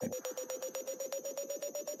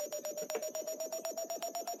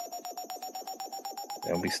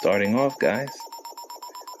I'll be starting off, guys.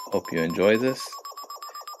 Hope you enjoy this.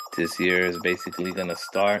 This year is basically gonna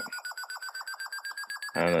start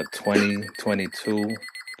on a 2022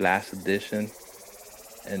 last edition,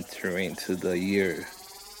 entering to the year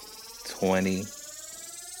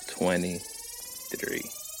 2023.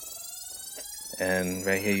 And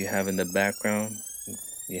right here you have in the background,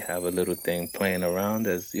 you have a little thing playing around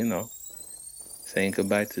as, saying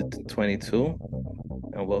goodbye to 22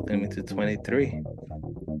 and welcoming to 23.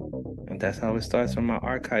 And that's how it starts from my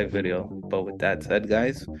archive video. But with that said,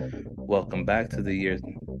 guys, welcome back to the year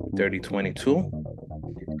 3022.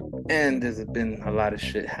 And there's been a lot of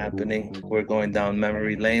shit happening. We're going down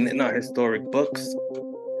memory lane in our historic books.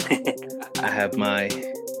 I have my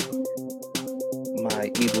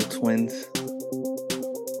Evil Twins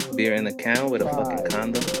beer in a can with a fucking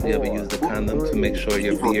condom. You ever use the condom to make sure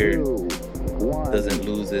your beer doesn't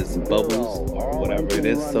lose its bubbles or whatever it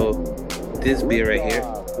is? So this beer right here,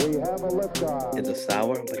 it's a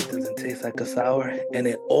sour, but it doesn't taste like a sour. And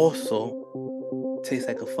it also tastes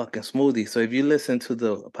like a fucking smoothie. So if you listen to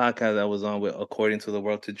the podcast I was on with According to the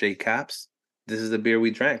World to J Caps, this is the beer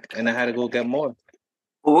we drank. And I had to go get more.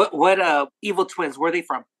 What Evil Twins, where are they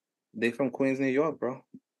from? They from Queens, New York, bro.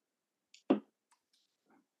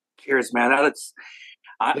 Cheers, man. That looks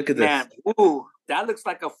Look at man, this. ooh, that looks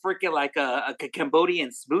like a freaking like a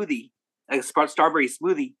Cambodian smoothie. Like a strawberry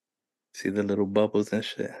smoothie. See the little bubbles and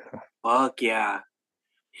shit. Fuck yeah.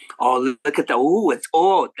 Oh, look at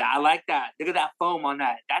I like that. Look at that foam on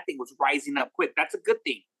that. That thing was rising up quick. That's a good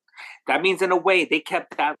thing. That means in a way they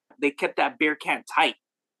kept that beer can tight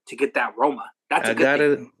to get that aroma. That's a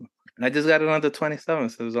good thing. I just got it on the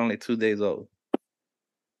 27th, so it was only 2 days old.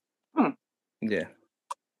 Yeah.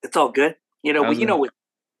 It's all good.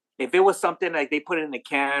 If it was something like they put it in a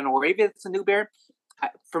can or maybe it's a new beer,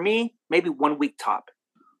 for me, maybe 1 week top.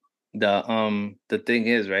 The thing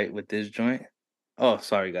is, right, with this joint. Oh,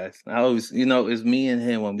 sorry guys. I always, it's me and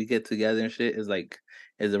him when we get together and shit.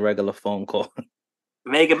 It's a regular phone call.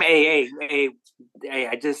 Megan, hey,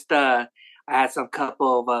 I just I had some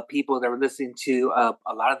couple of people that were listening to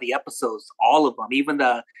a lot of the episodes, all of them, even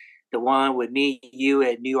the one with me, you,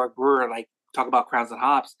 and New York Brewer, like talk about Crowns and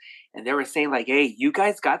Hops, and they were saying like, "Hey, you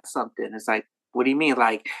guys got something." It's like, what do you mean?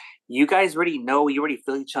 Like, you guys already know, you already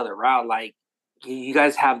feel each other out. Like, you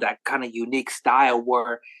guys have that kind of unique style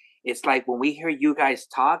where it's like when we hear you guys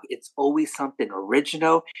talk, it's always something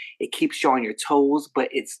original. It keeps you on your toes, but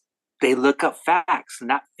they look up facts,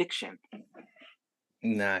 not fiction.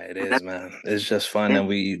 Nah, it is, man. It's just fun, and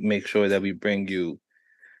we make sure that we bring you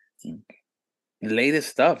latest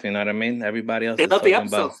stuff. You know what I mean? Everybody else they is love the talking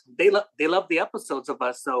episodes. about. They love the episodes of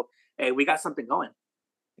us. So hey, we got something going.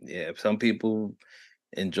 Yeah, some people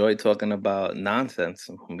enjoy talking about nonsense.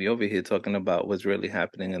 We over here talking about what's really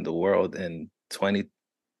happening in the world in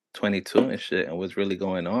 2022 and shit, and what's really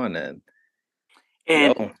going on. And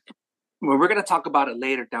we're going to talk about it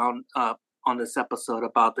later down on this episode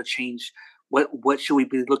about the change. What should we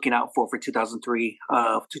be looking out for 2023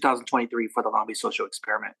 for the Zombie Social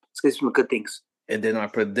Experiment? Let's get some good things. And then our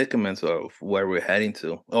predicaments of where we're heading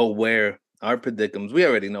to. Where our predicaments. We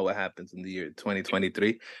already know what happens in the year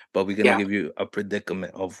 2023, but we're going to give you a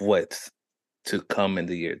predicament of what's to come in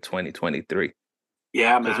the year 2023.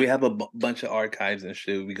 Yeah, man. Because we have a bunch of archives and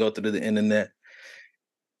shit. We go through the internet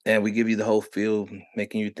and we give you the whole feel,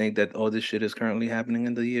 making you think that all this shit is currently happening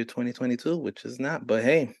in the year 2022, which is not. But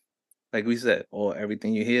hey, like we said,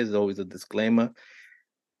 everything you hear is always a disclaimer.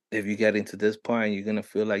 If you get into this part and you're going to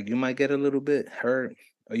feel like you might get a little bit hurt,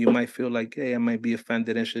 or you might feel like, hey, I might be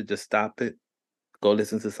offended and shit, just stop it. Go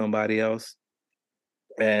listen to somebody else.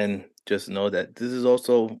 And just know that this is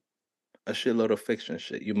also a shitload of fiction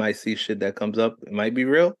shit. You might see shit that comes up. It might be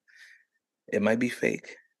real. It might be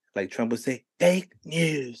fake. Like Trump would say, fake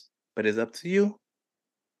news. But it's up to you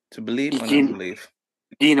to believe or not believe.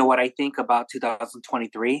 Do you know what I think about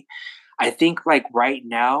 2023? I think like right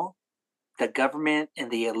now, the government and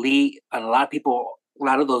the elite and a lot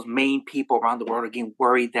of those main people around the world are getting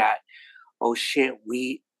worried that, oh shit,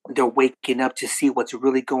 they're waking up to see what's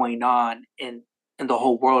really going on in the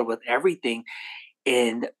whole world with everything.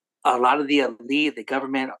 And a lot of the elite, the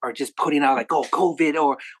government are just putting out like, oh,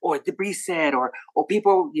 COVID or the reset or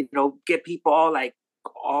people, get people all like,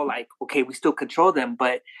 okay, we still control them.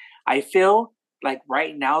 But I feel like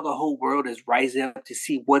right now the whole world is rising up to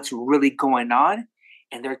see what's really going on.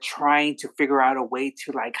 And they're trying to figure out a way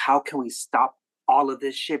to like, how can we stop all of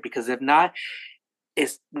this shit? Because if not,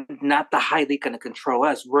 it's not the high elite going to control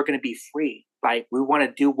us. We're going to be free. Like, we want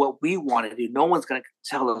to do what we want to do. No one's going to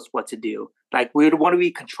tell us what to do. Like, we don't want to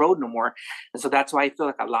be controlled no more. And so that's why I feel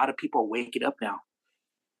like a lot of people are waking up now.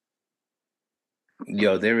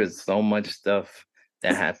 Yo, there is so much stuff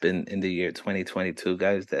that happened in the year 2022,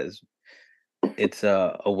 guys. It's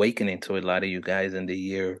awakening to a lot of you guys in the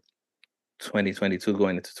year 2022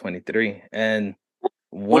 going into 23. And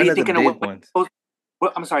What do one you of the think in a way? big ones,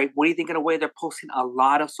 I'm sorry. What do you think in a way they're posting a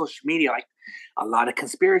lot of social media, like a lot of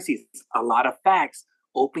conspiracies, a lot of facts?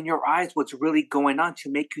 Open your eyes. What's really going on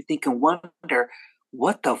to make you think and wonder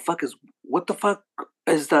what the fuck is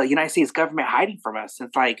the United States government hiding from us?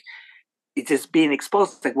 It's like it's just being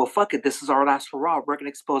exposed. It's like, well, fuck it. This is our last hurrah. We're gonna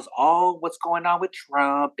expose all what's going on with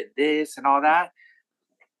Trump and this and all that.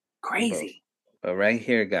 bro. Crazy. But right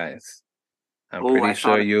here, guys, I'm Oh, pretty I saw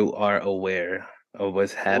sure that. you are aware of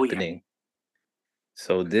what's Oh yeah. happening.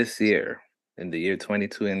 So this year, in the year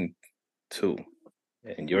 22 and 2,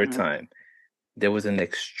 in your Mm-hmm. time, there was an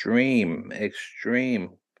extreme,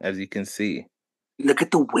 as you can see. Look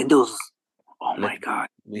at the windows. Oh Look, my god.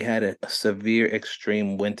 we had a severe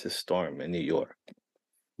extreme winter storm in New York.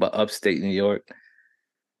 But upstate New York,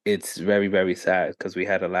 it's very, very sad because we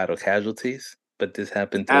had a lot of casualties, but this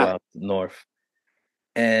happened Yeah. throughout the north.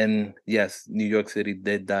 And yes, New York City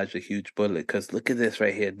did dodge a huge bullet because look at this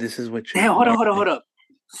right here. This is what you're Damn, witnessing. hold up.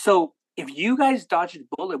 So if you guys dodged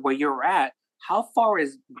a bullet where you're at, how far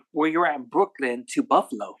is where you're at in Brooklyn to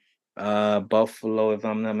Buffalo? Buffalo, if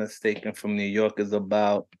I'm not mistaken, from New York is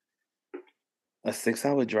about a 6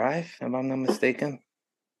 hour drive, if I'm not mistaken.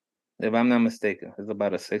 If I'm not mistaken, it's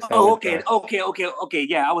about a 6 hour Oh, drive. okay.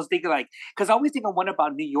 Yeah, I was thinking like, because I always think of one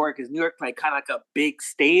about New York. Is New York like kind of like a big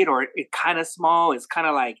state, or it kind of small? It's kind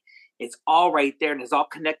of like it's all right there, and it's all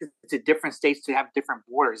connected to different states to have different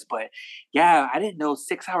borders. But yeah, I didn't know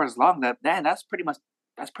 6 hours long. That man, that's pretty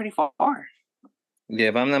far. Yeah,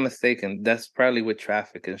 if I'm not mistaken, that's probably with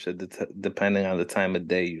traffic and shit, depending on the time of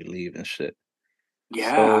day you leave and shit.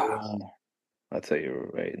 Yeah. So I'll tell you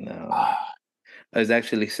right now. It's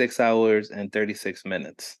actually 6 hours and 36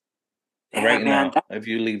 minutes. Right Damn, man, now, if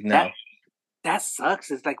you leave that now. that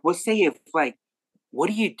sucks. It's like, what say if like, what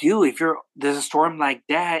do you do if there's a storm like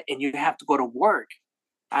that and you have to go to work?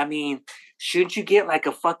 I mean, shouldn't you get like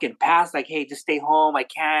a fucking pass? Like, hey, just stay home. I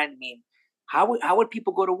can't. I mean, how would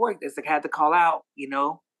people go to work? It's like had to call out. You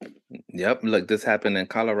know? Yep, look, this happened in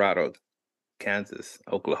Colorado, Kansas,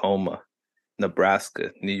 Oklahoma,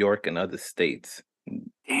 Nebraska, New York, and other states.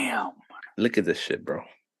 Damn, Look at this shit, bro.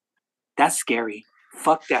 that's scary.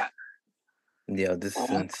 Fuck that. Yo, this is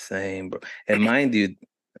Oh, insane, bro. And mind you,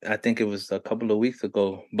 I think it was a couple of weeks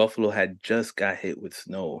ago, Buffalo had just got hit with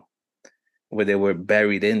snow, where they were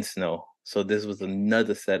buried in snow. So this was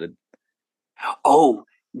another set of. oh,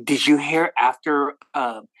 did you hear after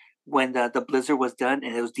when the blizzard was done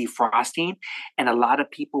and it was defrosting, and a lot of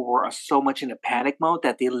people were so much in a panic mode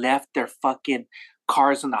that they left their fucking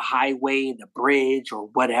cars on the highway, the bridge, or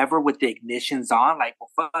whatever with the ignitions on. Like,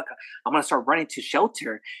 well, fuck, I'm gonna start running to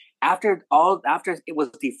shelter. After it was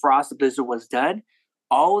defrost, the blizzard was done.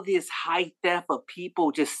 All this high theft of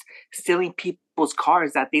people just stealing people's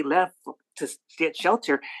cars that they left to get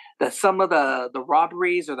shelter, that some of the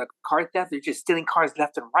robberies or the car theft, they're just stealing cars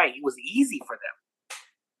left and right. It was easy for them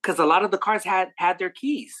because a lot of the cars had their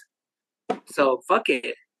keys. So fuck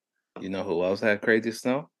it. You know who else had crazy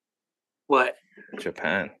snow? What?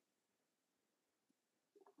 Japan.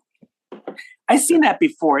 I seen that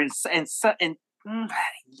before, and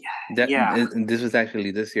That yeah, this was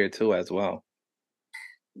actually this year too, as well.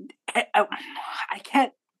 I, I, I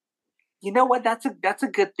can't. You know what? That's a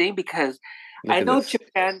good thing because Look I at know this.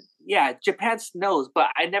 Japan. Yeah, Japan snows, but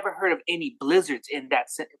I never heard of any blizzards in that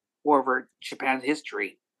over Japan's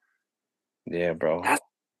history. Yeah, bro. That's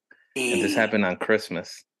And this the happened on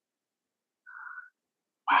Christmas.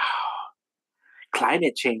 wow.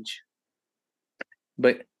 Climate change.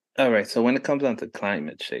 But all right, so when it comes down to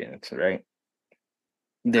climate change, right?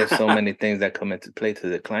 There's so many things that come into play to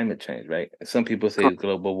the climate change, right? Some people say it's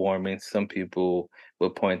global warming. Some people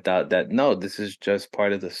will point out that no, this is just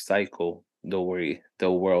part of the cycle, the way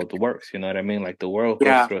the world works. You know what I mean? Like the world goes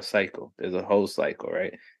Yeah, through a cycle. There's a whole cycle,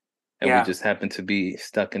 right? And we yeah. just happen to be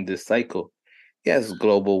stuck in this cycle. Yes,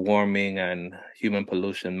 global warming and human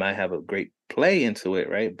pollution might have a great play into it,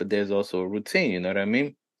 right? But there's also a routine, you know what I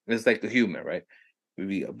mean? It's like a human, right? We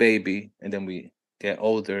be a baby and then we get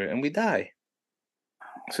older and we die.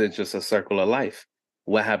 So it's just a circle of life.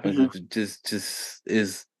 What happens Hmm. is just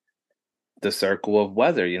is the circle of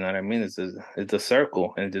weather, you know what I mean? It's a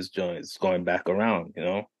circle and it just it's going back around, you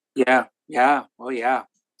know? Yeah, yeah. Oh, yeah.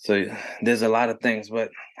 So there's a lot of things, but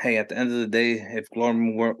hey, at the end of the day, if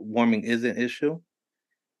global warming is an issue,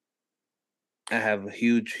 I have a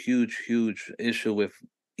huge issue with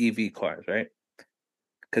EV cars, right?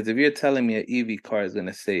 Because if you're telling me an EV car is going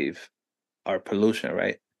to save our pollution,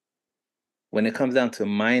 right? when it comes down to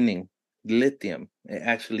mining lithium, it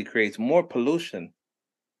actually creates more pollution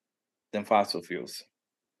than fossil fuels.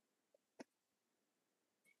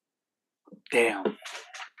 Damn.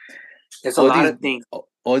 There's a lot of things.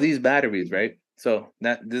 All these batteries, right? So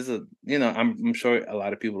that this is I'm sure a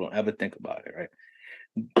lot of people don't ever think about it,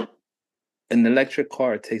 right? An electric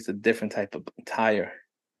car takes a different type of tire.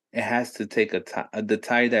 It has to take the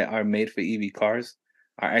tire that are made for EV cars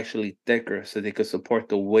are actually thicker so they could support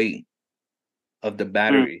the weight of the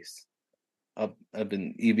batteries of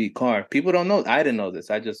an EV car. People don't know. I didn't know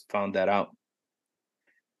this. I just found that out.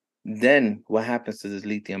 Then what happens to this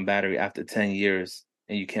lithium battery after 10 years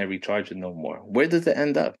and you can't recharge it no more? Where does it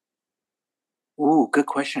end up? Ooh, good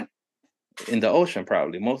question. In the ocean,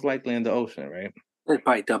 probably. Most likely in the ocean, right? They'd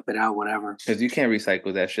probably dump it out, whatever. Because you can't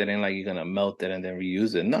recycle that shit. Ain't like you're gonna melt it and then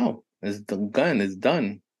reuse it. No, it's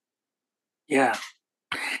done. Yeah.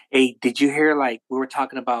 Hey, did you hear, like, we were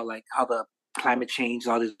talking about, like, how the climate change,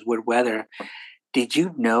 all this weird weather. Did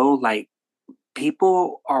you know, like,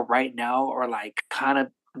 people are right now, or like, kind of,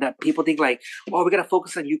 that people think, like, oh, we got to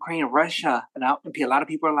focus on Ukraine and Russia. And a lot of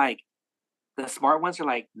people are like, the smart ones are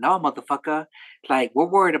like, no, motherfucker. Like, we're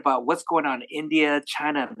worried about what's going on in India,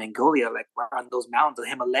 China, Mongolia, like, on those mountains, the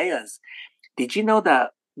Himalayas. Did you know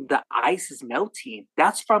that the ice is melting?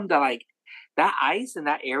 That's from the, like, that ice in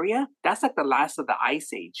that area, that's like the last of the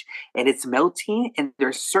ice age, and it's melting. And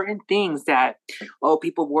there's certain things that,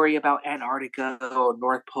 people worry about Antarctica or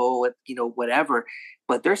North Pole, whatever,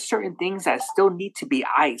 but there's certain things that still need to be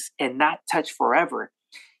ice and not touched forever.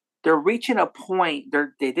 They're reaching a point.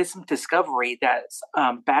 They did some discovery that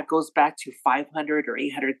back goes back to 500 or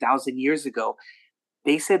 800,000 years ago.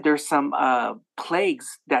 They said there's some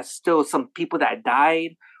plagues that still, some people that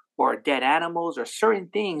died, or dead animals, or certain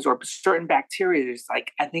things, or certain bacteria. There's,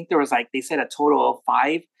 like, I think there was, like, they said a total of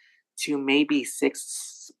 5 to maybe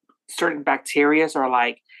 6 certain bacterias are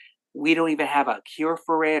like, we don't even have a cure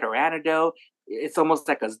for it or antidote. It's almost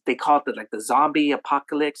like they call it like the zombie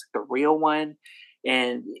apocalypse, the real one.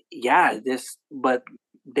 And yeah, but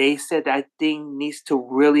they said that thing needs to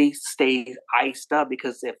really stay iced up,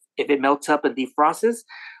 because if it melts up and defrosts,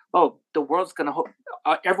 the world's gonna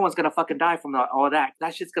everyone's gonna fucking die from all that.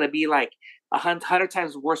 That shit's gonna be like 100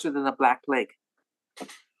 times worse than the Black Plague.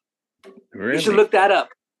 Really? You should look that up.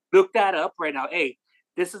 Look that up right now. Hey,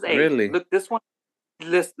 this is really? Look this one.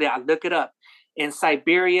 Look it up. In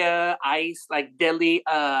Siberia, ice, like, deadly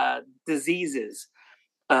diseases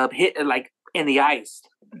hit, like, in the ice.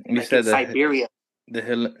 You like, said in Siberia. The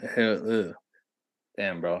hill.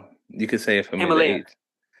 Damn, bro. You could say it for Himalaya. me.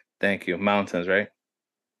 Thank you. Mountains, right?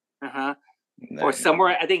 Uh-huh. Or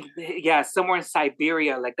somewhere, I think, somewhere in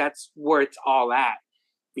Siberia, like, that's where it's all at.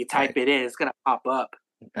 If you type it in, it's gonna pop up.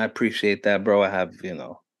 I appreciate that, bro. I have,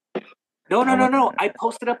 No. I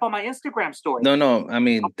posted up on my Instagram story. No. I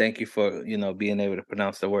mean, thank you for, being able to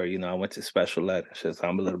pronounce the word. I went to special ed and shit, so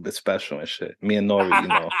I'm a little bit special and shit. Me and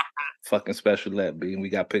Nori, fucking special ed, we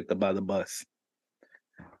got picked up by the bus.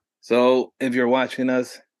 So if you're watching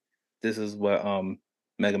us, this is what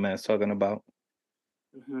Mega Man's talking about.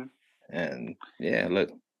 Mm-hmm. And yeah,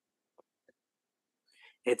 look.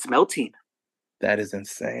 It's melting. That is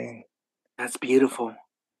insane. That's beautiful.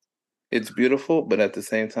 It's beautiful, but at the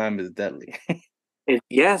same time, it's deadly.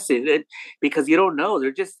 Yes, because you don't know.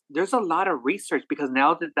 There's a lot of research, because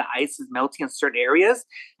now that the ice is melting in certain areas,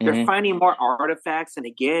 they're finding more artifacts. And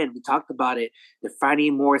again, we talked about it. They're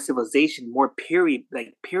finding more civilization, more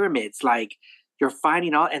pyramids. Like, you're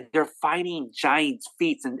finding and they're finding giant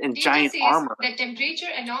feet and giant armor. The temperature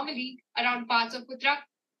anomaly around parts of Uttarakhand.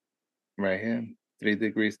 Right here, 3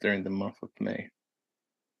 degrees during the month of May.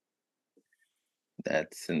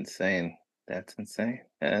 That's insane.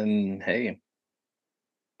 And hey,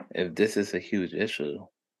 if this is a huge issue,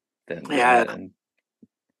 then it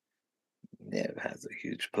has a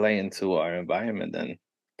huge play into our environment. Then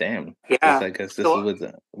damn, I guess this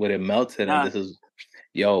is what it melted, and this is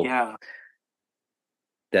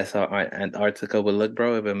that's how Antarctica would look,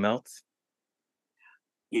 bro, if it melts.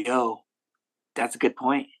 That's a good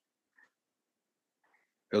point.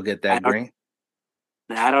 You'll get that green.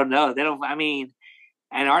 I don't know. They don't. I mean,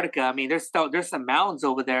 Antarctica. I mean, there's some mountains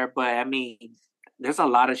over there, but I mean, there's a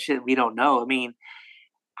lot of shit we don't know. I mean,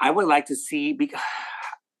 I would like to see,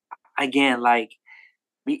 again, like,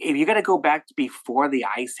 if you're gonna go back to before the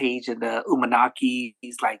Ice Age and the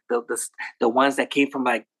Anunnakis, like the ones that came from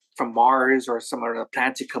Mars or some other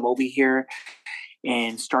planet to come over here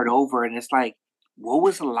and start over, and it's like, what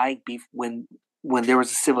was it like when there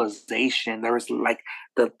was a civilization? There was, like,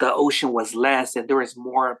 the ocean was less and there was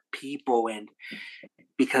more people, and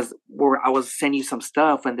because where I was sending you some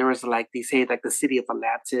stuff, and there was like they say like the city of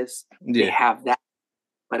Atlantis. They Yeah. have that,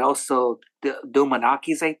 but also the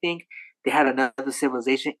Domanakis. I think they had another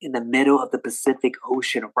civilization in the middle of the Pacific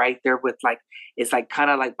Ocean, right there with like it's like kind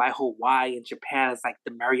of like by Hawaii and Japan. It's like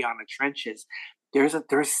the Mariana Trenches. There's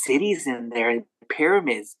cities in there,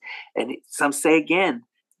 pyramids, and some say again,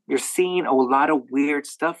 you're seeing a lot of weird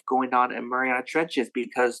stuff going on in Mariana Trenches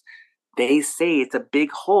because they say it's a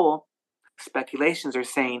big hole. Speculations are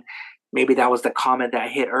saying maybe that was the comet that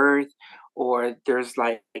hit Earth, or there's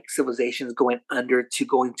like civilizations going under to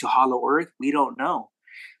going to Hollow Earth. We don't know,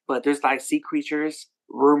 but there's like sea creatures.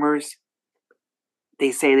 Rumors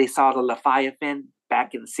they say they saw the Leviathan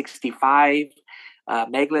back in '65.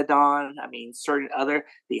 Megalodon. I mean, certain other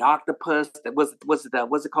the octopus. That was it the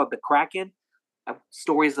what's it called the Kraken?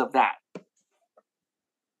 Stories of that.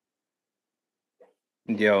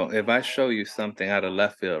 Yo, if I show you something out of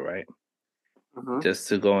left field, right? Mm-hmm. Just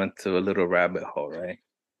to go into a little rabbit hole, right?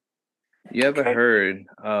 You ever Okay. heard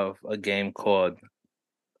of a game called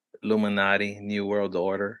Illuminati New World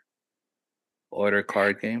Order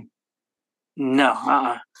card game? No.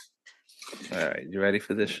 All right, you ready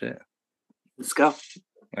for this shit? Let's go.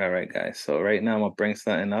 All right, guys. So right now I'm gonna bring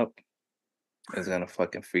something up. It's gonna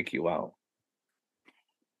fucking freak you out.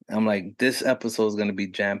 I'm like, this episode is gonna be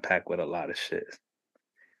jam packed with a lot of shit.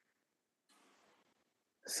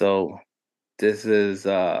 So this is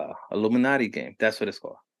Illuminati game. That's what it's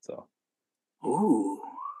called. So Ooh.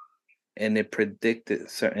 and it predicted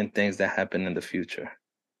certain things that happen in the future.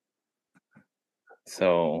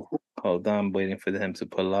 So hold on, I'm waiting for him to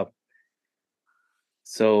pull up.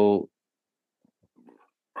 So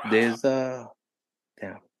there's damn,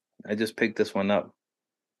 I just picked this one up.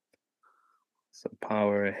 So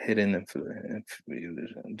power hidden influence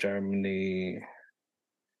Germany.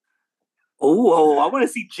 Oh, I want to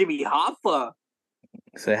see Jimmy Hoffa.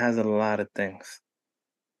 So it has a lot of things.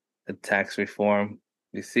 The tax reform,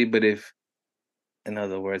 you see, but if, in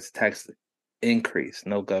other words, tax increase,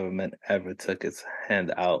 no government ever took its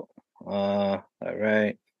hand out. All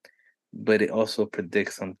right. But it also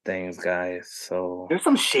predicts some things, guys. So There's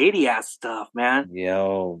some shady ass stuff, man.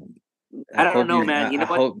 yo, I don't know, man. You know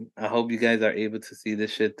what? I hope you guys are able to see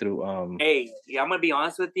this shit through Hey, yeah, I'm gonna be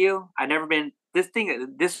honest with you. I never been this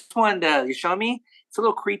one that you show me. It's a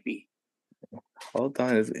little creepy. hold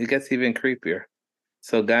on, it gets even creepier.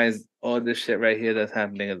 So guys, all this shit right here that's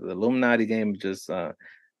happening is the Illuminati game just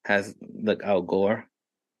has like Al Gore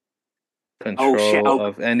Oh shit! control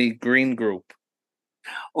of any green group.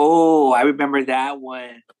 Oh, I remember that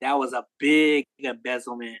one. That was a big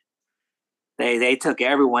embezzlement. They took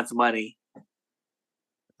everyone's money.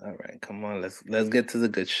 All right, come on, let's get to the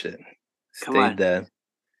good shit. Come Stay on. dead.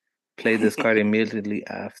 Play this card immediately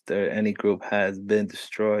after any group has been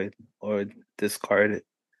destroyed or discarded.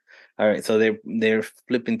 All right, so they're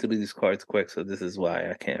flipping through these cards quick, so this is why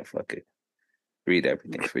I can't fuck it. Read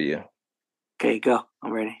everything for you. Okay, go.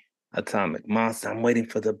 I'm ready. Atomic Monster. I'm waiting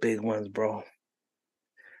for the big ones, bro.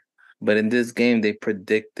 But in this game, they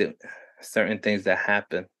predicted certain things that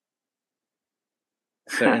happen.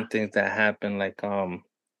 Certain things that happen, like the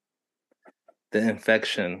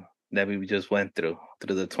infection that we just went through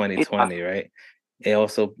the 2020, right? It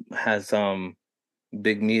also has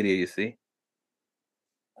big media, you see,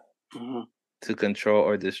 Mhm. to control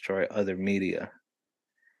or destroy other media.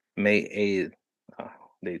 May aid.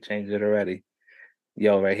 They changed it already.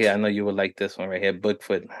 Yo, right here, I know you would like this one right here.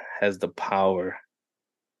 Bigfoot has the power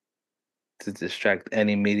to distract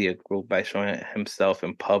any media group by showing himself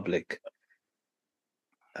in public.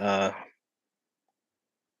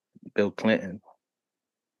 Bill Clinton.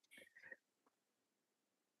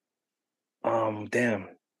 Damn.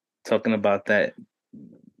 Talking about that,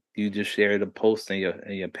 you just shared a post in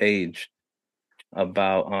your page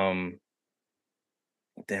about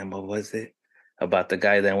damn, what was it? About the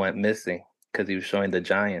guy that went missing because he was showing the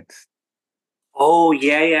Giants. Oh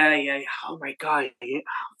yeah. Oh my god. Yeah.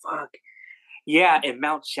 Oh, fuck. Yeah, in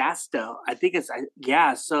Mount Shasta. I think it's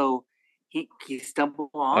yeah. So he stumbled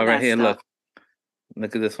on All right, that here, stuff.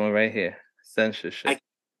 look at this one right here. Censorship.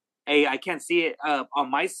 I can't see it on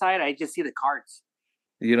my side. I just see the cards.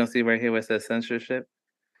 You don't see right here where it says censorship?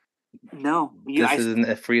 No, This isn't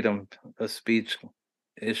a freedom of speech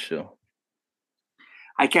issue.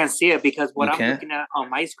 I can't see it because what You I'm can't? looking at on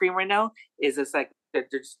my screen right now is it's like they're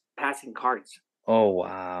just passing cards. Oh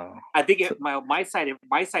wow. I think my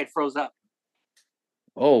side froze up.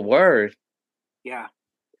 Oh word. Yeah.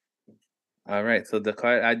 All right. So the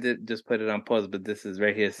card I did just put it on pause, but this is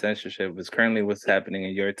right here censorship. It's currently what's happening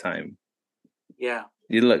in your time. Yeah.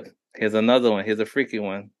 You look, here's another one. Here's a freaky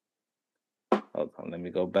one. Hold on, let me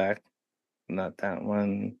go back. Not that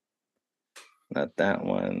one. Not that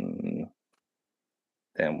one.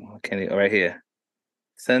 Damn, right here.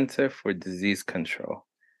 Center for Disease Control.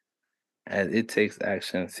 As it takes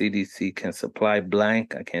action, CDC can supply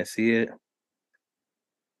blank. I can't see it.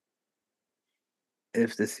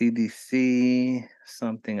 If the CDC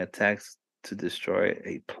something attacks to destroy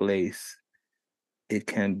a place, it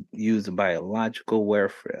can use biological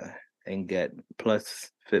warfare and get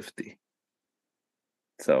plus 50.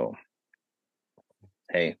 So,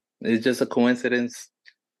 hey, it's just a coincidence.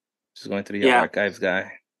 Just going through your Yeah, archives,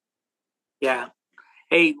 guy. yeah.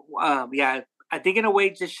 Hey, yeah. I think in a way,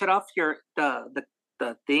 just shut off your the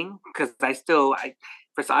thing because I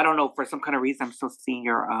don't know, for some kind of reason I'm still seeing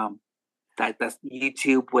your that's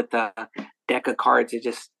YouTube with the deck of cards. It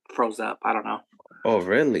just froze up. I don't know. Oh,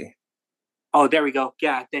 really? Oh, there we go.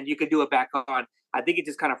 Yeah, then you can do it back on. I think it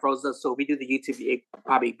just kind of froze us. So if we do the YouTube, it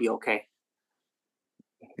probably be okay.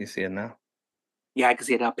 You see it now? Yeah, I can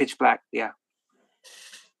see it now. Pitch black. Yeah.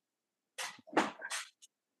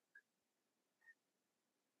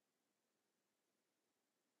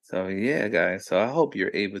 So yeah, guys. So I hope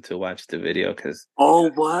you're able to watch the video because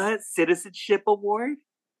What citizenship award?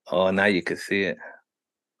 now you can see it.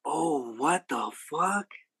 Oh, what the fuck?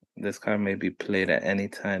 This card may be played at any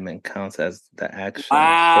time and counts as the action for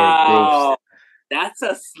groups. Wow, that's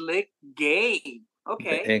a slick game.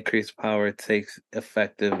 Okay. The increased power takes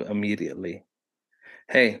effective immediately.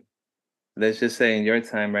 Hey, let's just say in your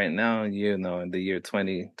time right now, in the year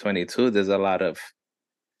 2022, there's a lot of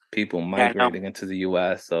people migrating into the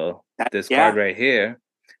US. So this card right here,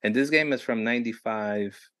 and this game is from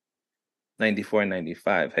 95, 94,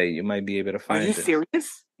 95. Hey, you might be able to find it. Are you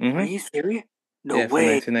serious? Mm-hmm. Are you serious? No way.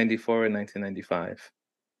 way. From 1994 and 1995.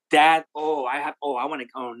 I want to.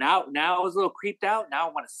 Oh, now I was a little creeped out. Now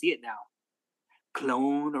I want to see it now.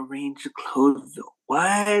 Clone arrange clothes.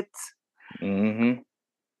 What? Mm-hmm.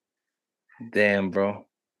 Damn, bro.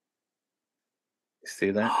 See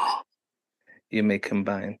that? You may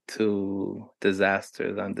combine two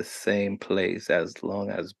disasters on the same place as long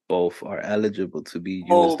as both are eligible to be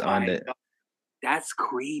used on it. God. That's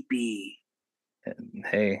creepy. And,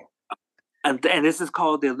 hey. And this is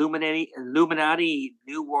called the Illuminati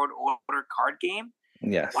New World Order card game?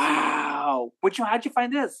 Yes. Wow. How'd you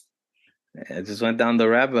find this? I just went down the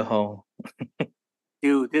rabbit hole.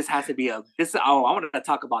 Dude, this has to be I wanted to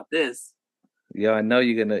talk about this. Yo, I know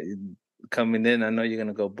you're gonna coming in. I know you're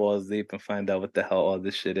gonna go balls deep and find out what the hell all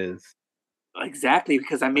this shit is. Exactly,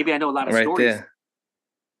 because maybe I know a lot of right stories. There.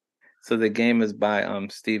 So the game is by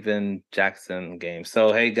Steven Jackson Game.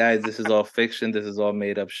 So hey guys, this is all fiction. This is all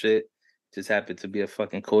made up shit. Just happened to be a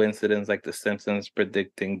fucking coincidence, like the Simpsons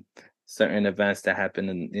predicting certain events that happen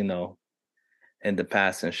in the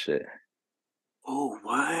past and shit. Oh,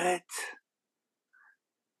 what?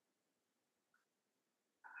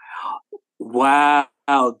 Wow,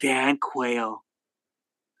 Dan Quayle.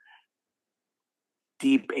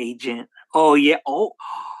 Deep Agent. Oh, yeah. Oh,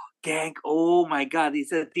 gang. Oh, my God. He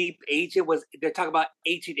said Deep Agent they're talking about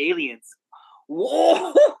ancient aliens.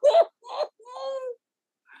 Whoa.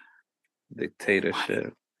 Dictatorship.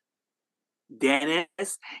 What?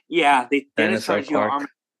 Dennis? Yeah, Dennis charged you arm.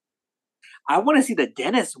 I want to see the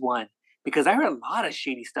Dennis one because I heard a lot of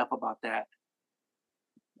shady stuff about that.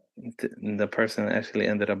 The person actually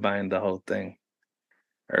ended up buying the whole thing.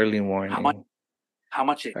 Early warning. How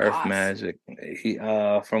much it Earth cost? Magic. He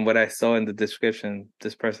from what I saw in the description,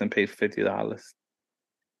 this person paid $50.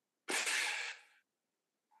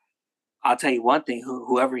 I'll tell you one thing,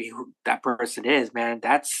 whoever that person is, man,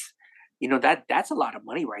 that's a lot of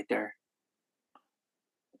money right there.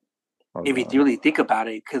 If you really think about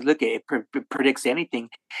it, because look, it predicts anything.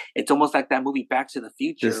 It's almost like that movie Back to the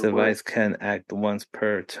Future. This device can act once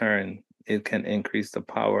per turn. It can increase the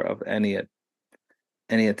power of any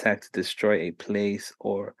attack to destroy a place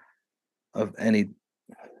or of any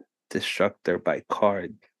destructor by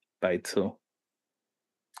 2.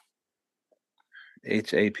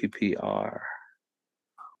 HAPPR.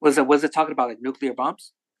 Was it talking about like nuclear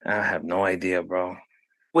bombs? I have no idea, bro.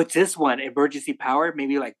 What's this one? Emergency power?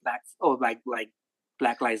 Maybe like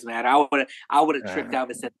Black Lives Matter. I would have tripped out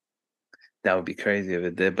and said that would be crazy if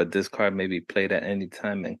it did, but this card may be played at any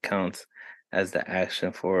time and counts as the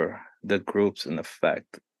action for the groups in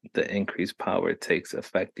effect. The increased power takes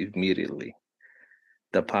effect immediately.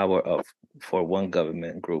 The power for one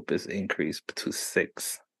government group is increased to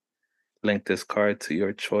 6. Link this card to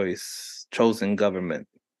your chosen government.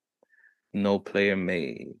 No player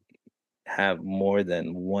may have more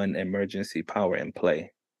than one emergency power in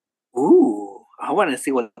play. Ooh, I want to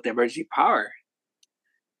see what the emergency power.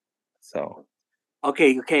 So,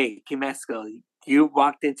 okay, Kimesco, you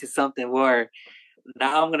walked into something where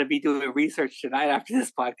Now I'm gonna be doing research tonight after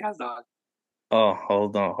this podcast, dog. Oh,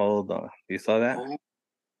 hold on. You saw that? Oh,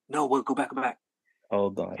 no, we'll go back.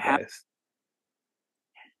 Hold on, guys.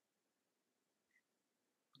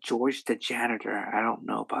 George the janitor. I don't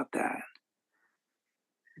know about that.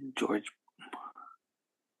 George.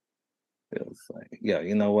 Feels like, yo,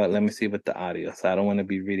 you know what? Let me see with the audio. So I don't want to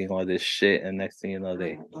be reading all this shit, and next thing you know,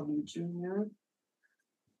 they. Junior.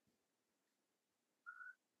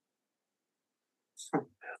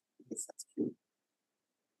 That's cute.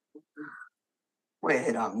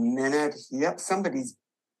 Wait a minute. Yep, somebody's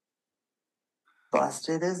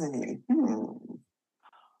busted, isn't he?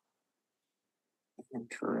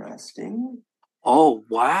 Interesting. Oh,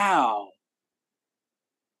 wow.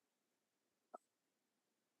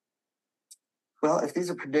 Well, if these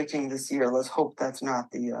are predicting this year, let's hope that's not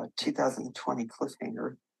the 2020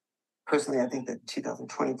 cliffhanger. Personally, I think the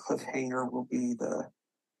 2020 cliffhanger will be the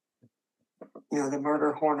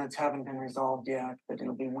murder hornets haven't been resolved yet, but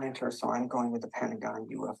it'll be winter, so I'm going with the Pentagon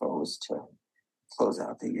UFOs to close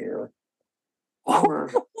out the year. Or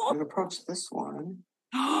we approach this one.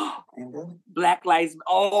 Kind of. Black Lives.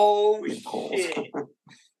 Oh, shit.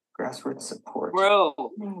 Grassroots support. Bro.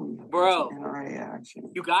 NRA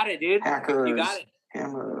action. You got it, dude. Hackers. You got it.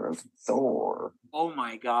 Hammer of Thor. Oh,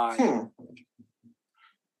 my God. Is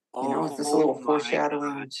this a little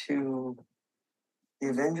foreshadowing to the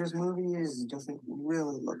Avengers movies? It doesn't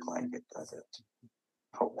really look like it, does it?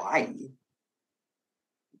 Hawaii.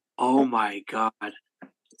 Oh, my God.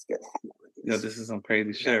 Let's get Yo, this is some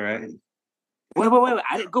crazy shit, right? Wait.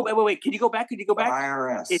 I didn't go. Wait. Can you go back?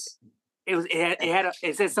 IRS.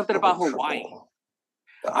 It said something about Hawaii.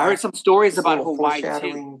 I heard some stories about Hawaii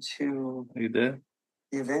too. You did?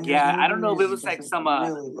 The Avengers yeah, I don't know if it was like some.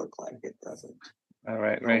 Really look like it, does it? All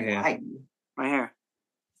right, right here. Right here.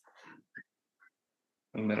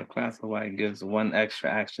 The middle class Hawaii gives one extra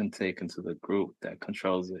action taken to the group that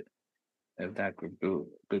controls it. If that group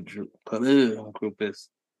is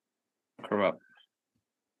corrupt.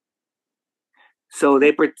 So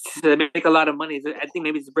they make a lot of money. I think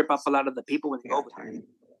maybe it's to rip off a lot of the people when they go over there.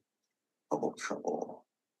 Double trouble.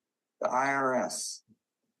 The IRS.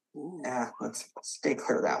 Ooh. Yeah, let's stay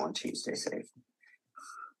clear of that one too. Stay safe.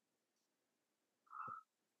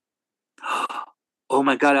 Oh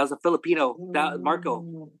my God, that was a Filipino. That was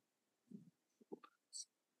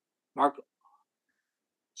Marco.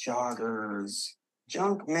 Joggers.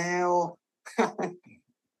 Junk mail.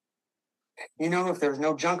 If there's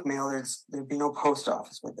no junk mail, there'd be no post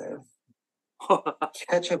office with there.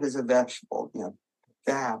 Ketchup is a vegetable.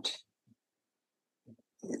 That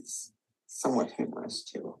is somewhat humorous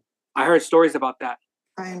too. I heard stories about that.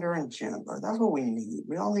 Kinder and gentler. That's what we need.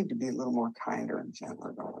 We all need to be a little more kinder and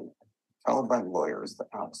gentler, don't we? Followed by lawyers that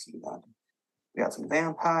obviously that. We got some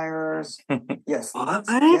vampires. Yes, let's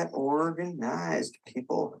get organized,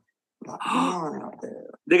 people. Lots going on out there.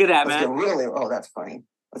 Look at that, let's man. That's funny.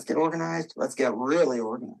 Let's get organized. Let's get really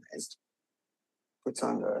organized. Puts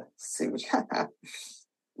on the suit.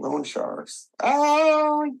 Loan sharks.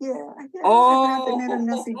 Oh, yeah. Oh, they made a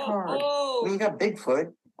Nessie card. You got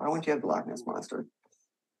Bigfoot. Why wouldn't you have the Loch Ness Monster?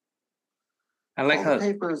 I like how the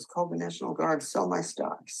papers called the National Guard sell my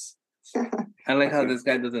stocks. I like how this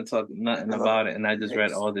guy doesn't talk nothing about it, and I just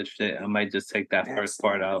read all this shit. I might just take that first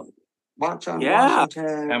part out. March on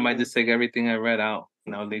Washington. I might just take everything I read out,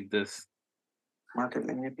 and I'll leave this. Market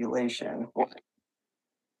manipulation.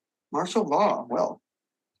 Martial law. Well,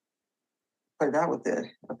 play that with the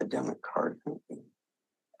epidemic card.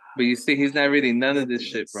 But you see, he's not reading none of this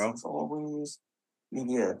shit, bro. It's always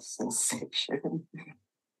media sensation.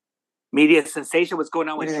 Media sensation. What's going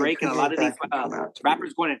on with Drake and a lot of these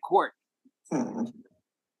rappers going to court.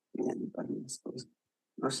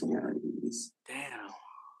 Mercenaries. Damn.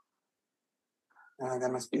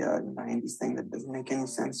 That must be a 90s thing that doesn't make any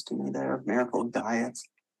sense to me there. Miracle diets.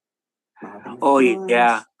 Oh,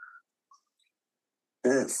 yeah.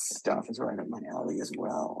 This stuff is right up my alley as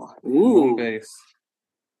well. Ooh. Base.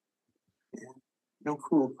 Yeah. No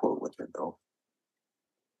cool quote with it, though.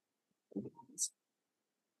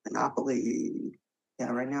 Monopoly.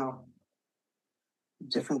 Yeah, right now.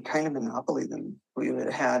 Different kind of monopoly than we would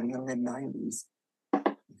have had in the mid-90s.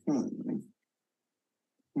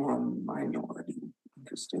 More minority.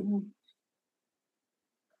 Interesting.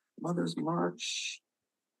 Mother's March.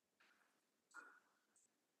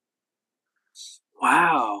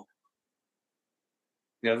 Wow.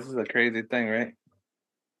 Yeah, this is a crazy thing, right?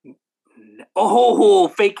 Oh,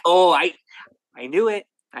 fake. Oh, I knew it.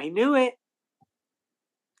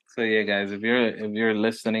 So yeah, guys, if you're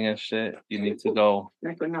listening and shit, you need to go.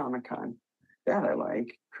 Necronomicon. That I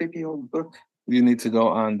like. Creepy old book You need to go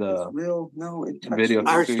on the real. No, it touched video. me.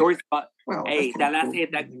 I heard stream. stories about. Well, Hey, that's that kinda last cool.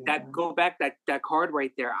 hit, that go back, that card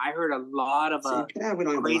right there. I heard a lot of See, yeah, we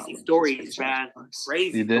don't have a lot crazy of stories, screenshots, man. Fox.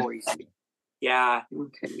 Crazy You did? stories. Yeah.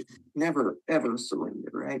 Okay. Never ever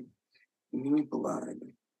surrender, right? New blood.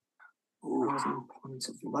 Ooh. 1,000 points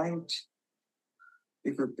of light.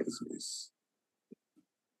 Bigger business.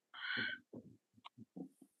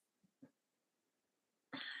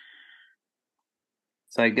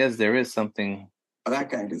 So I guess there is something. Oh, that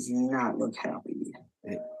guy does not look happy.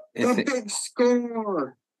 It's, The big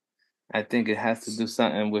score. I think it has to do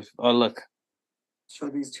something with. Oh, look. Show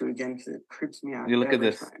these two again because it creeps me out. You look at every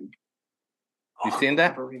this. time. You seen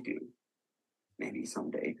that? Have a redo. Maybe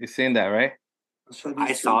someday. You seen that, right? I'll show these I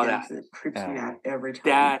two saw again that. 'cause it creeps me out every time.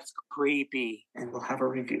 That's creepy. And we'll have a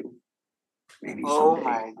review. Maybe Oh someday.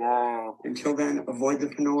 my god. Until then, avoid the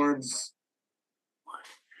Fenords.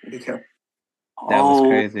 Be careful. That was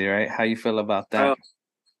crazy, right? How you feel about that?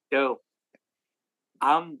 Yo,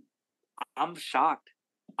 I'm shocked.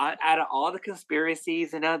 Out of all the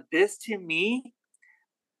conspiracies and this to me,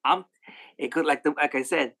 it could like I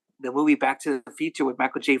said, the movie Back to the Future with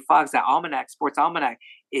Michael J. Fox, that almanac, sports almanac,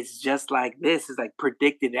 is just like this. It's like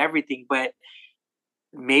predicted everything, but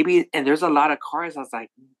maybe, and there's a lot of cars. I was like,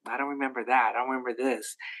 I don't remember that. I don't remember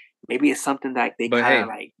this. Maybe it's something that they kind of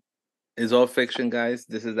like. It's all fiction, guys.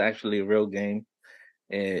 This is actually a real game.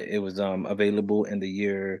 It was available in the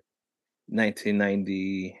year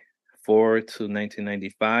 1994 to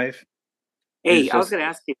 1995. Hey, I was gonna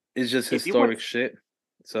ask you. It's just historic shit.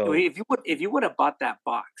 So if you would have bought that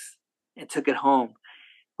box and took it home,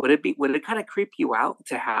 would it kind of creep you out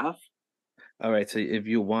to have? All right, so if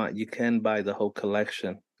you want, you can buy the whole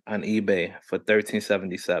collection on eBay for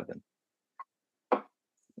 $13.77.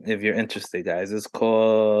 If you're interested, guys, it's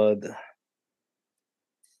called.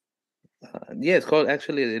 It's called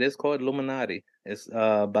it is called Illuminati. It's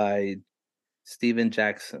by Steven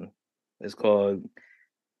Jackson.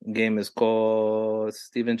 Game is called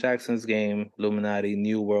Steven Jackson's Game, Illuminati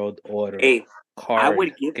New World Order. Hey, card I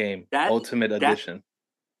would give game, that Ultimate Edition.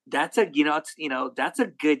 That's a that's a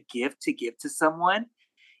good gift to give to someone.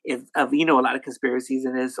 If of a lot of conspiracies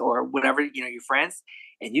in this or whatever, your friends,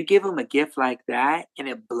 and you give them a gift like that, and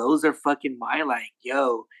it blows their fucking mind. Like,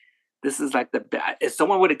 yo, this is like the best. If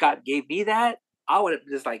someone would have gave me that, I would have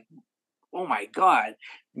just like, oh my god,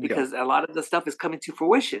 because a lot of the stuff is coming to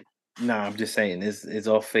fruition. Nah, I'm just saying it's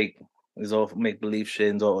all fake. It's all make believe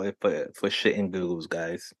shit. It's all for shit and giggles,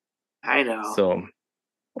 guys. I know. So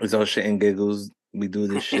it's all shit and giggles. We do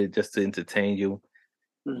this shit just to entertain you.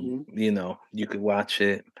 Mm-hmm. You could watch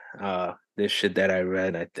it. This shit that I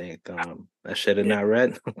read, I think I should have not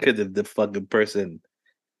read because if the fucking person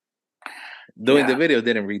doing the video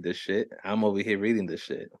didn't read this shit, I'm over here reading this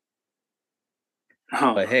shit.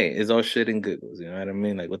 Oh. But hey, it's all shit and giggles. You know what I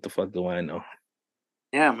mean? Like, what the fuck do I know?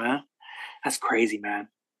 Yeah, man. That's crazy, man.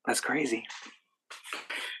 That's crazy.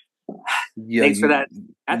 Yo, Thanks for that.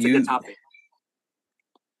 That's a good topic.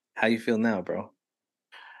 How you feel now, bro?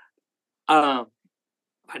 I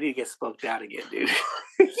need to get smoked out again, dude.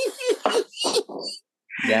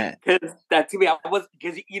 Because that to me,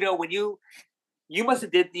 when you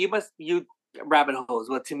rabbit holes.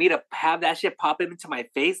 Well, to me, to have that shit pop into my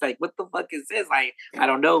face, like, what the fuck is this? Like, I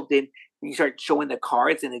don't know. Then you start showing the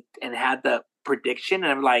cards and had the prediction,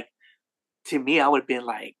 and I'm like, to me, I would have been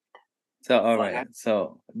like. So all right.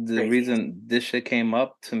 So the reason this shit came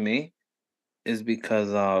up to me is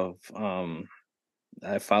because of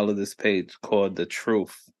I follow this page called The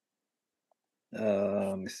Truth.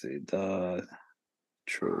 Let me see. The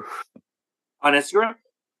Truth. On Instagram?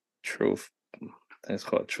 Truth. It's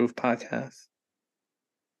called Truth Podcast.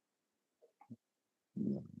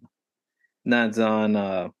 No, it's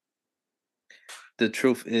on The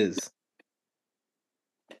Truth Is.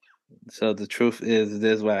 So The Truth Is,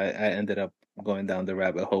 this is why I ended up going down the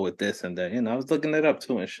rabbit hole with this and then, I was looking it up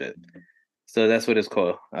too and shit. So that's what it's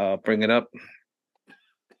called. I'll bring it up.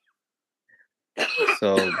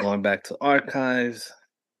 So going back to archives.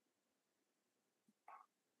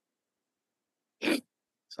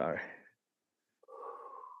 Sorry.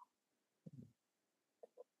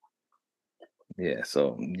 Yeah,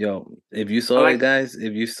 so if you saw it, guys,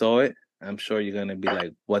 I'm sure you're gonna be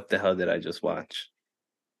like, what the hell did I just watch?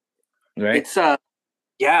 Right? It's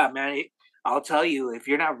yeah, man. I'll tell you, if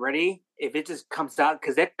you're not ready, if it just comes out,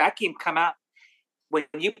 because that game come out when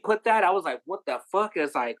you put that, I was like, what the fuck?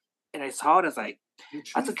 It's like, and I saw it, I was like,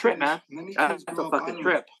 that's a trip, man. That's a fucking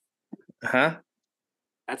trip. Huh?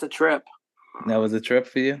 That's a trip. That was a trip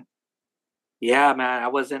for you? Yeah, man. I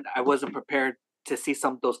wasn't prepared to see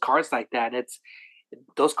some of those cards like that. And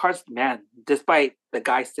those cards, man, despite the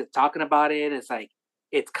guy still talking about it,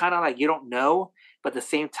 it's kind of like you don't know, but at the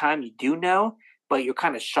same time you do know, but you're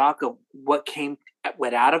kind of shocked of what came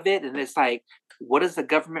out of it, and it's like, what is the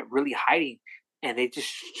government really hiding? And they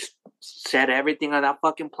just said everything on that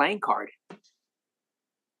fucking playing card.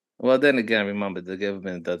 Well, then again, remember the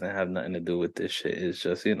government doesn't have nothing to do with this shit. It's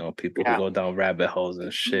just people who go down rabbit holes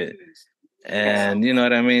and shit, and you know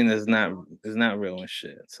what I mean. It's not real and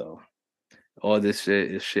shit. So all this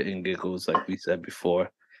shit is shit and giggles, like we said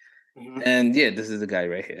before. Mm-hmm. And yeah, this is the guy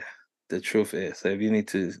right here. The truth is, so if you need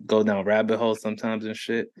to go down rabbit holes sometimes and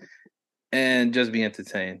shit, and just be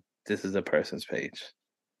entertained, this is the person's page.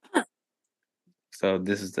 So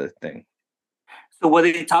this is the thing. So what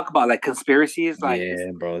do they talk about? Like conspiracies? Like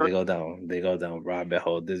yeah, bro, they go down rabbit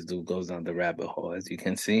hole. This dude goes down the rabbit hole, as you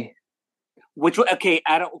can see. Which okay,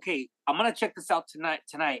 I'm gonna check this out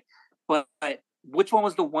tonight. But which one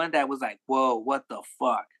was the one that was like, whoa, what the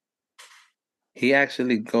fuck? He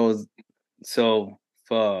actually goes so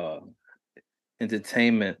for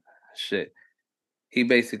entertainment shit. He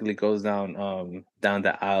basically goes down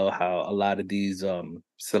the aisle how a lot of these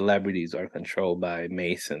celebrities are controlled by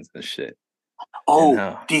Masons and shit.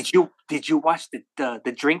 Oh, did you watch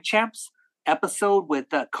the Drink Champs episode with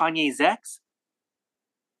Kanye's ex?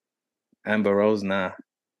 Amber Rose, nah.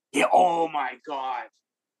 Yeah. Oh my god,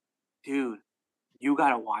 dude, you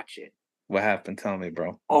gotta watch it. What happened? Tell me,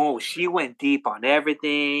 bro. Oh, she went deep on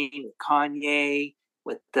everything with Kanye,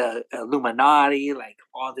 with the Illuminati, like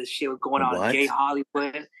all this shit was going on in gay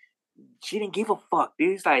Hollywood. She didn't give a fuck,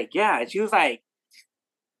 dude. It's like, yeah, she was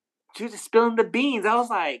just spilling the beans. I was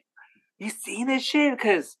like, you seen this shit?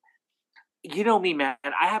 Because you know me, man.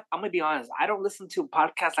 I'm gonna be honest. I don't listen to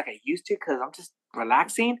podcasts like I used to because I'm just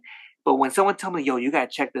relaxing. But when someone tell me, yo, you gotta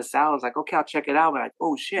check this out, I was like, okay, I'll check it out. But like,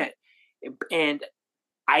 oh shit. And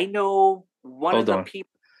I know one of the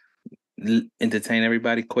people. Entertain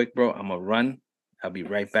everybody quick, bro. I'm gonna run. I'll be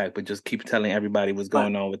right back. But just keep telling everybody what's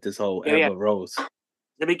going on with this whole Amber Rose.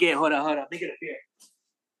 Let me get hold on. Let me get a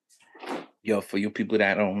beer. Yo, for you people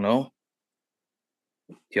that don't know,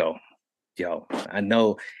 yo, I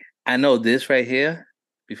know this right here.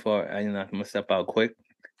 Before I'm gonna step out quick.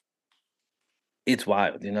 It's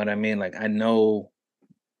wild, you know what I mean? Like I know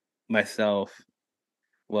myself.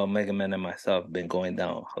 Well, Mega Man and myself been going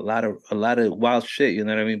down a lot of wild shit, you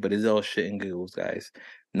know what I mean? But it's all shit and giggles, guys.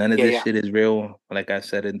 None of this shit is real. Like I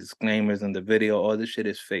said in disclaimers in the video, all this shit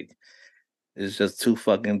is fake. It's just two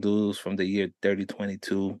fucking dudes from the year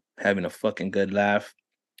 3022 having a fucking good laugh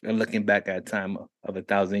and looking back at time of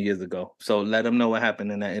 1,000 years ago. So let them know what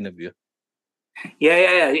happened in that interview.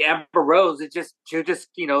 Yeah. Amber Rose, she's just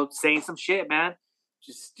saying some shit, man.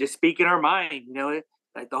 Just speaking her mind,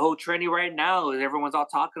 like the whole trendy right now is everyone's all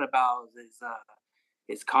talking about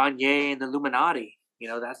is Kanye and the Illuminati.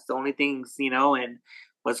 That's the only things, and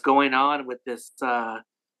what's going on with this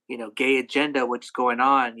gay agenda, which is going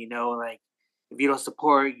on, like if you don't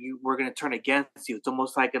support you, we're gonna turn against you. It's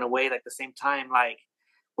almost like in a way like the same time like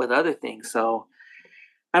with other things. So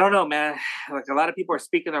I don't know, man. Like a lot of people are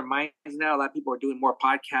speaking their minds now. A lot of people are doing more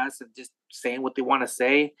podcasts and just saying what they want to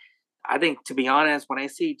say. I think, to be honest, when I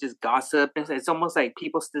see just gossip, it's almost like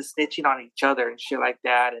people still snitching on each other and shit like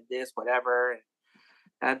that, and this, whatever.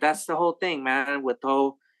 And that's the whole thing, man. With the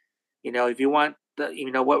whole, if you want the,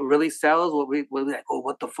 what really sells, we'll be like, oh,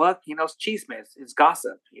 what the fuck? It's chismes, it's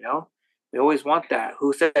gossip. We always want that.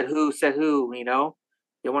 Who said who said who?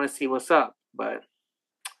 You want to see what's up, but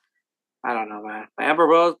I don't know, man. Amber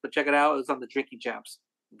Rose, but check it out. It's on the Drinking Champs.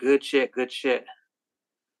 Good shit.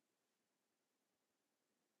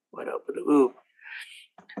 What up with the oop?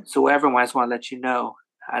 So everyone, I just want to let you know,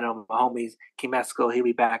 I know my homies, King Mexico, he'll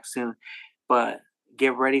be back soon. But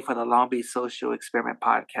get ready for the Long Beach Social Experiment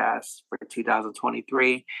Podcast for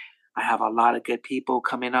 2023. I have a lot of good people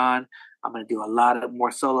coming on. I'm going to do a lot of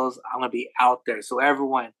more solos. I'm going to be out there. So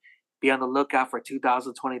everyone, be on the lookout for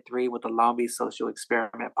 2023 with the Long Beach Social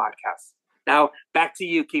Experiment Podcast. Now, back to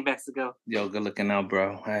you, King Mexico. Yo, good looking out,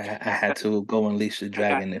 bro. I had to go unleash the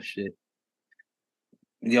dragon and shit.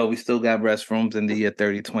 Yo, we still got restrooms in the year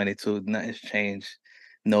 3022. Nothing's changed.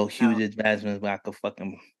 No huge advancements where I could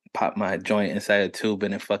fucking pop my joint inside a tube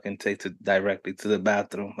and then fucking take it directly to the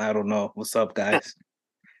bathroom. I don't know. What's up, guys?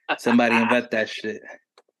 Somebody invent that shit.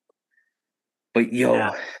 But yo,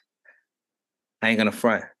 I ain't gonna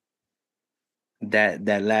front.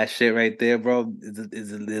 That last shit right there, bro,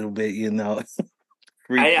 is a little bit,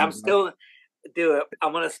 freaky, I'm still, dude.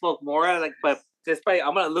 I'm gonna smoke more. But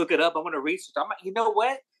I'm gonna look it up. I'm gonna research. You know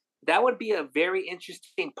what? That would be a very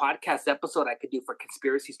interesting podcast episode I could do for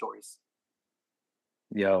conspiracy stories.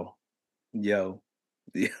 Yo.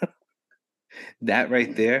 That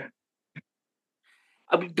right there.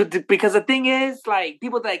 Because the thing is, like,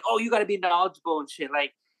 people like, oh, you got to be knowledgeable and shit.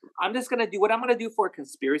 Like, I'm just gonna do what I'm gonna do for a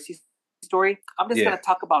conspiracy story. I'm just gonna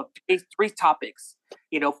talk about three topics,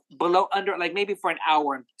 below under, like maybe for an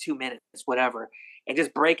hour and 2 minutes, whatever, and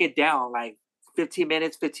just break it down like 15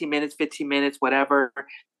 minutes, 15 minutes, 15 minutes, whatever.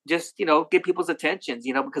 Just get people's attentions,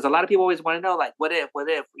 because a lot of people always want to know, like, what if,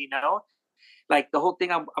 like the whole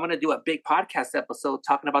thing. I'm gonna do a big podcast episode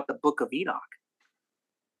talking about the Book of Enoch.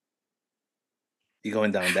 You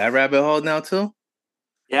going down that rabbit hole now too?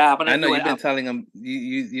 Yeah, I know you've been telling him.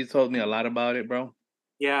 You told me a lot about it, bro.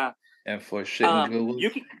 Yeah. And for shit and Google, you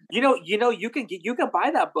can you can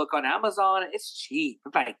buy that book on Amazon. It's cheap.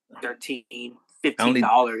 It's like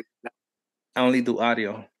 $15-$15. I only do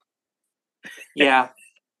audio. Yeah.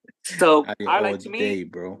 So audio I like day,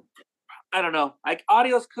 bro. I don't know. Like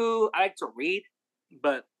audio's cool. I like to read,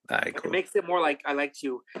 but cool. It makes it more like I like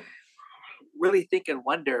to really think and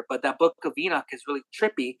wonder. But that Book of Enoch is really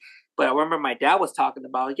trippy. But I remember my dad was talking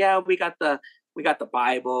about, we got the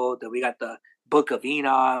Bible, then we got the Book of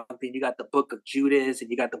Enoch, then you got the Book of Judas, and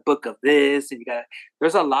you got the Book of this, and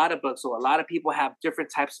there's a lot of books. So a lot of people have different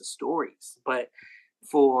types of stories. But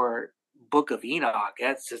for Book of Enoch,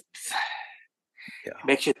 that's just it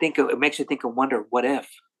makes you think and wonder, what if?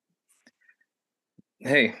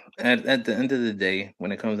 Hey, at the end of the day,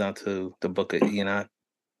 when it comes down to the Book of Enoch,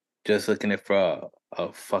 just looking at for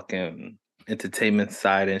a fucking entertainment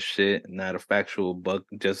side and shit, not a factual book,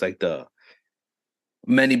 just like the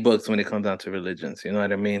many books when it comes down to religions. You know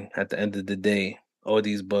what I mean? At the end of the day, all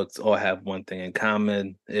these books all have one thing in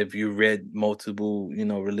common. If you read multiple,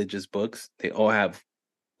 religious books, they all have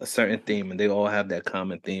a certain theme and they all have that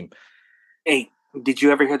common theme. Hey, did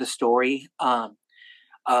you ever hear the story?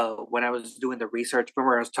 When I was doing the research,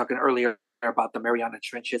 remember I was talking earlier about the Mariana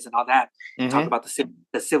Trenches and all that, talk about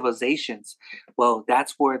the civilizations. Well,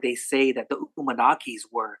 that's where they say that the Umanakis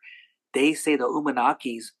were. They say the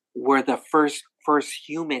Umanakis were the first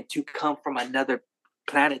human to come from another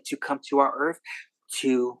planet to come to our Earth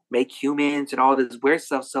to make humans and all this weird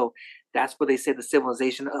stuff. So that's what they say the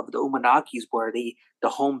civilization of the Umanakis were. The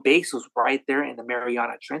home base was right there in the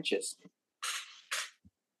Mariana Trenches.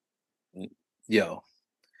 Yo,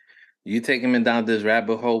 you taking me down this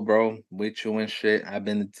rabbit hole, bro, with you and shit. I've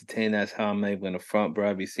been entertained. That's how I'm able in the front, bro.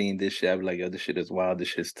 I be seeing this shit. I be like, yo, this shit is wild. This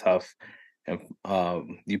shit's tough. And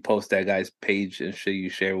you post that guy's page and shit you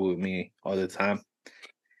share with me all the time.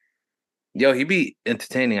 Yo, he be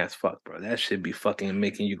entertaining as fuck, bro. That shit be fucking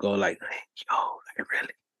making you go like, yo, like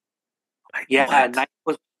really? Like, yeah,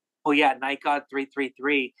 Night God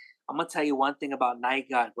 333. I'm gonna tell you one thing about Night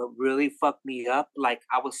God. What really fucked me up, like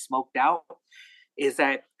I was smoked out, is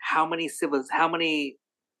that how many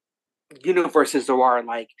universes there are,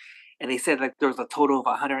 like, and they said like there's a total of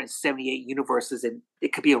 178 universes, and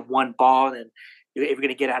it could be a one ball, and if you're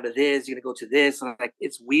gonna get out of this, you're gonna go to this, and like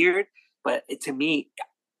it's weird, but to me,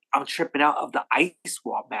 I'm tripping out of the ice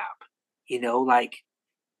wall map. Like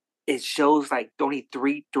it shows like only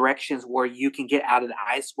 3 directions where you can get out of the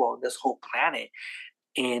ice wall in this whole planet.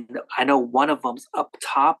 And I know one of them's up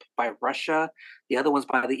top by Russia, the other one's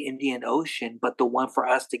by the Indian Ocean, but the one for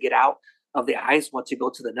us to get out of the ice wall to go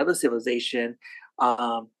to another civilization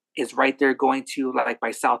is right there going to like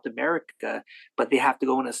by South America, but they have to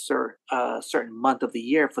go in a certain month of the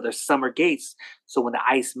year for their summer gates. So when the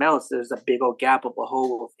ice melts, there's a big old gap of a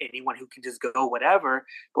hole of anyone who can just go whatever.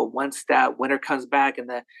 But once that winter comes back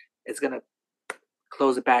and it's going to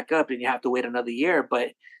close it back up and you have to wait another year. But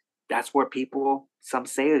that's where people, some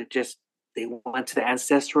say, they went to the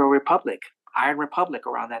ancestral republic, Iron Republic,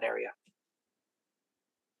 around that area.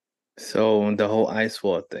 So the whole ice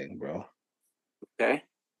wall thing, bro. Okay.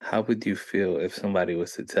 How would you feel if somebody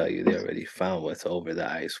was to tell you they already found what's over the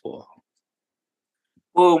ice wall?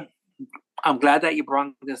 Well, I'm glad that you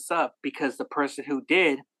brought this up, because the person who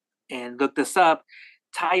did and looked this up,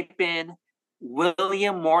 type in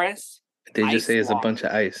William Morris. They just say it's a bunch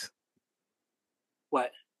of ice.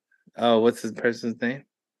 What? Oh, what's this person's name?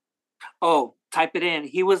 Oh, type it in.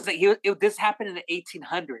 This happened in the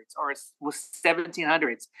 1800s or was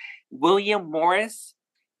 1700s. William Morris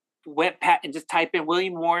went and just type in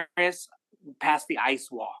William Morris past the ice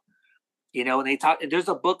wall. And they talk. And there's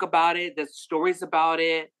a book about it. There's stories about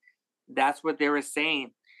it. That's what they were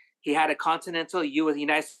saying. He had a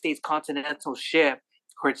United States continental ship.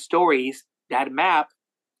 Heard stories. That map.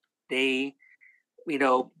 They,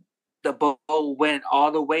 the boat went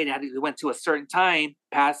all the way. They went to a certain time,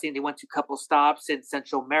 passing. They went to a couple stops in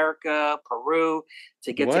Central America, Peru,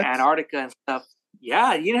 to get to Antarctica and stuff.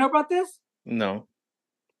 Yeah, you didn't hear about this? No.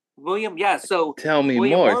 William, yeah. So tell me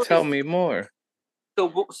more. Tell me more.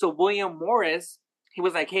 So William Morris, he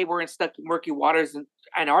was like, "Hey, we're in stuck in murky waters in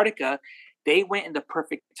Antarctica." They went in the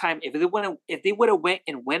perfect time. If they would have went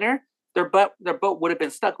in winter, their boat would have been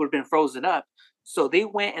stuck, would have been frozen up. So they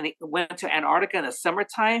went to Antarctica in the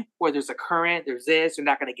summertime where there's a current, there's this, you're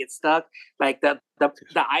not gonna get stuck. Like the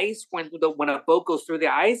ice when a boat goes through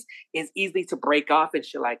the ice is easy to break off and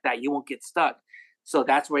shit like that. You won't get stuck. So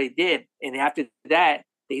that's what they did. And after that,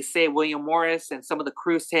 they say William Morris and some of the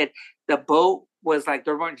crew said the boat was like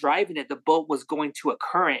they weren't driving it. The boat was going to a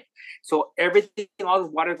current. So everything, all the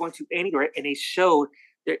water going to anywhere, and they showed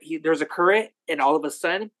there's a current, and all of a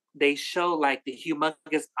sudden they show like the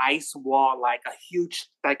humongous ice wall, like a huge,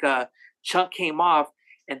 like a chunk came off,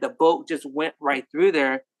 and the boat just went right through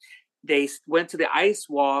there. They went to the ice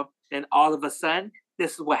wall, and all of a sudden,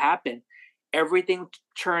 this is what happened. Everything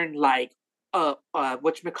turned like the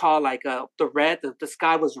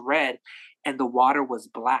sky was red, and the water was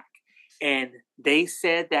black. And they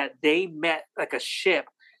said that they met like a ship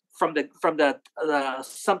from the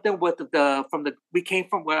something with the from the we came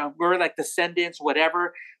from where we're like descendants,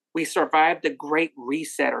 whatever. We survived the Great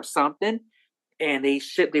Reset or something, and they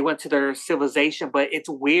went to their civilization. But it's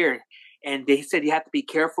weird, and they said you have to be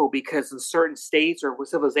careful because in certain states or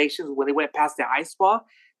civilizations, when they went past the ice wall,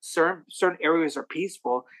 certain areas are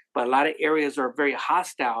peaceful, but a lot of areas are very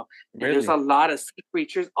hostile. And Really? there's a lot of sea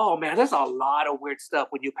creatures. Oh man, there's a lot of weird stuff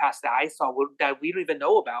when you pass the ice wall that we don't even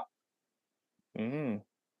know about. Mm.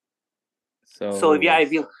 So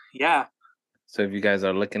yeah. So if you guys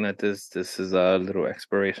are looking at this, this is a little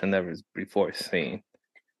exploration never before seen.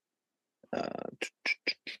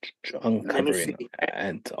 Uncovering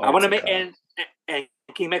Antarctica. I want to make and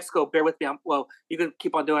King Mexico, bear with me. You can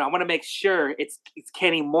keep on doing it. I want to make sure it's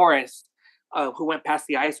Kenny Morris who went past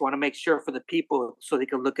the ice. I want to make sure for the people so they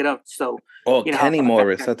can look it up. So Kenny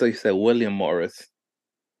Morris. I thought you said William Morris.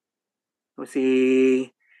 Let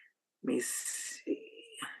me see.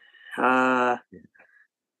 I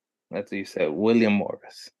thought you said William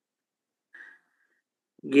Morris.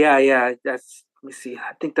 Yeah. That's. Let me see.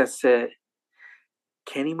 I think that's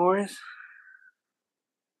Kenny Morris.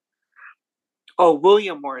 Oh,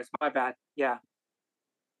 William Morris. My bad. Yeah.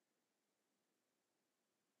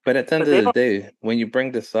 But at the end of the day, when you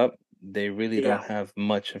bring this up, they really don't have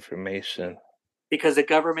much information. Because the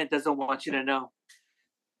government doesn't want you to know.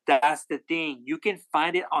 That's the thing. You can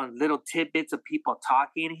find it on little tidbits of people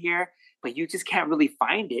talking here, but you just can't really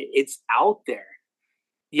find it. It's out there.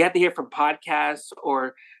 You have to hear from podcasts,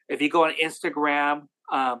 or if you go on Instagram,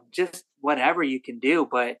 just whatever you can do.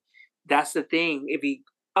 But that's the thing. If you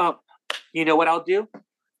know what I'll do?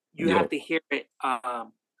 You have to hear it. What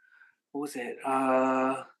was it?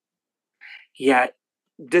 Yeah,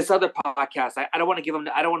 this other podcast. I don't want to give them.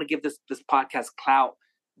 I don't want to give this podcast clout,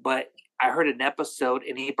 but I heard an episode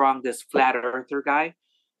and he brought this flat earther guy,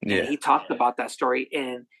 and he talked about that story.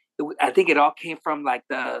 And I think it all came from like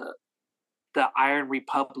the Iron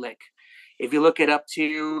Republic. If you look it up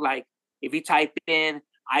too, like if you type in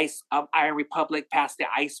Iron Republic past the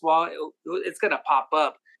ice wall, it's gonna pop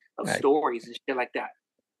up of stories and shit like that.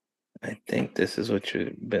 I think this is what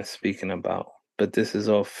you've been speaking about, but this is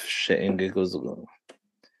off shit and giggles.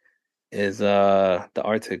 Is the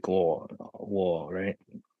Arctic wall, right?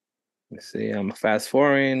 Let's see, I'm fast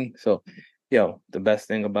forwarding. So, the best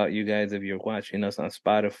thing about you guys, if you're watching us on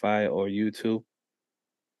Spotify or YouTube,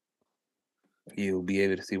 you'll be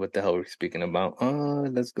able to see what the hell we're speaking about.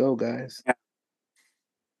 Let's go, guys.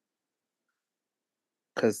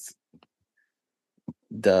 Because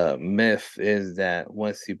the myth is that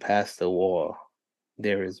once you pass the wall,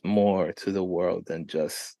 there is more to the world than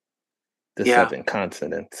just the 7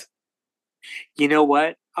 continents. You know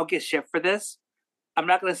what? I'll get shit for this. I'm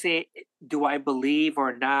not going to say do I believe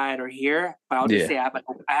or not or hear, but I'll just say I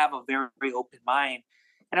have a very, very open mind.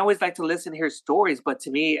 And I always like to listen to hear stories. But to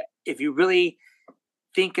me, if you really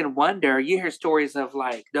think and wonder, you hear stories of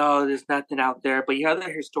like, no, there's nothing out there. But you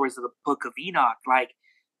hear stories of the Book of Enoch. Like,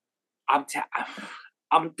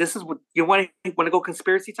 this is what you want to go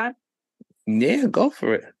conspiracy time? Yeah, go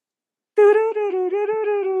for it.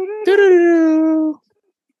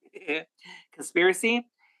 Conspiracy.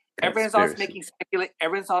 Everyone's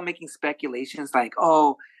all making speculations like,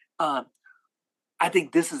 I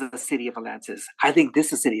think this is the city of Atlantis. I think this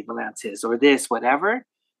is the city of Atlantis, or this, whatever.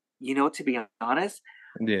 To be honest,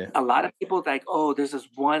 a lot of people like, there's this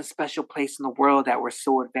one special place in the world that we're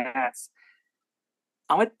so advanced.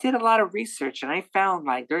 I did a lot of research and I found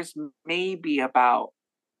like there's maybe about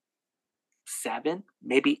 7,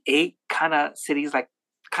 maybe 8 kind of cities like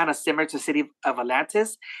kind of similar to the city of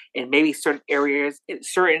Atlantis, and maybe certain areas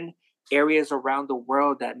around the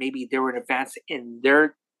world that maybe they were advanced in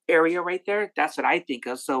their area right there. That's what I think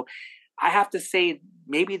of. So I have to say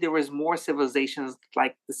maybe there was more civilizations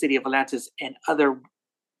like the city of Atlantis and other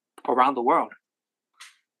around the world.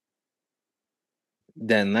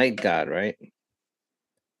 That Night God, right?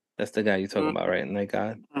 That's the guy you're talking about, right? Night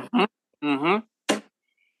God.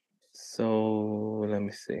 So let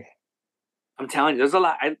me see. I'm telling you, there's a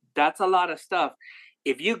lot. That's a lot of stuff.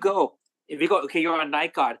 If you go, okay, you're on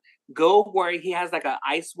Night God. Go where he has like an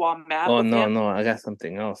ice wall map. Oh no, I got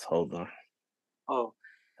something else. Hold on. Oh,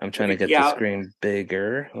 I'm trying to get the screen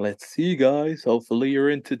bigger. Let's see, guys. Hopefully you're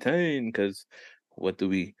entertained. Because what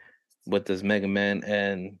does Mega Man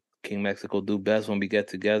and King Mexico do best when we get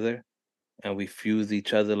together and we fuse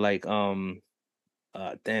each other like damn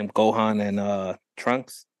Gohan and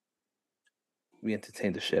Trunks? We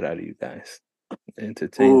entertain the shit out of you guys.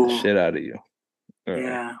 Entertain the shit out of you. All right.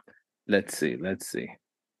 Yeah. Let's see.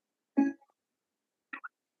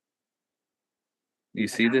 You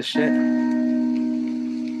see this shit?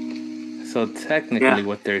 So technically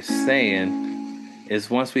what they're saying is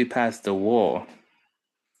once we pass the wall,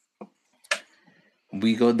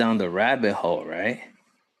 we go down the rabbit hole, right?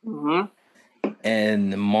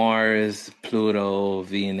 And Mars, Pluto,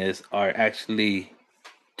 Venus are actually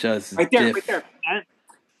just right there. And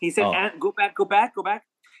he said, go back.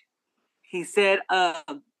 He said,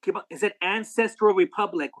 Ancestral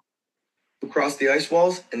Republic. Across the ice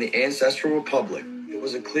walls in the Ancestral Republic. It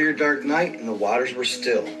was a clear, dark night, and the waters were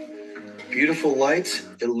still. Beautiful lights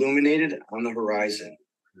illuminated on the horizon.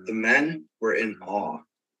 The men were in awe.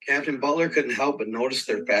 Captain Butler couldn't help but notice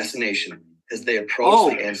their fascination as they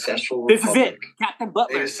approached the Ancestral Republic. This is it, Captain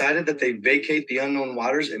Butler. They decided that they'd vacate the unknown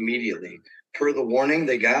waters immediately, per the warning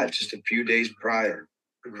they got just a few days prior.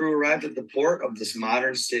 The crew arrived at the port of this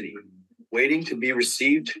modern city, waiting to be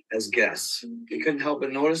received as guests. They couldn't help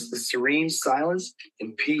but notice the serene silence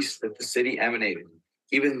and peace that the city emanated,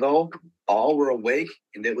 even though all were awake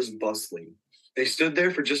and it was bustling. They stood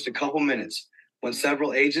there for just a couple minutes when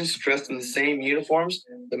several agents dressed in the same uniforms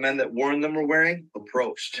the men that warned them were wearing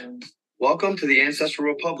approached. "Welcome to the Ancestral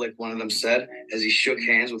Republic," one of them said as he shook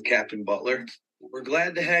hands with Captain Butler. "We're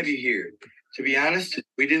glad to have you here. To be honest,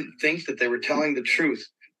 we didn't think that they were telling the truth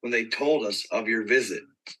when they told us of your visit.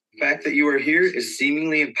 The fact that you are here is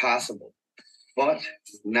seemingly impossible, but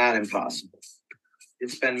not impossible.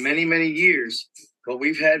 It's been many, many years, but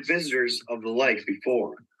we've had visitors of the like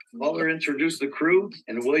before." Butler introduced the crew,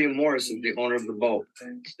 and William Morris is the owner of the boat.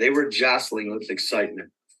 They were jostling with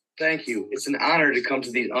excitement. "Thank you. It's an honor to come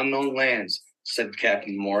to these unknown lands," said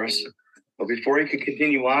Captain Morris. But before he could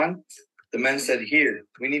continue on, the men said, "Here,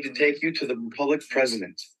 we need to take you to the Republic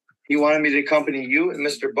President. He wanted me to accompany you and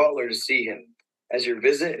Mr. Butler to see him, as your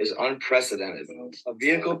visit is unprecedented." A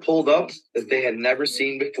vehicle pulled up that they had never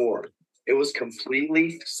seen before. It was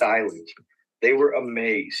completely silent. They were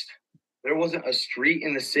amazed. There wasn't a street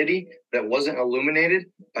in the city that wasn't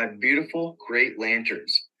illuminated by beautiful great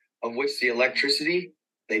lanterns, of which the electricity,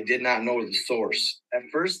 they did not know the source.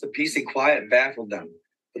 At first, the peace and quiet baffled them,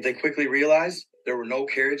 but they quickly realized there were no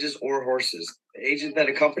carriages or horses. The agent that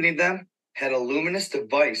accompanied them had a luminous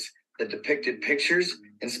device that depicted pictures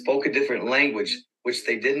and spoke a different language, which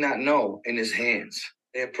they did not know, in his hands.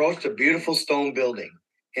 They approached a beautiful stone building.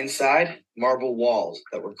 Inside, marble walls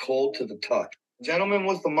that were cold to the touch. The gentleman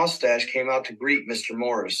with the mustache came out to greet Mr.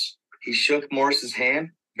 Morris. He shook Morris's hand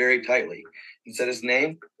very tightly and said his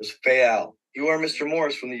name was Fayal. "You are Mr.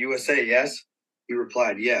 Morris from the USA, yes?" He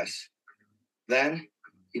replied, "Yes." Then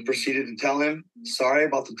he proceeded to tell him, "Sorry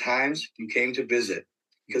about the times you came to visit,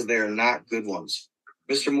 because they are not good ones.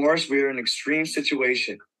 Mr. Morris, we are in an extreme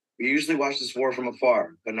situation. We usually watch this war from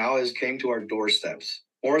afar, but now it has came to our doorsteps."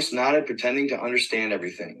 Morris nodded, pretending to understand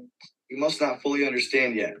everything. "You must not fully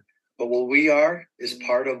understand yet, but what we are is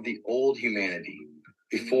part of the old humanity,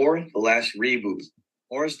 before the last reboot."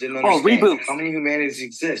 Morris didn't understand how many humanities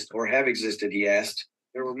exist or have existed, he asked.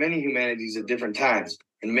 There were many humanities at different times,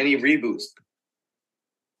 and many reboots.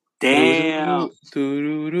 Damn.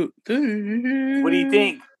 What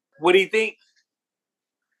do you think?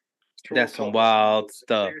 That's some wild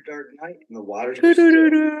stuff. Dark night and the waters were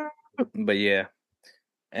still. But yeah.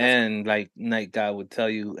 And like Night God would tell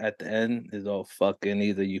you at the end is all fucking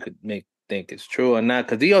either you could think it's true or not.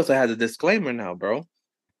 Because he also has a disclaimer now, bro.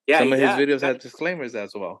 Yeah, some of his videos have disclaimers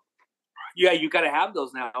as well. Yeah, you gotta have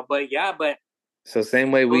those now. But so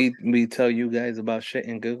same way we tell you guys about shit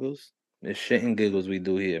and giggles. It's shit and giggles we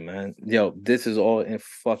do here, man. Yo, this is all in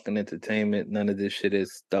fucking entertainment. None of this shit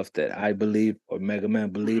is stuff that I believe or Mega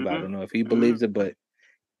Man believe. I don't know if he believes it, but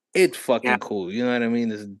it's fucking cool. You know what I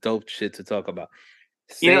mean? It's dope shit to talk about.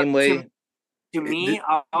 Same way. To me,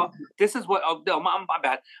 this is what. No, my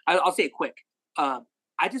bad. I'll say it quick.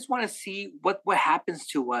 I just want to see what happens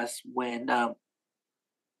to us when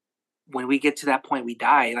we get to that point we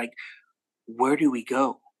die. Like, where do we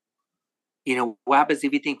go? You know, what happens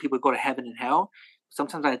if you think people go to heaven and hell?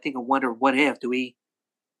 Sometimes I think and wonder, what if do we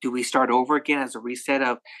start over again as a reset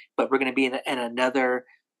of, but we're going to be in another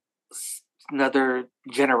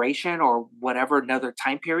generation or whatever, another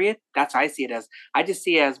time period. That's how I see it as. I just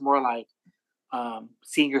see it as more like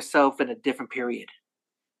seeing yourself in a different period.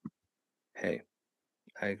 Hey,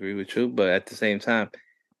 I agree with you, but at the same time,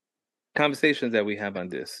 conversations that we have on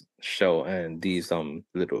this show and these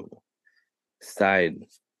little side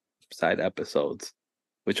episodes,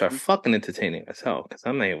 which are fucking entertaining as hell, because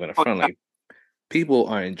I'm not even gonna front, like, people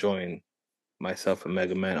are enjoying myself and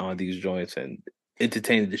Mega Man on these joints and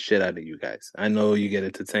entertaining the shit out of you guys. I know you get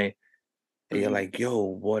entertained. And you're like, yo,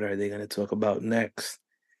 what are they gonna talk about next?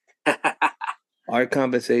 Our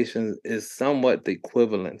conversation is somewhat the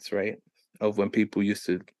equivalence, right? Of when people used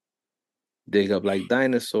to dig up like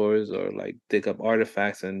dinosaurs or like dig up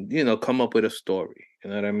artifacts and, you know, come up with a story. You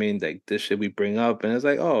know what I mean? Like, this shit we bring up and it's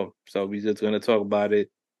like, oh, so we just gonna talk about it.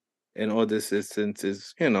 And all this instance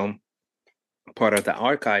is, you know, part of the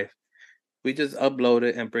archive. We just upload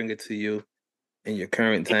it and bring it to you in your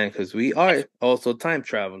current time, because we are also time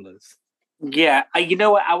travelers. Yeah, you know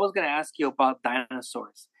what? I was gonna ask you about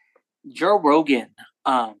dinosaurs. Joe Rogan,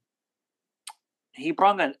 he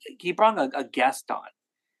brought a guest on,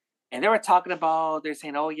 and they were talking about, they're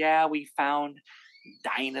saying, oh yeah, we found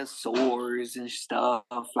dinosaurs and stuff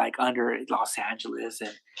like under Los Angeles,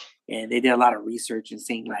 and they did a lot of research and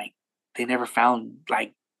saying like they never found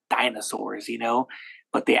like dinosaurs, you know,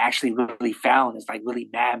 but they actually really found is like really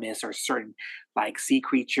mammoths or certain like sea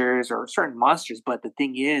creatures or certain monsters. But the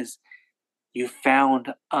thing is, you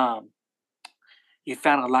found a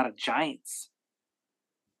lot of giants.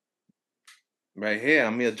 Right here,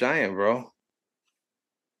 I'm a giant, bro.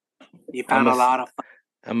 You found a lot of.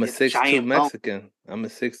 I'm a 6'2" Mexican. I'm a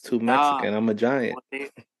 6'2" Mexican. I'm a giant. Well,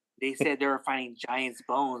 they said they were finding giants'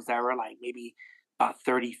 bones that were like maybe about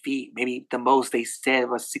 30 feet. Maybe the most they said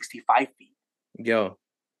was 65 feet. Yo,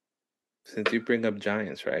 since you bring up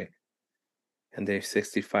giants, right? And they're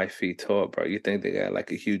 65 feet tall, bro. You think they got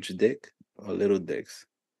like a huge dick or little dicks?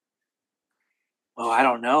 Oh, I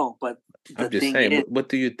don't know, but I'm just saying. What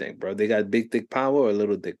do you think, bro? They got big dick power or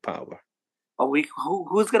little dick power? Oh,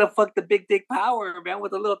 who's gonna fuck the big dick power, man?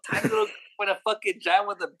 With a little tiny little, with a fucking giant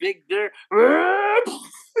with a big dick.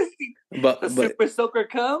 But the super soaker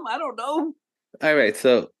come? I don't know. All right,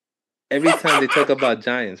 so every time they talk about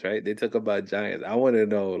giants, right? They talk about giants. I want to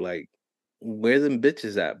know, like, where them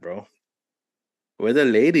bitches at, bro? Where the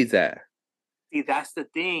ladies at? See, that's the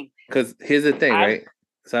thing. Because here's the thing, right?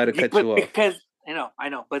 Sorry to cut you off. Because I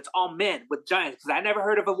know, but it's all men with giants. Because I never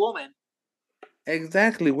heard of a woman.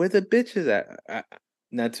 Exactly, where the bitches at?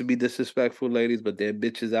 Not to be disrespectful, ladies, but there are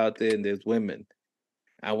bitches out there and there's women.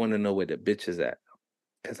 I want to know where the bitches at,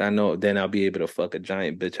 because I know then I'll be able to fuck a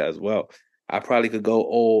giant bitch as well. I probably could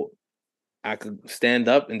go I could stand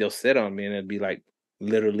up and they'll sit on me and it'd be like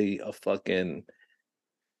literally a fucking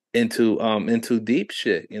into deep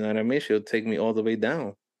shit. You know what I mean? She'll take me all the way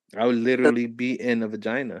down. I would literally be in a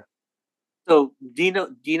vagina. So do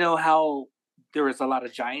you know how there is a lot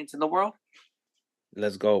of giants in the world?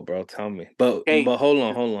 Let's go, bro. Tell me. But hold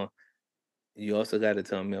on. You also got to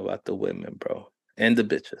tell me about the women, bro, and the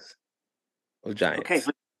bitches of giants. Okay,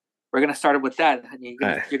 we're gonna start with that. You're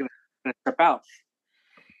gonna trip out.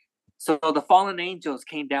 So the fallen angels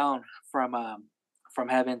came down from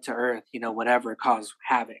heaven to earth, you know, whatever, caused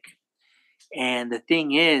havoc. And the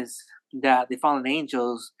thing is that the fallen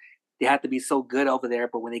angels, they had to be so good over there,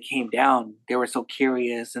 but when they came down, they were so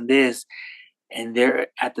curious and this, and there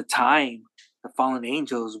at the time, the fallen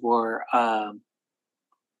angels were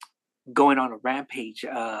going on a rampage,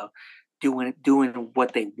 doing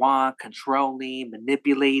what they want, controlling,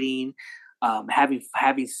 manipulating,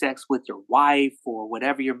 having sex with your wife or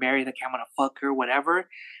whatever you're married. Like, I'm gonna fuck her, whatever.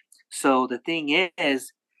 So the thing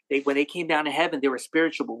is, when they came down to heaven, they were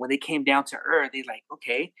spiritual, but when they came down to earth, they like,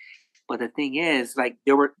 okay. But the thing is, like,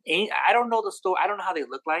 I don't know the story. I don't know how they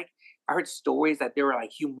look like. I heard stories that they were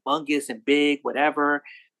like humongous and big, whatever.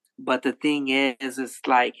 But the thing is, it's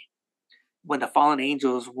like when the fallen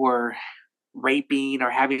angels were raping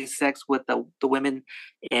or having sex with the women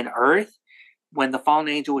in earth, when the fallen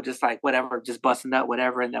angel would just like, whatever, just busting up,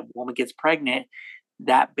 whatever, and that woman gets pregnant,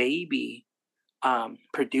 that baby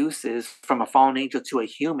produces from a fallen angel to a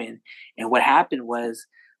human. And what happened was,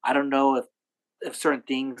 I don't know if certain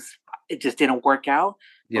things, it just didn't work out.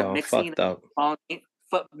 Yeah, fucked up.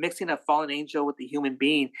 Mixing a fallen angel with a human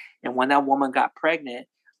being, and when that woman got pregnant,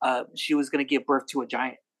 she was going to give birth to a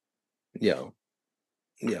giant. Yo,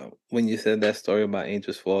 Yo, when you said that story about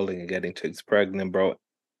angels falling and getting chicks pregnant, bro,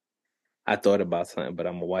 I thought about something, but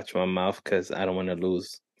I'm gonna watch my mouth because I don't want to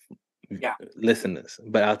lose listeners.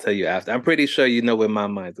 But I'll tell you after. I'm pretty sure you know where my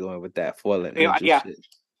mind's going with that fallen angel shit.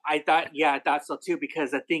 I thought so too,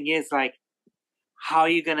 because the thing is, like, how are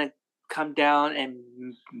you gonna come down and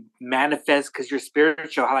manifest because you're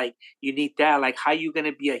spiritual? Like, you need that. Like, how are you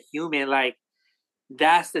gonna be a human? Like,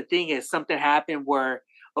 that's the thing, is something happened where,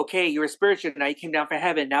 okay, you're a spiritual, now you came down from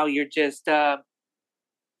heaven, now you're just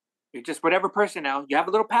whatever person now. You have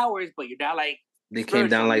little powers, but you're not like they came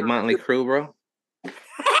down like Motley Crue, bro.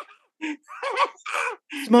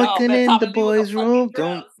 Smoking in the boys' room.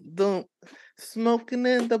 Don't. Smoking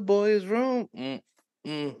in the boys' room.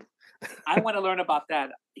 I want to learn about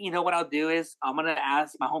that. You know what I'll do is I'm gonna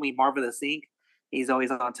ask my homie Marvelous Inc. He's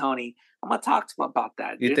always on Tony. I'm gonna talk to him about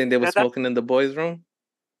that. You think they were smoking in the boys' room?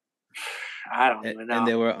 I don't even know. And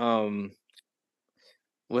they were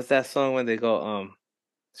what's that song when they go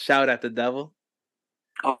shout at the devil?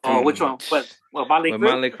 Oh, which one? What Motley Crue?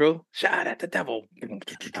 Motley Crue? Shout at the devil.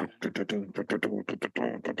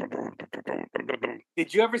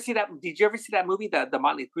 Did you ever see that movie, the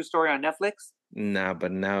Motley Crue story on Netflix? Nah,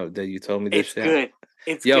 but now that you told me this it's shit, good.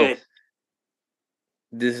 It's good.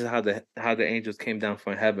 This is how the angels came down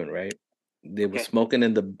from heaven, right? They were smoking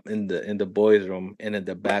in the boys' room, and in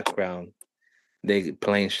the background, they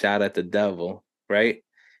playing "Shout at the Devil," right?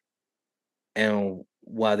 And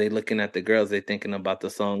while they looking at the girls, they thinking about the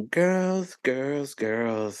song "Girls, Girls,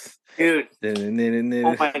 Girls." Dude,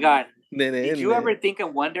 oh my god! Did you ever think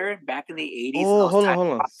and wonder back in the 80s? Oh, hold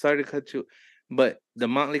on. Sorry to cut you, but the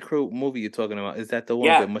Motley Crue movie you're talking about, is that the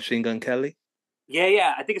one with Machine Gun Kelly?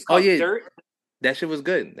 Yeah. I think it's called Dirt. That shit was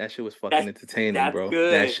good. That shit was fucking entertaining, bro.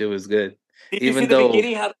 Good. That shit was good. Did you see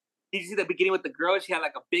the beginning with the girl? She had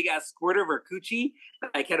like a big ass squirter of her coochie.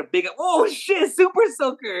 Like had a big, oh shit, super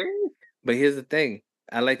soaker. But here's the thing.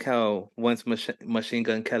 I like how once Machine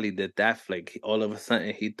Gun Kelly did that flick, all of a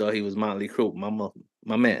sudden he thought he was Motley Crue.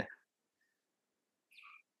 My man.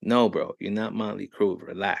 No, bro, you're not Motley Crue.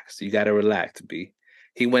 Relax. You gotta relax, B.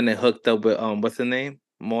 He went and hooked up with what's her name?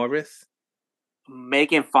 Morris?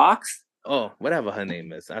 Megan Fox? Oh, whatever her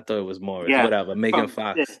name is. I thought it was Morris. Yeah. Whatever. Megan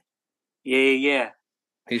Fox. Yeah.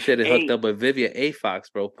 He should have hooked up with Vivian A. Fox,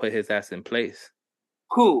 bro. Put his ass in place.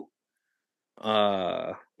 Who?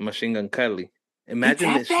 Machine Gun Kelly.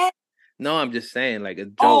 Imagine this. No, I'm just saying, like a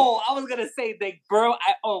joke. Oh, I was gonna say that, bro.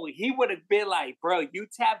 He would have been like, bro, you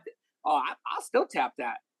tapped it. Oh, I'll still tap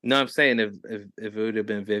that. No, I'm saying if it would have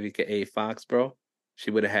been Vivica A. Fox, bro,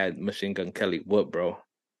 she would have had Machine Gun Kelly whoop, bro.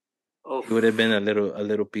 Oh, it would have been a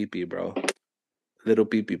little pee-pee, bro. Little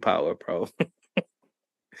pee-pee power, bro.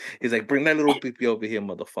 He's like, bring that little pee-pee over here,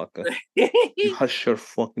 motherfucker. Hush your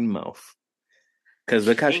fucking mouth. Because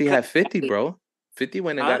look how she had 50, bro. 50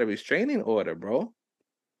 went and got a restraining order, bro.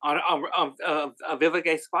 On Vivica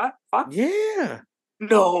A. Fox? Yeah.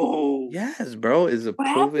 No. Yes, bro. It's a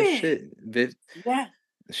proven shit. Yeah.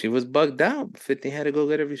 She was bugged out. 50 had to go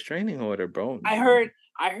get a restraining order, bro. I heard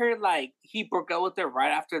like he broke up with her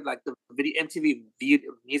right after like the MTV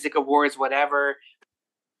Music Awards, whatever.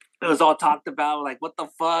 It was all talked about, like what the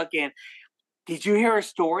fuck. And did you hear a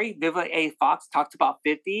story? Vivica A. Fox talked about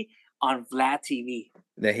 50 on Vlad TV.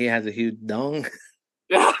 That he has a huge dong.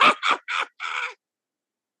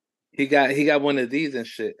 He got one of these and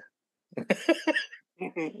shit.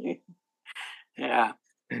 Yeah.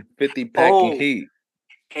 50 packing heat.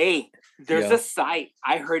 Hey, there's a site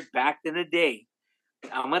I heard back in the day.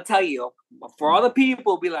 I'm gonna tell you, for all the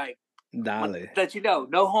people be like, Dale. Let you know,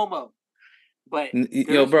 no homo. But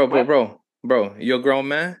yo, bro, you're a grown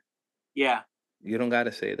man? Yeah. You don't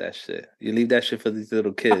gotta say that shit. You leave that shit for these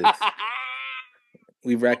little kids.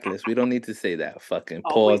 We reckless. We don't need to say that fucking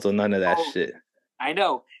pause or none of that shit. I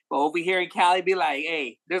know. But over here in Cali, be like,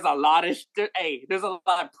 hey, there's a lot of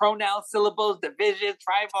pronouns, syllables, divisions,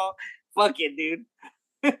 tribal. Fuck it, dude.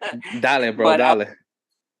 Dale, bro, dale.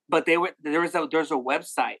 But there's a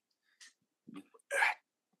website,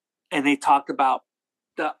 and they talked about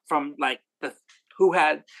who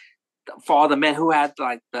had, for all the men who had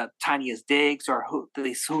like the tiniest dicks, or who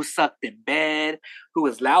sucked in bed,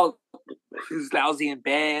 who's lousy in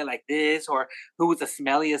bed like this, or who was the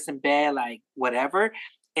smelliest in bed, like whatever.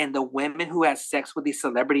 And the women who had sex with these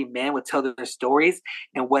celebrity men would tell their stories,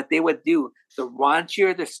 and what they would do, the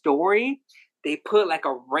raunchier the story, they put like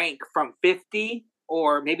a rank from 50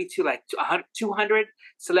 or maybe to like 200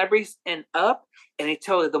 celebrities and up, and they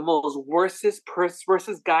tell you the most worstest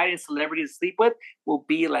guy and celebrity to sleep with will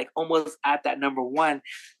be like almost at that number one.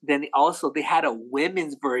 Then they had a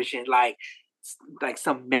women's version, like like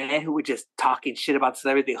some man who was just talking shit about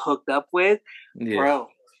celebrity they hooked up with, bro.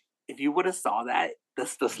 If you would have saw that, the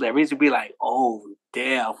celebrities would be like, "Oh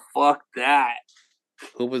damn, fuck that."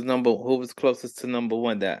 Who was closest to number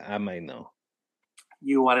one that I might know?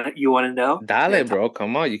 You wanna know? Dale, bro,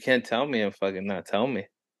 come on. You can't tell me and fucking not tell me.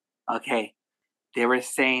 Okay. They were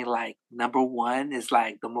saying like number one is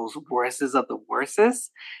like the most worstest of the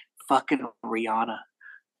worstest. Fucking Rihanna.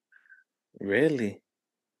 Really?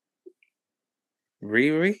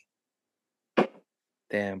 Riri?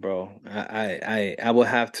 Damn, bro. I will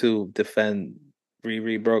have to defend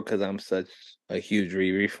Riri, bro, because I'm such a huge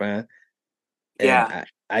Riri fan. And Yeah.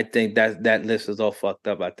 I think that list is all fucked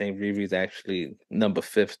up. I think Riri's actually number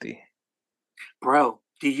 50. Bro,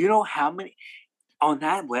 do you know how many on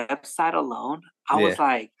that website alone? I was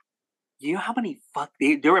like, you know how many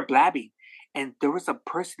they were blabbing, and there was a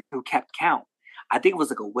person who kept count. I think it was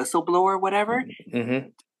like a whistleblower or whatever. Mm-hmm.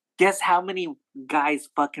 Guess how many guys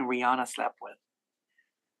fucking Rihanna slept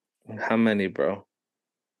with? How many, bro?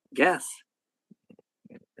 Guess.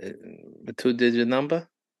 A 2-digit number?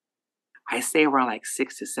 I say around like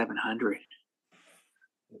 600 to 700.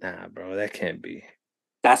 Nah, bro, that can't be.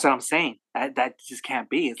 That's what I'm saying. That just can't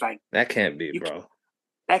be. It's like that can't be, bro.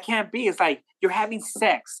 That can't be. It's like you're having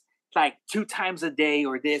sex like 2 times a day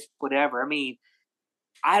or this, whatever. I mean,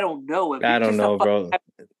 I don't know. I don't know, bro.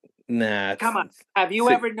 Nah. Come on. Have you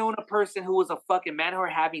ever known a person who was a fucking man who are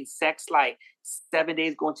having sex like 7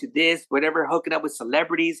 days going to this, whatever, hooking up with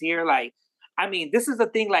celebrities here? Like, I mean, this is the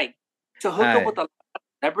thing, like, to hook up with a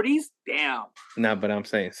celebrities? Damn. Nah, but I'm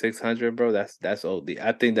saying 600, bro, that's OD.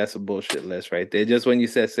 I think that's a bullshit list right there. Just when you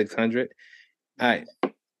said 600, all right,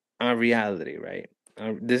 on reality, right?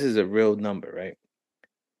 This is a real number, right?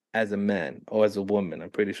 As a man or as a woman, I'm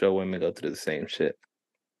pretty sure women go through the same shit.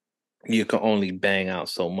 You can only bang out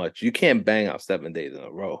so much. You can't bang out 7 days in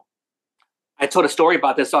a row. I told a story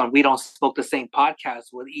about this on We Don't Smoke the Same podcast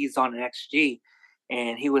with Ezon and XG,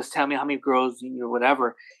 and he was telling me how many girls,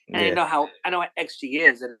 whatever. And I know what XG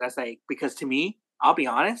is, and that's like, because to me, I'll be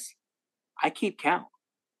honest, I keep count.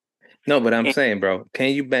 No, but I'm saying, bro, can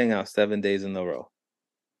you bang out 7 days in a row?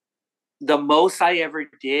 The most I ever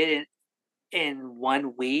did in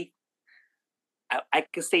 1 week, I'd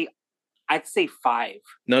say 5.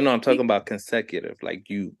 No, I'm talking about consecutive, like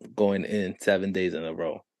you going in 7 days in a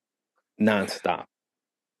row, nonstop.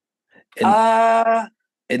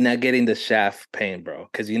 And not getting the shaft pain, bro,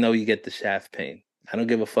 because you get the shaft pain. I don't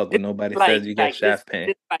give a fuck when nobody says you get shaft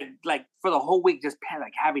pain. Like for the whole week, just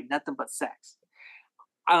like having nothing but sex.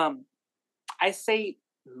 I say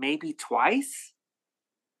maybe twice.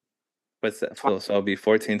 What's that? So it'll be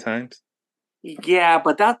 14 times? Yeah,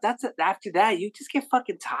 but that's after that, you just get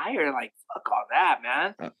fucking tired. Like, fuck all that,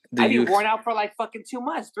 man. I'd be worn out for like fucking 2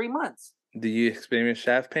 months, 3 months. Do you experience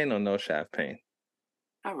shaft pain or no shaft pain?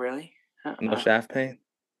 Not really. No shaft pain?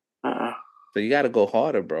 So you got to go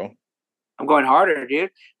harder, bro. I'm going harder,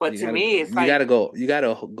 dude. But to me, it's like you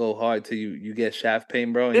gotta go hard till you get shaft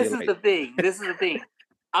pain, bro. This is the thing.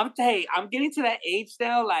 I'm getting to that age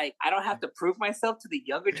now. Like, I don't have to prove myself to the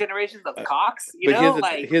younger generations of cocks. Here's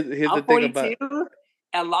the thing about.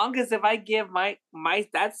 As long as if I give my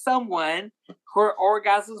that's someone her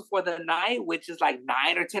orgasms for the night, which is like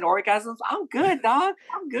 9 or 10 orgasms, I'm good, dog.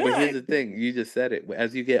 I'm good. But here's the thing, you just said it.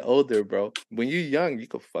 As you get older, bro, when you're young, you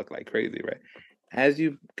could fuck like crazy, right? As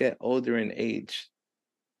you get older in age,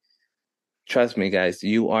 trust me, guys,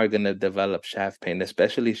 you are gonna develop shaft pain,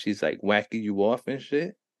 especially if she's like whacking you off and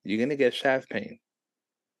shit. You're gonna get shaft pain.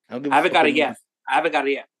 I haven't got it yet.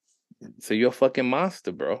 So you're a fucking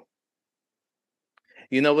monster, bro.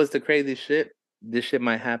 You know what's the crazy shit? This shit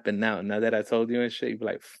might happen now. Now that I told you and shit, you be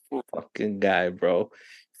like, fucking guy, bro.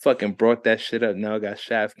 Fucking brought that shit up. Now I got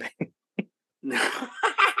shaft pain.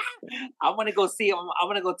 I want to go see. I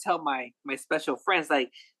want to go tell my special friends,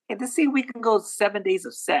 like, hey, let's see if we can go 7 days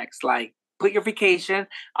of sex. Like, put your vacation.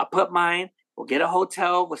 I'll put mine. We'll get a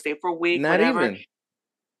hotel. We'll stay for a week. Not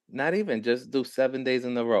even. Just do 7 days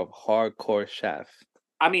in a row. Hardcore shaft.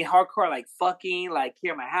 I mean, hardcore, like fucking, like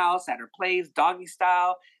here at my house, at her place, doggy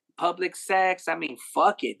style, public sex. I mean,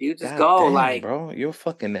 fuck it, dude. Just go, like, bro. You're a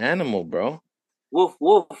fucking animal, bro. Woof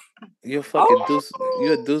woof. You're fucking Deuce.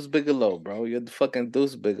 You're Deuce Bigalow, bro. You're the fucking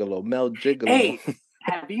Deuce Bigalow, Mel Gigolo. Hey,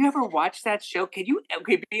 have you ever watched that show? Okay,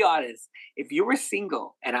 be honest. If you were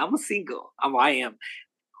single, and I'm single, I am.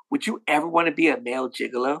 Would you ever want to be a male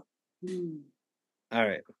gigolo? All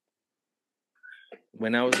right.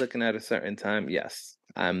 When I was looking at a certain time, yes.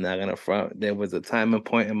 I'm not gonna front. There was a time and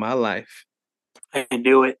point in my life. I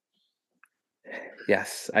knew it.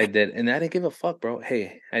 Yes, I did, and I didn't give a fuck, bro.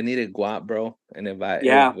 Hey, I needed guap, bro. And if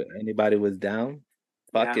anybody was down,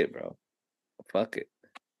 fuck it, bro. Fuck it.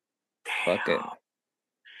 Fuck it.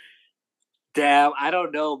 Damn, I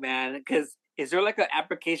don't know, man. Because is there like an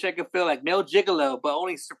application I can fill like male gigolo, but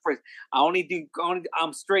only for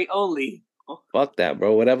I'm straight only. Fuck that,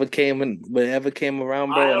 bro. Whatever came around,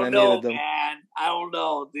 bro, I and I don't know, needed them. man. I don't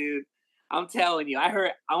know, dude. I'm telling you, I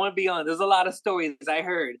want to be on. There's a lot of stories I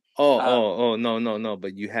heard. No.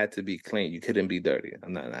 But you had to be clean. You couldn't be dirty.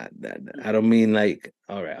 I'm not that. I don't mean like.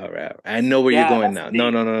 All right. I know where you're going now. No.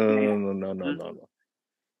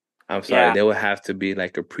 I'm sorry. Yeah. There would have to be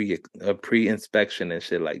like a pre inspection and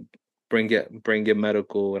shit. Like bring your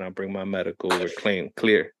medical, and I'll bring my medical. We're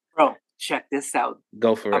clear. Bro, check this out.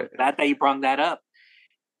 Go for it. I'm glad that you brought that up.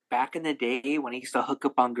 Back in the day when I used to hook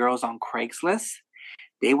up on girls on Craigslist,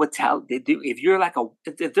 they would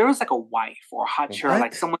if there was like a wife or a hotshot,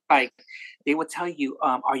 like someone like, they would tell you,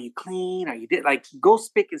 are you clean? Are you like go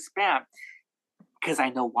spick and spam? Because I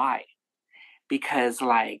know why. Because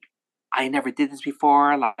like I never did this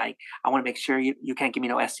before. Like I want to make sure you can't give me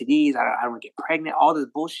no STDs. I don't want to get pregnant. All this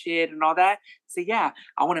bullshit and all that. So yeah,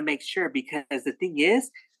 I want to make sure, because the thing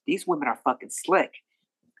is, these women are fucking slick.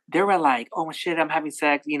 They were like, oh shit, I'm having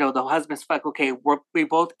sex. You know, the husband's fuck. Okay, we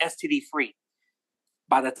both STD free.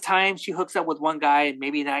 By the time she hooks up with one guy,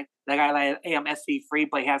 maybe that guy like, hey, I'm STD free,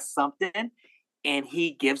 but he has something, and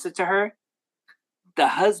he gives it to her. The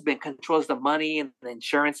husband controls the money and the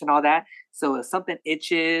insurance and all that. So if something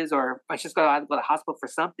itches, or I just go to the hospital for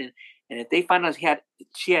something, and if they find out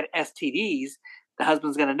she had STDs, the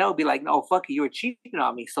husband's gonna know, be like, no, fuck you were cheating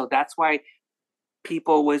on me. So that's why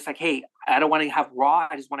people was like, hey, I don't want to have raw,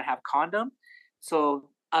 I just want to have condom. So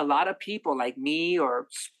a lot of people like me, or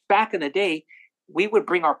back in the day, we would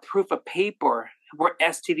bring our proof of paper, we're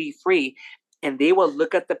STD free, and they will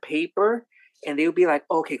look at the paper and they would be like,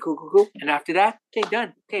 okay, cool. And after that, okay,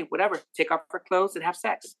 done. Okay, whatever. Take off her clothes and have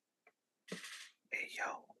sex. Hey.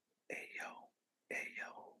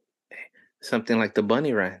 Something like the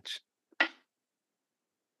Bunny Ranch.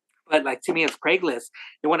 But like, to me, it's Craigslist.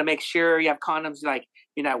 They want to make sure you have condoms. Like,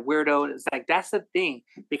 you're not weirdo. It's like, that's the thing.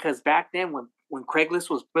 Because back then, when Craigslist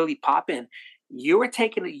was really popping, you were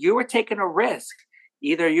taking a risk.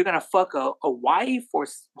 Either you're gonna fuck a wife or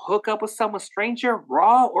hook up with someone stranger,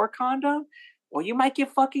 raw or condom, or you might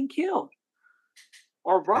get fucking killed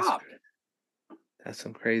or robbed. That's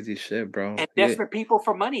some crazy shit, bro. And desperate people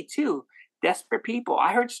for money too. Desperate people.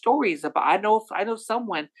 I heard stories about. I know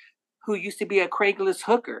someone who used to be a Craigslist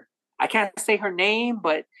hooker. I can't say her name,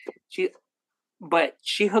 but she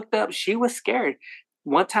hooked up. She was scared.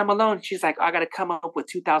 One time alone, she's like, I got to come up with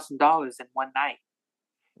 $2,000 in one night.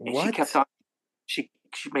 And what? She kept on. She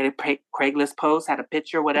made a Craigslist post, had a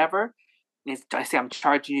picture, whatever. And I say, I'm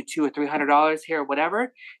charging you $200 or $300 here,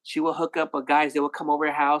 whatever. She will hook up with guys. They will come over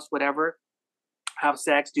her house, whatever. Have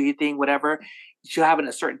sex, do your thing, whatever. She'll have it at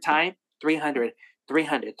a certain time. 300.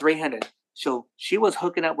 So she was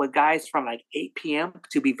hooking up with guys from like 8 p.m.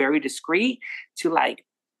 to be very discreet to like,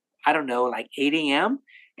 I don't know, like 8 a.m.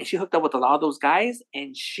 And she hooked up with a lot of those guys,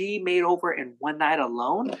 and she made over in one night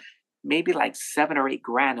alone, maybe like $7 or $8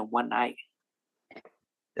 grand in one night.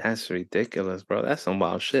 That's ridiculous, bro. That's some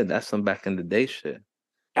wild shit. That's some back in the day shit.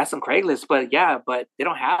 That's some Craigslist, but they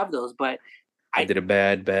don't have those. But I did a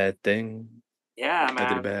bad thing. Yeah, man. I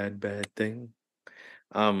did a bad thing.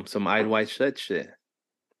 Some Eyes Wide Shut shit.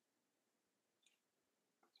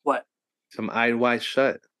 What? Some Eyes Wide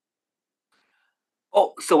Shut.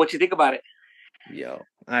 Oh, so what you think about it? Yo, all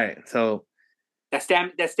right. So that's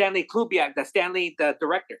Stanley Kubrick. That's Stanley, the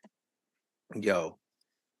director. Yo,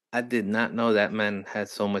 I did not know that man had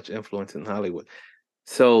so much influence in Hollywood.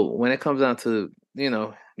 So when it comes down to,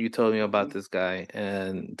 you told me about this guy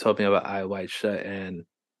and told me about Eyes Wide Shut, and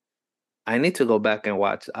I need to go back and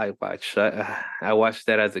watch Eyes Wide Shut. I watched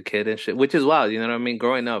that as a kid and shit, which is wild. You know what I mean?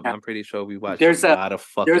 Growing up, I'm pretty sure we watched a lot of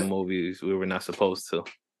fucking movies we were not supposed to.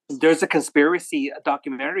 There's a conspiracy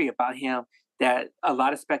documentary about him that a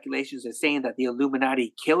lot of speculations are saying that the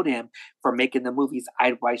Illuminati killed him for making the movies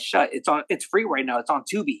Eyes Wide Shut. It's free right now. It's on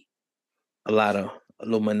Tubi. A lot of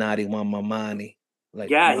Illuminati want my money. Like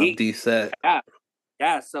he said.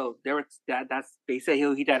 Yeah. So they say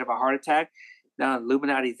he died of a heart attack. Now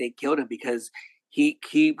Illuminati, they killed him because he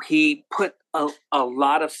put a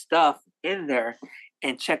lot of stuff in there.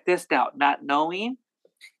 And check this out, not knowing.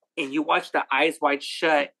 And you watch the Eyes Wide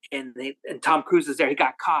Shut, and Tom Cruise is there. He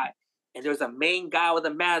got caught, and there's a main guy with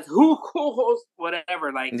a mask,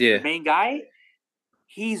 whatever. Like the main guy,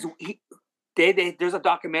 there's a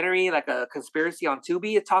documentary, like a conspiracy on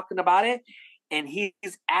Tubi, talking about it, and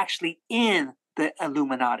he's actually in the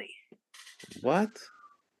Illuminati. What?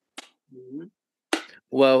 Mm-hmm.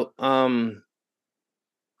 Well,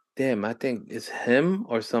 Damn, I think it's him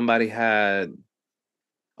or somebody had.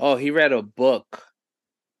 Oh, he read a book,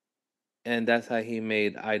 and that's how he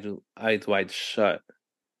made Eyes Wide Shut.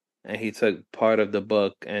 And he took part of the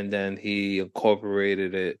book and then he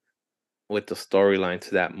incorporated it with the storyline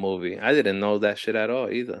to that movie. I didn't know that shit at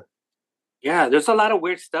all either. Yeah, there's a lot of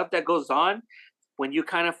weird stuff that goes on when you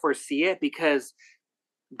kind of foresee it, because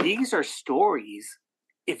these are stories.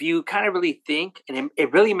 If you kind of really think, and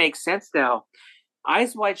it really makes sense now,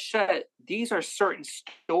 Eyes Wide Shut, these are certain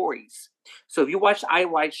stories. So if you watch Eyes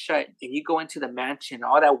Wide Shut and you go into the mansion,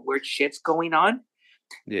 all that weird shit's going on,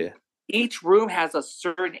 Yeah. each room has a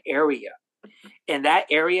certain area. And that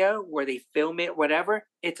area where they film it, whatever,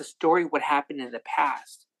 it's a story what happened in the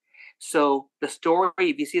past. So the story,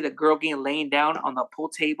 if you see the girl getting laying down on the pool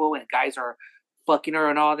table and guys are fucking her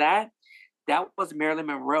and all that, that was Marilyn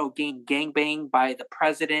Monroe getting gangbanged by the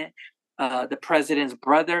president's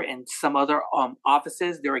brother, and some other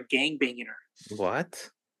offices. They were gangbanging her. What?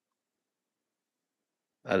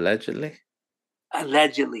 Allegedly?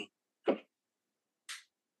 Allegedly.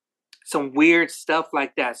 Some weird stuff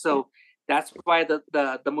like that. So that's why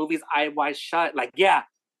the movie's Eyes Wide Shut. Like, yeah,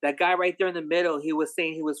 that guy right there in the middle, he was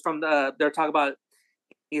saying he was from they're talking about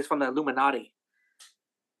he's from the Illuminati.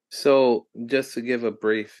 So, just to give a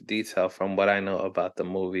brief detail from what I know about the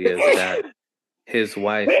movie is that his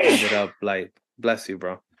wife ended up like, bless you,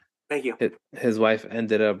 bro. Thank you. His wife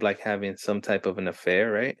ended up like having some type of an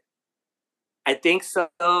affair, right? I think so.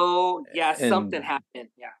 Yeah, And something happened.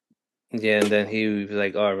 Yeah. yeah, and then he was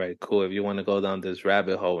like, "All right, cool. If you want to go down this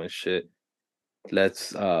rabbit hole and shit,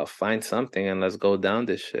 let's find something and let's go down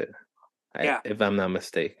this shit." Yeah. If I'm not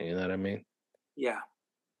mistaken, you know what I mean? Yeah.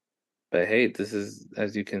 But hey, this is,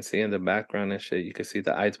 as you can see in the background and shit, you can see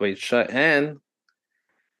the Eyes Wide Shut. And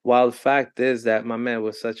wild fact is that my man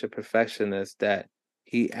was such a perfectionist that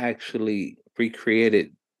he actually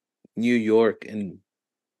recreated New York in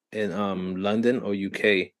London or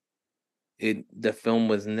UK. The film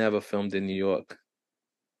was never filmed in New York.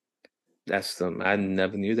 I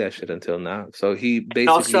never knew that shit until now. So he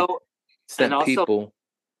basically sent people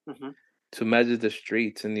to measure the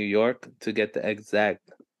streets in New York to get the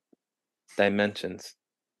exact dimensions.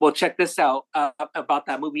 Well, check this out about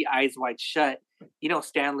that movie Eyes Wide Shut. You know,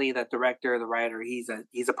 Stanley, the director, the writer, he's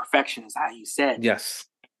a perfectionist, how you said. Yes.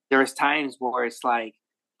 There's times where it's like,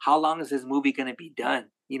 how long is this movie going to be done?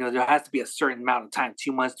 You know, there has to be a certain amount of time,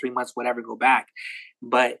 2 months, 3 months, whatever, go back.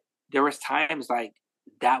 But there was times like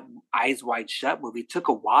that Eyes Wide Shut movie took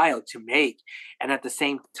a while to make. And at the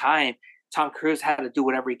same time, Tom Cruise had to do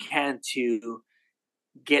whatever he can to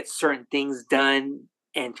get certain things done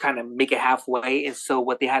and kind of make it halfway. And so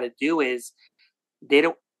what they had to do is they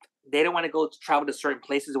don't want to go to travel to certain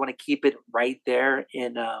places. They want to keep it right there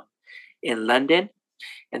in London.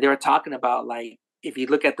 And they were talking about, like, if you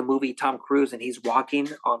look at the movie Tom Cruise and he's walking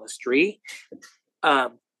on the street,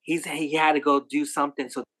 he had to go do something.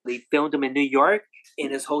 So they filmed him in New York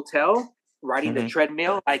in his hotel, riding the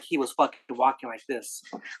treadmill, like he was fucking walking like this,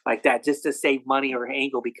 like that, just to save money or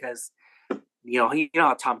angle, because you know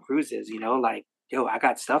how Tom Cruise is, like, yo, I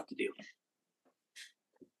got stuff to do.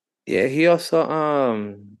 Yeah, he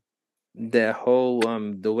also that whole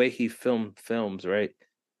the way he films, right?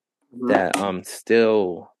 Mm-hmm. That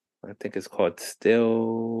still, I think it's called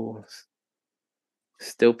still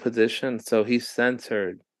position. So he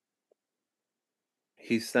centered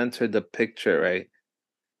the picture, right?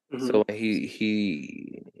 Mm-hmm. So when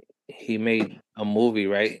he made a movie,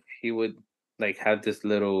 right? He would like have this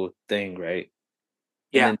little thing, right?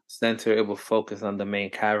 Yeah. And then center, it will focus on the main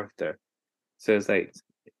character. So it's like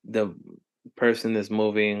the person is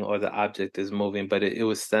moving or the object is moving, but it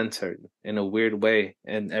was centered in a weird way,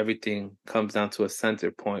 and everything comes down to a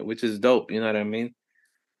center point, which is dope. You know what I mean?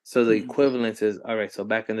 So the equivalence is, all right, so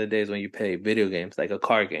back in the days when you play video games, like a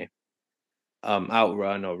car game,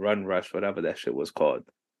 Outrun or Run Rush, whatever that shit was called,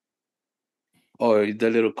 or the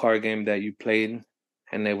little car game that you played,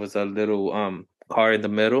 and there was a little car in the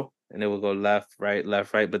middle, and it would go left, right,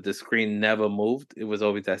 but the screen never moved. It was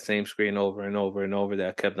always that same screen over and over and over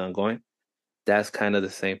that kept on going. That's kind of the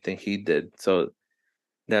same thing he did. So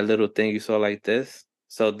that little thing you saw like this.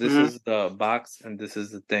 So this is the box, and this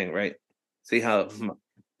is the thing, right? See how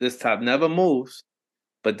this top never moves,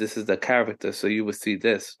 but this is the character. So you would see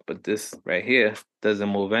this, but this right here doesn't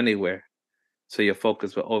move anywhere. So your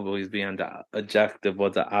focus will always be on the objective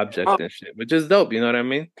or the object and shit, which is dope. You know what I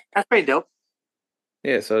mean? That's pretty dope.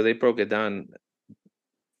 Yeah, so they broke it down.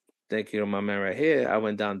 Thank you to my man right here. I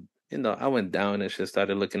went down and just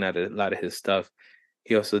started looking at a lot of his stuff.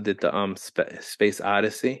 He also did the Space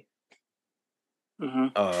Odyssey.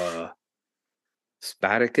 Mm-hmm.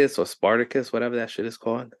 Spartacus, whatever that shit is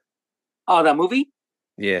called. Oh, that movie?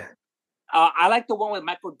 Yeah. I like the one with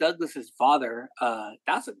Michael Douglas's father.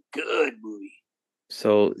 That's a good movie.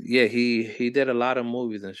 So yeah, he did a lot of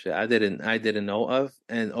movies and shit. I didn't know of,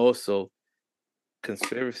 and also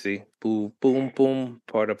conspiracy, boom, boom, boom.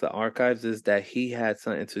 Part of the archives is that he had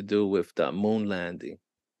something to do with the moon landing.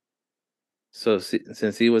 So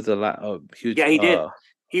since he was a lot of huge, Yeah, he did.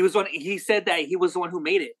 He was one. He said that he was the one who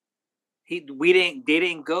made it. They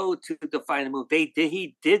didn't go to find the moon. They did.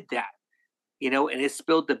 He did that. And it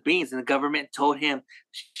spilled the beans, and the government told him,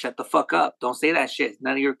 "Shut the fuck up! Don't say that shit. It's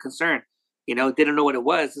none of your concern." Didn't know what it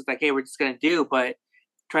was. It's like, hey, we're just gonna do, but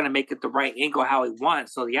trying to make it the right angle how he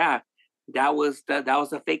wants. So yeah, that was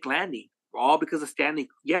a fake landing, all because of Stanley.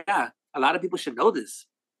 Yeah, a lot of people should know this.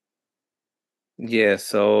 Yeah,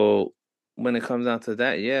 so when it comes down to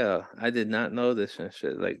that, yeah, I did not know this and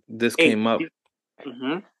shit. Like this Hey, came up.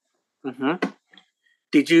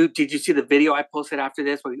 Did you see the video I posted after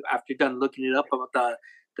this? After you're done looking it up about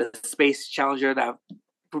the space Challenger that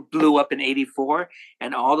blew up in '84,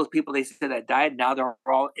 and all those people they said that died, now they're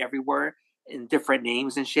all everywhere in different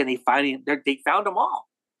names and shit. And they found them all,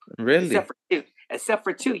 Really? except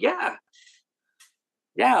for two. Yeah,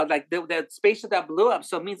 like the spaceship that blew up.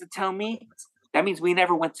 So it means to tell me that means we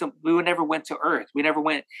never went to Earth. We never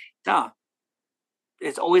went. No,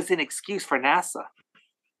 it's always an excuse for NASA.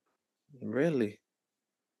 Really?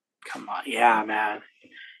 Come on, yeah, man.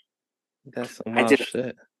 That's some wild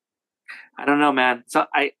shit. I don't know, man. So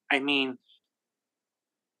I mean,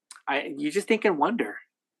 you just think and wonder.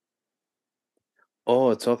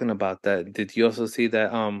 Oh, talking about that, did you also see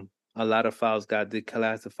that a lot of files got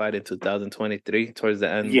declassified in 2023 towards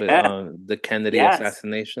the end with the Kennedy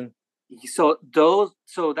assassination? So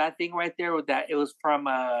that thing right there with that, it was from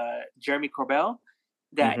Jeremy Corbell,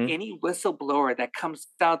 that any whistleblower that comes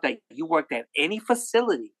out that you worked at any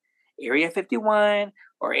facility, Area 51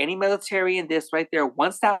 or any military in this right there,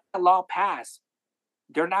 once that law passed,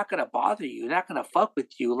 they're not gonna bother you. They're not gonna fuck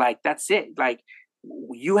with you. Like that's it. Like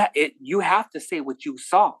you have to say what you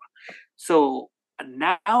saw. So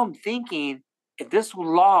now I'm thinking, if this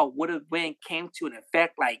law would have came to an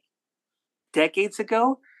effect like decades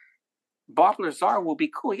ago, Bob Lazar will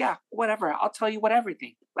be cool. Yeah, whatever. I'll tell you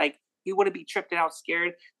everything. Like he wouldn't be tripped out,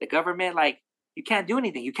 scared. The government, like you can't do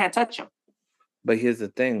anything. You can't touch him. But here's the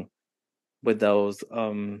thing, with those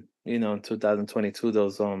in 2022,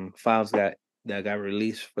 those files that got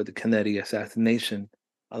released for the Kennedy assassination,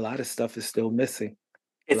 a lot of stuff is still missing.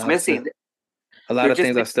 It's missing. A lot of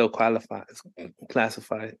things are still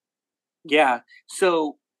classified. Yeah.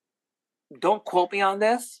 So don't quote me on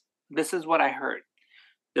this. This is what I heard.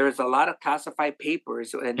 There's a lot of classified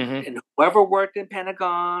papers, and whoever worked in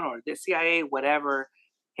Pentagon or the CIA, whatever,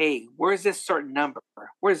 hey, where's this certain number?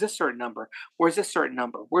 Where's this certain number? Where's this certain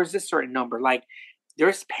number? Where's this certain number? Like,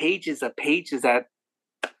 there's pages of pages that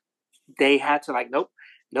they had to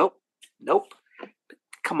nope.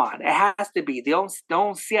 Come on, it has to be. The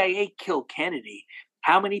own CIA killed Kennedy.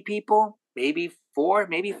 How many people? Maybe 4,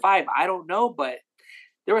 maybe 5. I don't know, but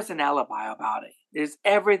there was an alibi about it.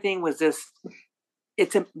 Everything was just.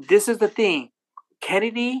 This is the thing.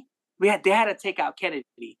 Kennedy, they had to take out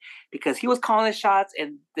Kennedy because he was calling the shots,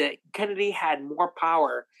 and Kennedy had more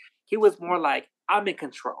power. He was more like, I'm in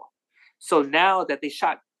control. So now that they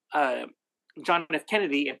shot John F.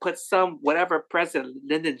 Kennedy and put some whatever president,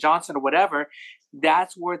 Lyndon Johnson or whatever,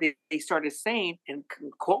 that's where they started saying, and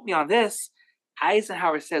quote me on this,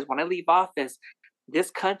 Eisenhower says, when I leave office, this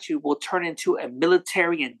country will turn into a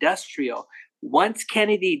military industrial. Once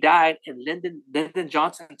Kennedy died and Lyndon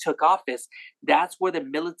Johnson took office, that's where the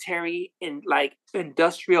military and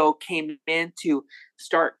industrial came in to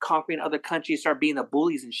start conquering other countries, start being the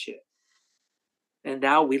bullies and shit. And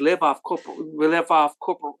now we live off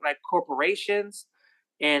corporations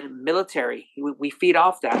and military. We feed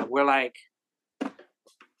off that. We're like,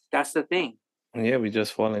 that's the thing. Yeah, we're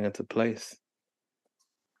just falling into place.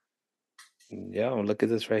 Yeah, look at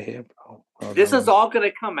this right here, bro. This is all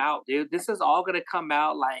gonna come out, dude. This is all gonna come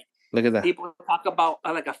out. Like, look at that. People talk about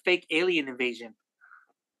like a fake alien invasion.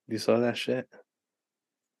 You saw that shit?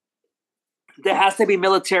 There has to be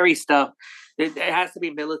military stuff. There has to be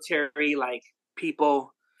military, like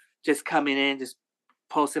people just coming in, just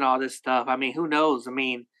posting all this stuff. I mean, who knows? I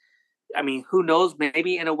mean, who knows?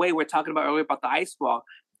 Maybe in a way, we're talking about earlier about the ice wall.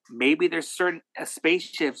 Maybe there's certain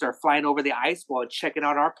spaceships are flying over the ice wall and checking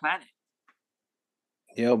out our planet.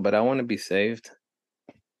 Yo, but I want to be saved.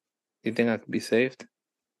 You think I could be saved?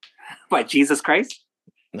 By Jesus Christ?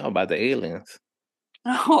 No, by the aliens.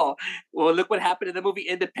 Oh, well, look what happened in the movie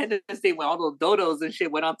Independence Day when all those dodos and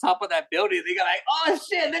shit went on top of that building. They got like, oh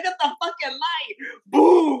shit, look at the fucking light.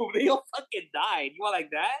 Boom! They all fucking died. You want like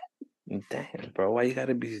that? Damn, bro. Why you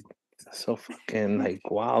gotta be so fucking like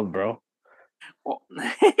wild, bro? Well,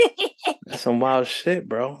 That's some wild shit,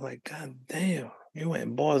 bro. Like, god damn, you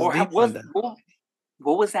went balls or deep on that.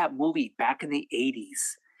 what was that movie back in the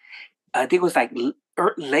 80s? I think it was like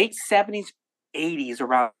late 70s, 80s,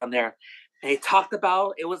 around there. They talked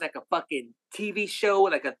about it was like a fucking TV show,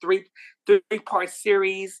 like a three-part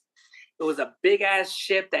series. It was a big ass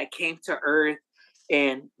ship that came to Earth,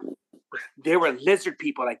 and they were lizard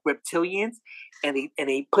people, like reptilians, and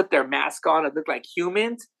they put their mask on and looked like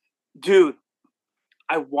humans. Dude,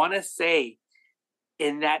 I want to say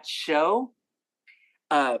in that show,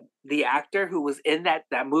 the actor who was in that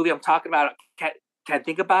movie I'm talking about, can I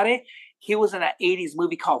think about it? He was in that 80s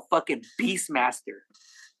movie called fucking Beastmaster.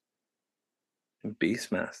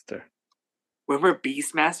 Beastmaster. Remember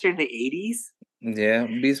Beastmaster in the 80s? Yeah,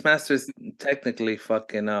 Beastmaster's technically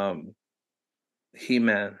fucking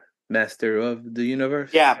He-Man, Master of the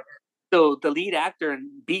Universe. Yeah. So the lead actor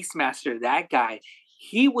in Beastmaster, that guy,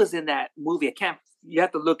 he was in that movie. You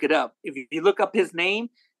have to look it up. If you look up his name,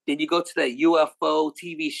 then you go to the UFO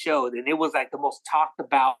TV show, and it was like the most talked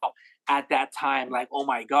about at that time. Like, oh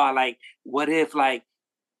my God, like, what if, like,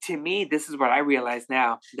 to me, this is what I realize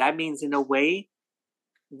now. That means, in a way,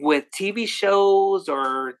 with TV shows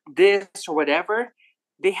or this or whatever,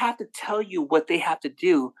 they have to tell you what they have to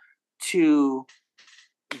do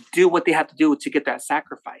what they have to do to get that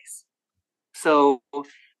sacrifice. So,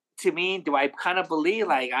 to me, do I kind of believe,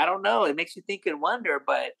 like, I don't know, it makes you think and wonder,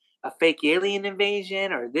 but a fake alien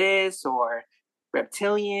invasion or this or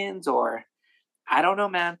reptilians or I don't know,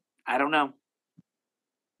 man. I don't know.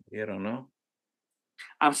 You don't know?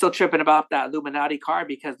 I'm still tripping about that Illuminati card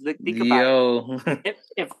because think about it.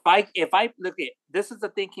 If I look at this is the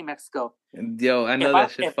thinking, Mexico. Yo, I know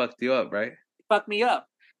that shit fucked you up, right? Fuck me up.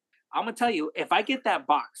 I'm gonna tell you, if I get that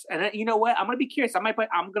box, and you know what, I'm gonna be curious. I'm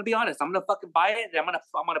gonna be honest. I'm gonna fucking buy it, and I'm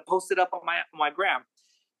gonna post it up on my gram.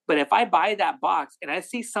 But if I buy that box and I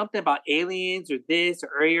see something about aliens or this or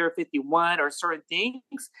Area 51 or certain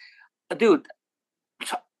things, dude,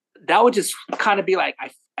 that would just kind of be like,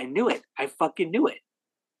 I knew it. I fucking knew it.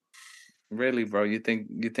 Really, bro? You think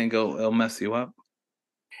it'll mess you up?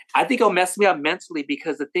 I think it'll mess me up mentally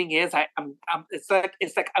because the thing is, I'm it's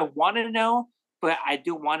like I want to know, but I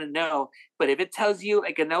do want to know. But if it tells you,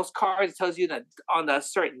 like in those cards, it tells you that on a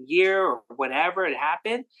certain year or whatever it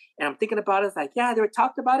happened, and I'm thinking about it, it's like, yeah, they were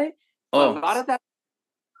talked about it. But a lot of that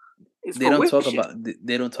is they don't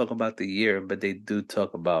talk about the year, but they do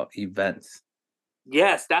talk about events.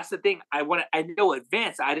 Yes, that's the thing. I know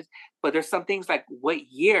events. But there's some things like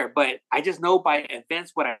what year, but I just know by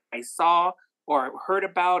events what I saw or heard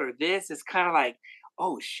about or this. It's kind of like,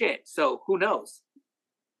 oh shit. So who knows?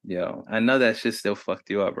 Yo, I know that shit still fucked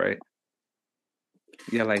you up, right?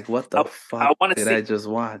 Yeah, like what the fuck did I just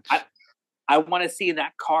watch? I want to see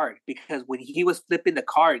that card because when he was flipping the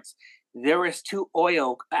cards, there was 2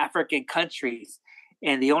 oil African countries.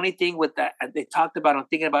 And the only thing with that they talked about, I'm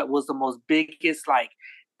thinking about, was the most biggest, like,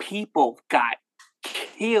 people got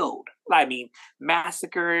killed. I mean,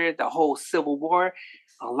 massacred, the whole Civil War.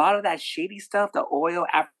 A lot of that shady stuff, the oil,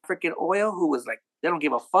 African oil, who was like, they don't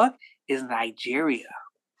give a fuck, is Nigeria.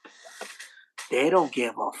 They don't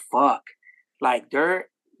give a fuck. Like,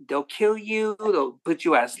 they'll kill you, they'll put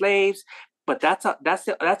you as slaves. But that's an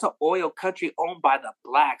oil country owned by the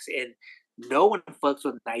blacks, and no one fucks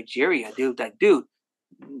with Nigeria, dude. Like, dude,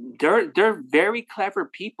 they're very clever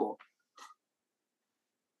people.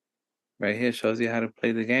 Right here shows you how to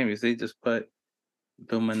play the game. You see, just put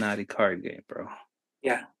Illuminati card game, bro.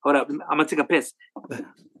 Yeah, hold up. I'm gonna take a piss.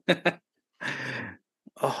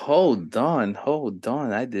 Oh, hold on.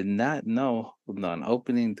 I did not know. Hold on.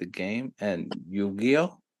 Opening the game and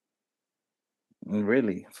Yu-Gi-Oh.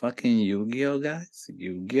 Really, fucking Yu-Gi-Oh, guys.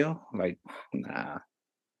 Yu-Gi-Oh, like, nah.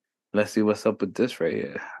 Let's see what's up with this right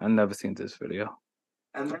here. I've never seen this video.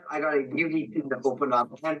 And then I got a unique thing to open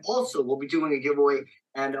up. And also, we'll be doing a giveaway.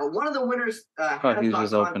 And one of the winners he's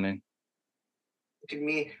just opening. To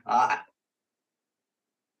me,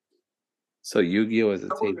 so Yu-Gi-Oh is a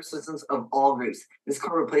tape. Resistance of all race. This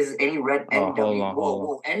card replaces any red NW.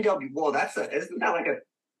 Whoa, NW. Whoa, isn't that like a...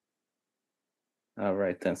 All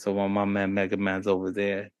right, then. So while my man Mega Man's over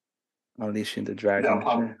there unleashing the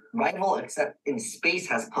dragon. Rival, except in space,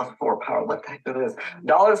 has +4 power. What the heck is this?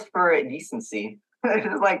 Dollars for decency.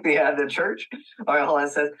 It's like the church. All right, hold on.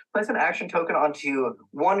 It says, place an action token onto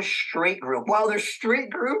one straight group. Wow, there's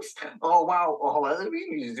straight groups? Oh, wow. Oh, hold on. Let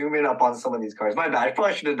me zoom in up on some of these cards. My bad. I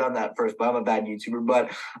probably should have done that first, but I'm a bad YouTuber.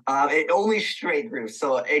 But only straight groups.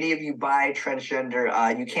 So any of you bi,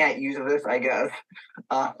 transgender, you can't use this, I guess.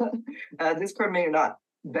 This card may or not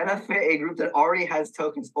benefit a group that already has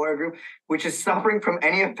tokens or a group which is suffering from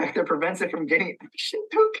any effect that prevents it from getting action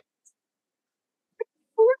tokens.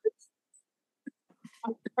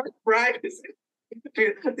 Right.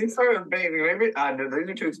 Dude, these are amazing. Maybe no, these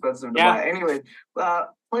are too expensive to buy. Anyways,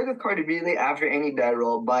 play this card immediately after any die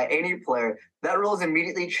roll by any player. That roll is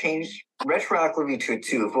immediately changed retroactively to a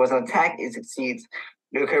 2. If it was an attack, it succeeds.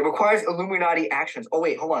 Okay, requires Illuminati actions. Oh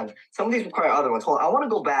wait, hold on. Some of these require other ones. Hold on. I want to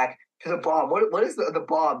go back to the bomb. What is the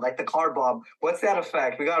bomb? Like the card bomb. What's that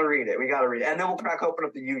effect? We gotta read it. And then we'll crack open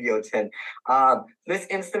up the Yu-Gi-Oh! 10. This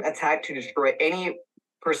instant attack to destroy any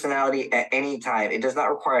personality at any time. It does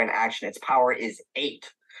not require an action. Its power is 8.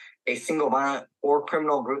 A single violent or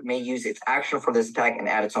criminal group may use its action for this attack and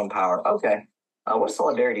add its own power. Okay. What does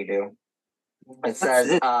Solidarity do? It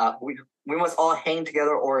says, we must all hang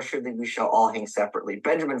together, or assuredly we shall all hang separately.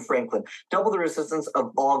 Benjamin Franklin, double the resistance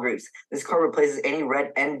of all groups. This card replaces any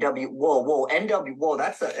red NW. Whoa, NW. Whoa,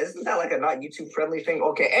 isn't that like a not YouTube friendly thing?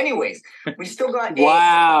 Okay, anyways, we still got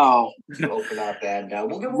wow to open up, and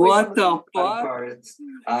we'll give away what the fuck? Cards.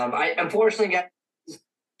 I unfortunately got.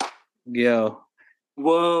 Yo.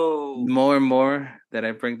 Whoa. More and more that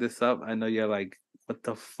I bring this up, I know you're like, what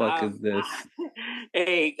the fuck is this?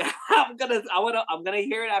 Hey, I'm gonna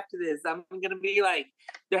hear it after this. I'm gonna be like,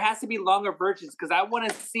 there has to be longer versions because I want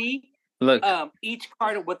to see each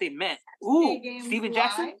card of what they meant. Ooh, Steven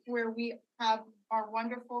Jackson, where we have our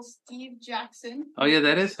wonderful Steve Jackson. Oh yeah,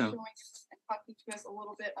 that is him. Talking to us a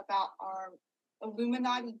little bit about our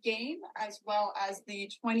Illuminati game as well as the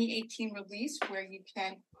 2018 release, where you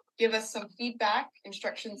can give us some feedback.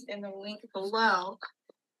 Instructions in the link below.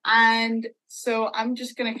 And so I'm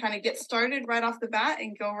just going to kind of get started right off the bat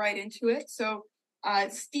and go right into it. So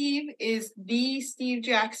Steve is the Steve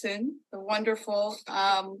Jackson, the wonderful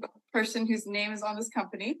person whose name is on this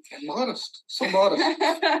company. Modest, so modest.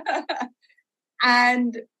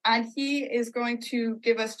 and he is going to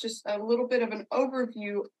give us just a little bit of an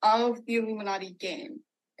overview of the Illuminati game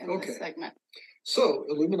in this segment. So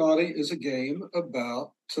Illuminati is a game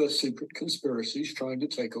about secret conspiracies trying to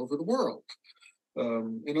take over the world.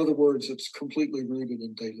 In other words, it's completely rooted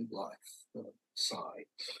in daily life side.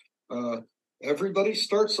 Everybody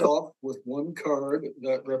starts off with one card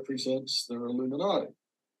that represents their Illuminati.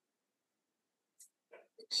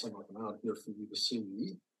 Get some of them out here for you to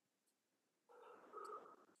see.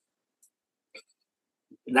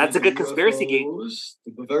 That's a good conspiracy game.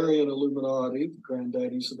 The Bavarian Illuminati, the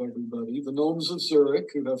granddaddies of everybody. The Gnomes of Zurich,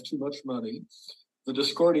 who have too much money. The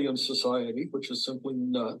Discordian Society, which is simply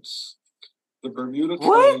nuts. The Bermuda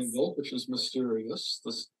Triangle, which is mysterious.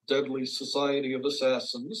 The Deadly Society of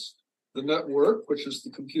Assassins. The Network, which is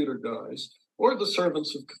the computer guys. Or the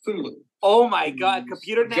Servants of Cthulhu. Oh my God,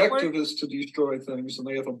 Computer Network? The objective is to destroy things, and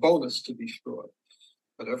they have a bonus to destroy.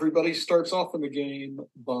 But everybody starts off in the game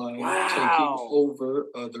by taking over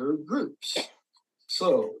other groups.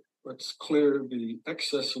 So let's clear the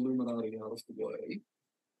excess Illuminati out of the way.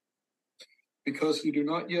 Because we do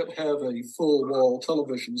not yet have a full wall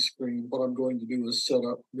television screen, what I'm going to do is set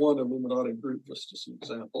up one Illuminati group, just as an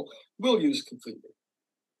example. We'll use Cthulhu.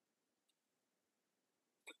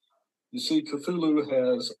 You see, Cthulhu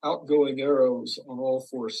has outgoing arrows on all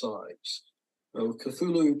 4 sides. So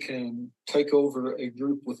Cthulhu can take over a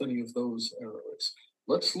group with any of those arrows.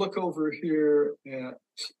 Let's look over here at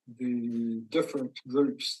the different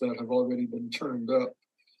groups that have already been turned up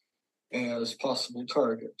as possible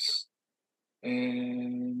targets.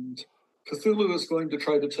 And Cthulhu is going to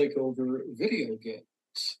try to take over video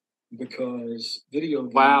games because video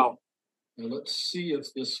games. Wow. Now let's see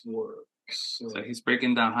if this works. So he's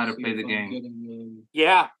breaking down how to play the game.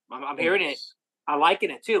 Yeah, I'm hearing it. I'm liking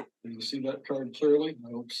it too. Can you see that card clearly?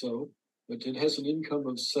 I hope so. But it has an income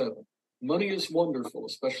of 7. Money is wonderful,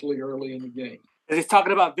 especially early in the game. Because he's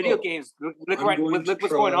talking about video games. Look what's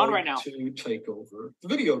going on right now. To take over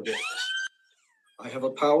video games. I have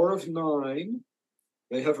a power of 9.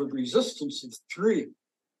 They have a resistance of 3.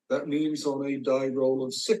 That means on a die roll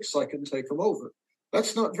of 6, I can take them over.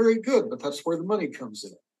 That's not very good, but that's where the money comes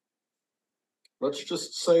in. Let's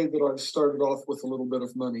just say that I've started off with a little bit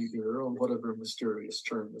of money here on whatever mysterious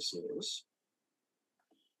turn this is.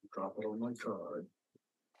 Drop it on my card.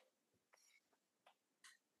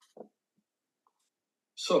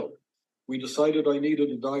 So, we decided I needed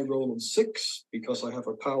a die roll of 6 because I have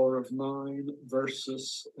a power of 9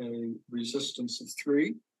 versus a resistance of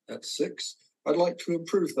 3 at 6. I'd like to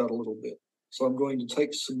improve that a little bit. So I'm going to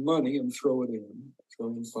take some money and throw it in. Throw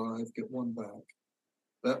in 5, get 1 back.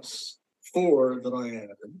 That's 4 that I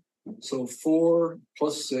added. So 4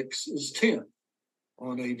 plus 6 is 10.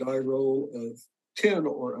 On a die roll of 10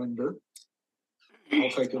 or under, I'll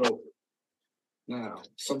take it over. Now,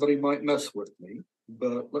 somebody might mess with me,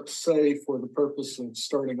 but let's say for the purpose of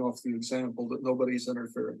starting off the example that nobody's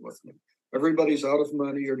interfering with me. Everybody's out of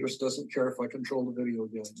money or just doesn't care if I control the video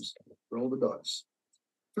games. Roll the dice.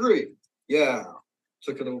 3. Yeah,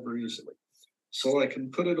 took it over easily. So I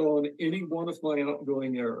can put it on any one of my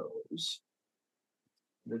outgoing arrows.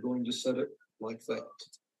 We're going to set it like that.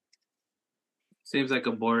 Seems like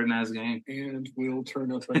a boring ass game. And we'll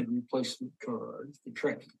turn up a replacement card for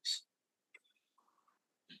trackies.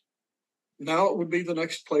 Now it would be the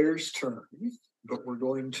next player's turn, but we're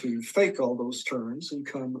going to fake all those turns and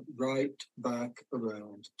come right back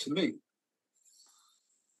around to me.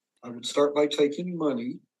 I would start by taking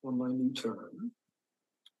money on my new turn.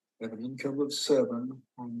 I have an income of 7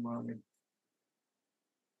 on my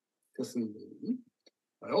Cthulhu.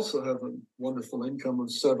 I also have a wonderful income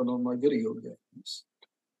of 7 on my video games.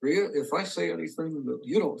 Rhea, if I say anything that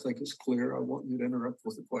you don't think is clear, I want you to interrupt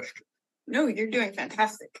with a question. No, you're doing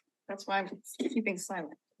fantastic. That's why I'm keeping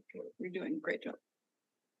silent. You're doing a great job.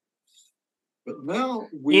 But now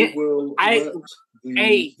we will let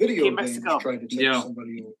the video games try to take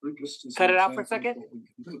somebody over. Just as cut it out for a second.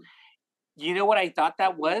 You know what I thought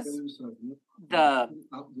that was? The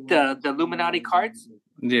Illuminati cards?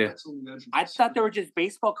 Yeah. I thought they were just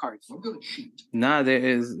baseball cards. Nah,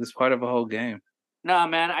 it's part of a whole game. Nah,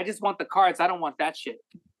 man, I just want the cards. I don't want that shit.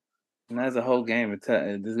 And that's a whole game.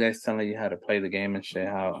 This guy's telling you how to play the game and shit.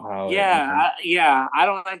 How? Yeah, I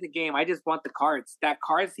don't like the game. I just want the cards. That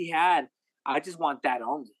cards he had, I just want that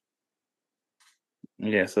only.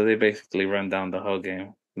 Yeah, so they basically run down the whole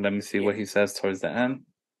game. Let me see what he says towards the end.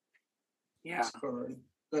 Yeah.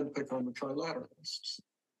 Then pick on the trilateralists.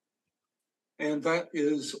 And that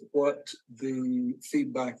is what the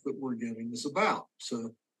feedback that we're getting is about.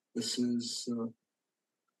 So this is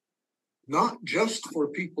not just for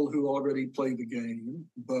people who already play the game,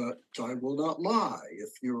 but I will not lie. If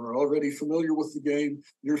you're already familiar with the game,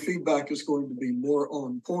 your feedback is going to be more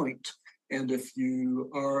on point. And if you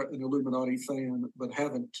are an Illuminati fan but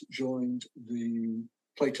haven't joined the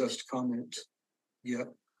playtest comment yet,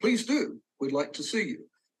 please do. We'd like to see you.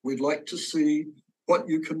 We'd like to see what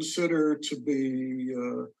you consider to be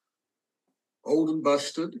old and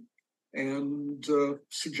busted, and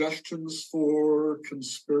suggestions for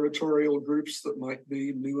conspiratorial groups that might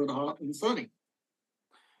be new and hot and funny.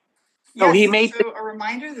 So he made a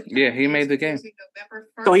reminder that he made the game. November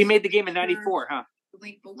 1st. So he made the game in '94, huh? The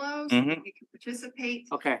link below so that you can participate.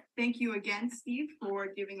 Okay. Thank you again, Steve, for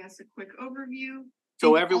giving us a quick overview.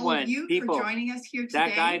 So Thank everyone, all of you people, for joining us here today.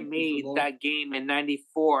 That guy made that game in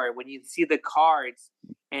 '94. When you see the cards,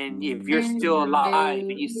 and if you're still alive,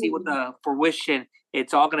 and you see what the fruition,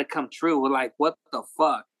 it's all gonna come true. We're like, what the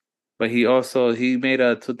fuck? But he made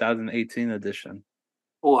a 2018 edition.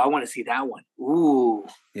 Oh, I want to see that one. Ooh.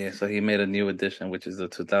 Yeah, so he made a new edition, which is the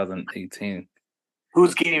 2018.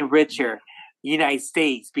 Who's getting richer? United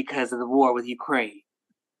States because of the war with Ukraine.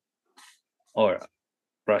 Or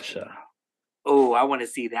Russia. Oh, I want to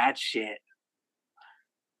see that shit.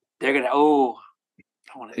 They're gonna. Oh,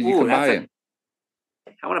 I want to. You can buy it.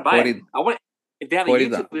 I want to buy it. I want. If they have a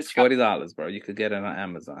YouTube, $40, bro. You could get it on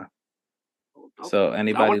Amazon. Okay. So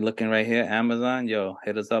anybody looking right here, Amazon, yo,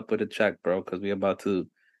 hit us up with a check, bro, because we're about to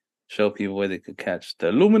show people where they could catch the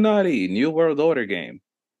Illuminati New World Order game.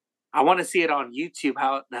 I want to see it on YouTube.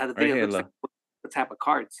 How the video looks like, what type of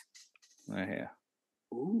cards. Right here.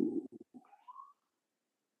 Ooh.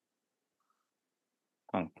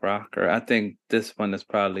 Punk rocker. I think this one is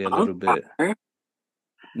probably a little bit.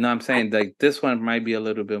 No, I'm saying like this one might be a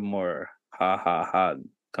little bit more ha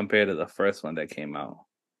compared to the first one that came out.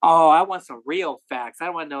 Oh, I want some real facts. I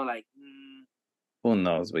want to know like. Who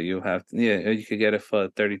knows? But you have to. Yeah, you could get it for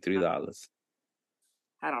 $33.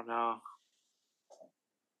 I don't know.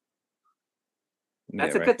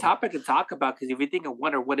 That's a good topic to talk about because if you think of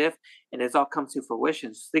wonder what if, and it's all comes to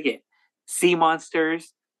fruition. Just think it: sea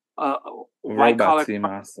monsters. Robot sea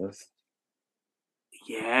monsters.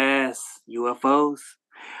 Yes, UFOs.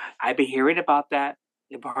 I've been hearing about that.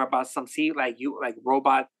 About some sea like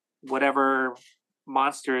robot whatever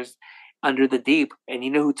monsters under the deep. And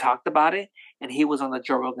you know who talked about it? And he was on the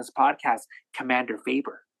Joe Rogan's podcast, Commander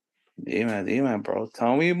Faber. Yeah, bro.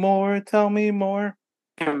 Tell me more.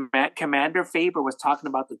 Commander Faber was talking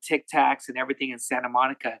about the Tic Tacs and everything in Santa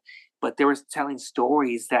Monica, but they were telling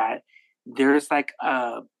stories that there's like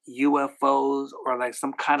UFOs or like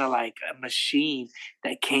some kind of like a machine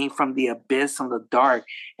that came from the abyss on the dark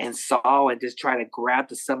and saw and just try to grab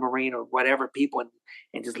the submarine or whatever people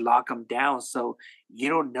and just lock them down. So you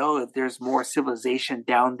don't know if there's more civilization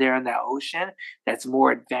down there in that ocean that's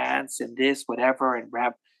more advanced and this, whatever, and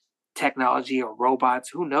technology or robots.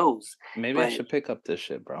 Who knows? Maybe I should pick up this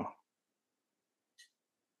shit, bro.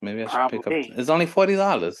 Maybe I should pick up. Probably. It's only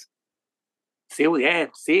 $40.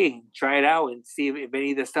 See, try it out and see if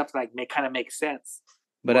any of the stuff like kind of makes sense.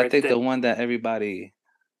 But I think the one that everybody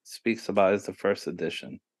speaks about is the first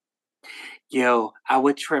edition. Yo, I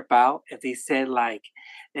would trip out if they said like,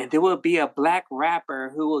 and there will be a black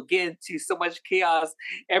rapper who will get into so much chaos.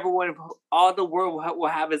 Everyone, all the world will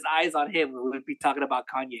have his eyes on him. We would be talking about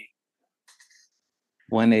Kanye.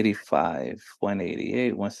 185,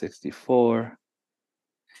 188, 164.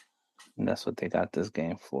 And that's what they got this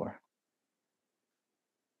game for.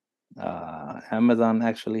 Amazon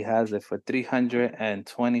actually has it for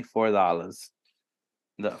 $324.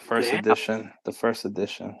 The first edition. The first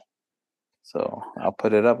edition. So I'll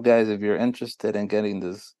put it up, guys. If you're interested in getting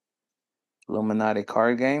this Illuminati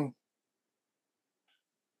card game,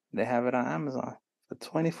 they have it on Amazon for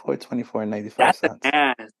 $24.95. That's a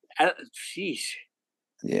man. Sheesh.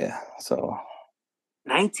 Yeah. So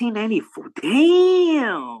 1994.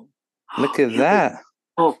 Damn. Look at that.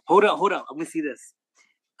 Oh, hold on. Let me see this.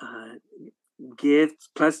 Give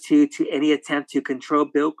 +2 to any attempt to control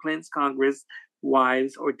Bill Clinton's Congress,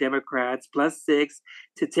 wives, or Democrats. +6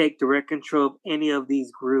 to take direct control of any of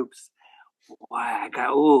these groups.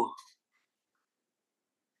 Wow,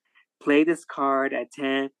 Play this card at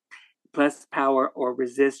 10 plus power or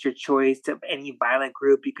resist your choice of any violent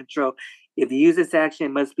group you control. If you use this action,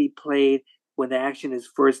 it must be played when the action is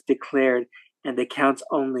first declared, and the counts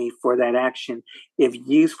only for that action. If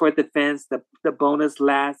used for defense, the bonus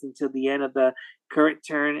lasts until the end of the current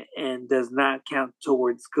turn and does not count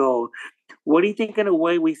towards gold. What do you think in a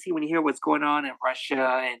way we see when you hear what's going on in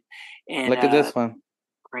Russia and look at this one.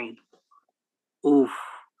 Ukraine? Oof.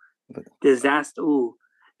 Disaster. Ooh.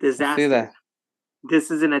 Disaster. See that?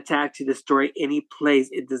 This is an attack to destroy any place.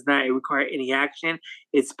 It does not require any action.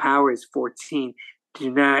 Its power is 14.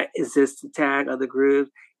 Do not resist attack of the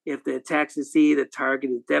groups. If the attack succeeds, the target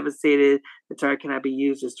is devastated. The target cannot be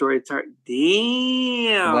used to destroy the target.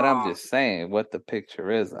 Damn. But I'm just saying what the picture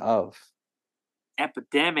is of.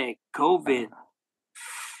 Epidemic, COVID.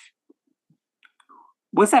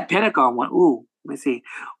 What's that Pentagon one? Ooh, let me see.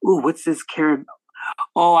 Ooh, what's this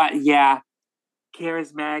yeah.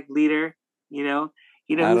 Charismatic leader. You know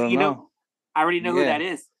who, I already know who that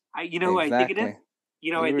is. Who I think it is?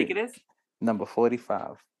 You know who I think it is? Number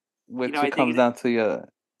 45. Which comes down to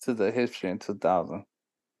the history in 2000.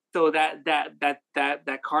 So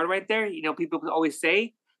that card right there, people always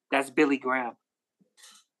say that's Billy Graham.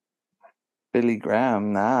 Billy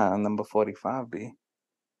Graham, nah, number 45 B.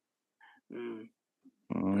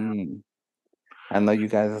 I know you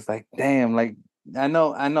guys is like, damn, like I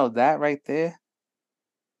know that right there.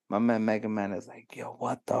 My man Mega Man is like, yo,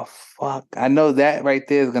 what the fuck? I know that right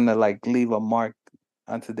there is gonna like leave a mark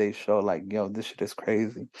on today's show. Like, yo, this shit is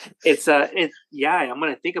crazy. I'm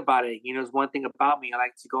gonna think about it. It's one thing about me. I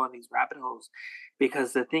like to go on these rabbit holes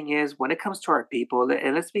because the thing is, when it comes to our people,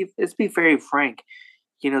 and let's be very frank,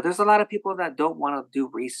 there's a lot of people that don't want to do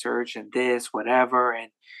research and this, whatever,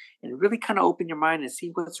 and really kind of open your mind and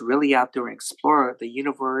see what's really out there and explore the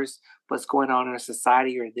universe, what's going on in our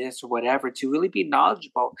society or this or whatever, to really be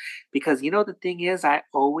knowledgeable. Because the thing is, I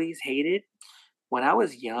always hated when I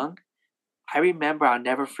was young. I remember, I'll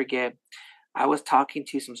never forget, I was talking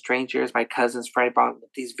to some strangers, my cousin's friend, about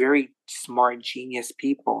these very smart, genius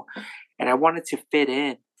people. And I wanted to fit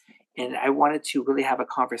in. And I wanted to really have a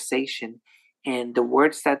conversation. And the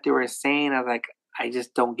words that they were saying, I was like, I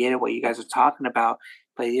just don't get it, what you guys are talking about.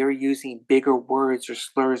 But they were using bigger words or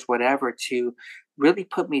slurs, whatever, to really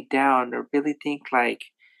put me down or really think like,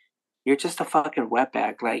 you're just a fucking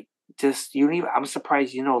wetback. Like, I'm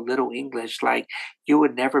surprised you know little English. Like, you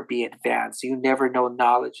would never be advanced. You never know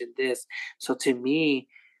knowledge in this. So to me,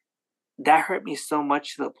 that hurt me so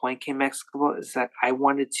much to the point, King Mexico, is that I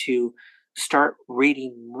wanted to start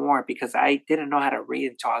reading more because I didn't know how to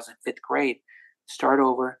read until I was in 5th grade. Start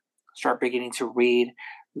over, start beginning to read,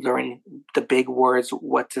 learning the big words,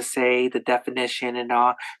 what to say, the definition and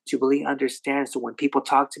all, to really understand. So when people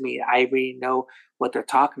talk to me, I really know what they're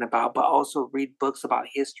talking about, but also read books about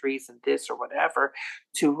histories and this or whatever,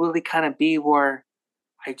 to really kind of be where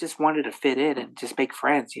I just wanted to fit in and just make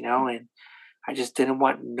friends, and I just didn't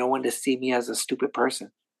want no one to see me as a stupid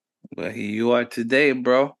person. Well, here you are today,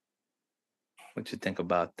 bro. What you think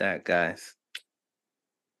about that, guys?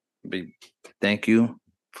 Thank you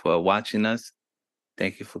for watching us.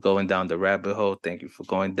 Thank you for going down the rabbit hole. Thank you for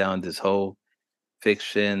going down this whole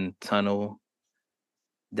fiction tunnel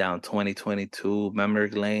down 2022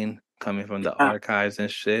 memory lane, coming from the archives and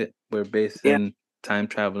shit. We're based in time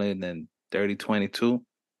traveling in 3022.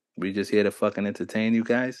 We just here to fucking entertain you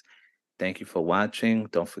guys. Thank you for watching.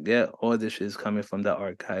 Don't forget, all this shit is coming from the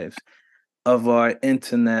archives of our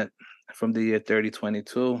internet from the year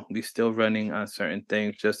 3022. We still running on certain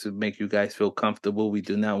things just to make you guys feel comfortable. We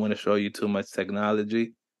do not want to show you too much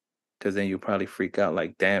technology because then you probably freak out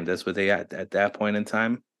like, damn, that's what they at that point in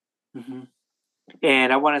time. Mm-hmm.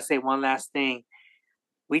 And I want to say one last thing.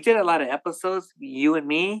 We did a lot of episodes, you and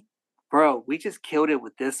me. Bro, we just killed it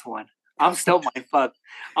with this one. I'm still mind fucked.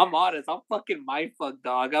 I'm honest. I'm fucking mind fucked,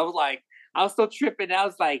 dog. I was still tripping. I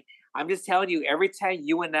was like, I'm just telling you, every time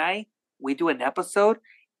you and we do an episode,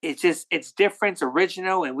 it's different, it's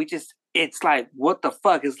original, and it's like, what the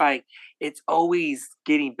fuck? It's like, it's always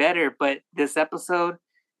getting better. But this episode,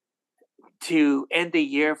 to end the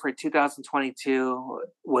year for 2022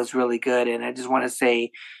 was really good. And I just want to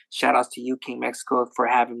say shout outs to you, King Mexico, for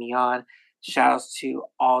having me on. Shout outs to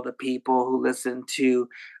all the people who listen to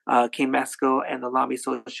King Mexico and the Lobby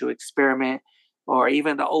Social Experiment, or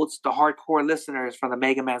even the hardcore listeners from the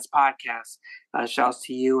Mega Man's podcast. Shout outs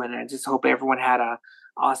to you. And I just hope everyone had a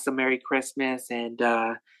awesome Merry Christmas. And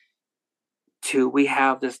we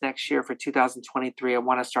have this next year for 2023. I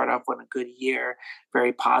want to start off with a good year,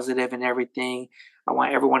 very positive and everything. I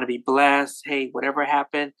want everyone to be blessed. Hey, whatever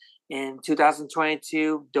happened in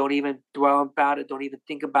 2022, don't even dwell about it. Don't even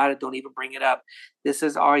think about it. Don't even bring it up. This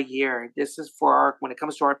is our year. This is when it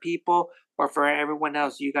comes to our people or for everyone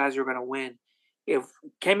else, you guys are going to win. If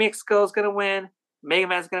K-Mexico is going to win, Mega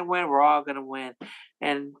Man's going to win, we're all going to win.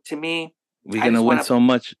 And to me, we're going to win so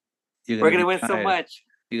much. We're going to win so much.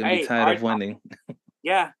 You're gonna be tired of winning.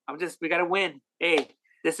 Yeah, we gotta win. Hey,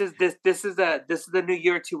 this is the new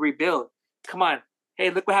year to rebuild. Come on.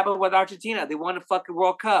 Hey, look what happened with Argentina. They won the fucking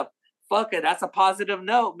World Cup. Fuck it. That's a positive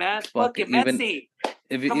note, man. Fuck it, Messi.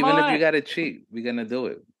 If you gotta cheat, we're gonna do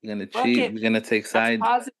it. We're gonna cheat. We're gonna take sides.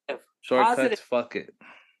 Positive. Shortcuts. Positive. Fuck it.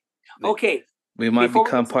 Okay. We might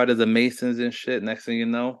become part of the Masons and shit. Next thing you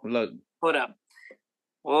know, look. Hold up.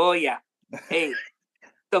 Oh yeah. Hey.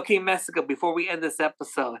 So, King Mexico, before we end this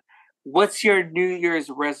episode, what's your New Year's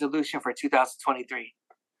resolution for 2023?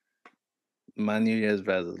 My New Year's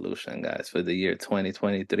resolution, guys, for the year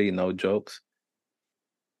 2023, no jokes,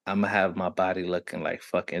 I'm going to have my body looking like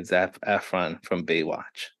fucking Zac Efron from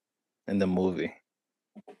Baywatch in the movie.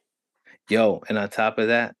 Yo, and on top of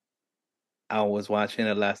that, I was watching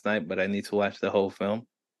it last night, but I need to watch the whole film.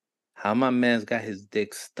 How my man's got his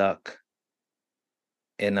dick stuck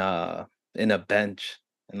in a bench.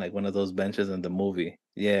 And like one of those benches in the movie.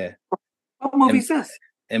 Yeah. What movie is this?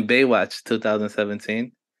 In Baywatch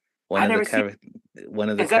 2017. One of the characters.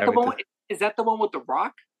 Is that the one with The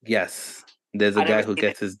Rock? Yes. There's a guy who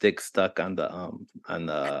gets his dick stuck on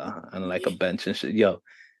like a bench and shit. Yo,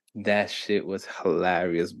 that shit was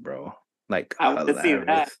hilarious, bro. Like I want to see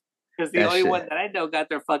that. Because the only one that I know got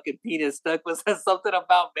their fucking penis stuck was something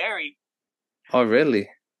about Mary. Oh, really?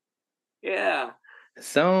 Yeah.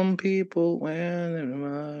 Some people wear their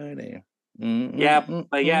money. Yeah,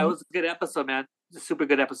 but yeah, it was a good episode, man. It's a super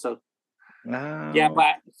good episode. Wow. Yeah,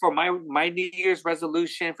 but for my New Year's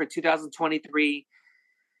resolution for 2023,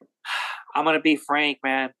 I'm gonna be frank,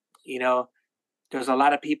 man. You know, there's a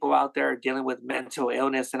lot of people out there dealing with mental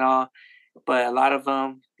illness and all, but a lot of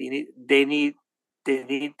them they need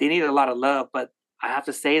a lot of love. But I have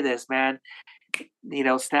to say this, man. You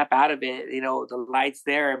know, snap out of it. You know, the light's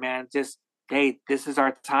there, man. Just hey, this is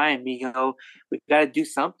our time. You know, we got to do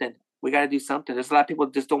something. There's a lot of people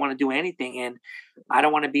just don't want to do anything. And I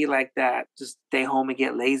don't want to be like that. Just stay home and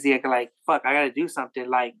get lazy. I go like, fuck, I got to do something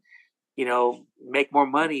like, you know, make more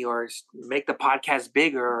money or make the podcast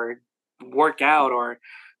bigger or work out or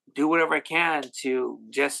do whatever I can to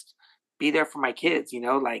just be there for my kids. You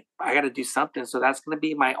know, like I got to do something. So that's going to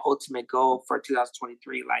be my ultimate goal for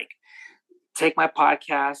 2023. Like, take my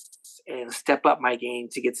podcasts and step up my game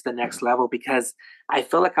to get to the next level because I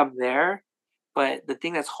feel like I'm there. But the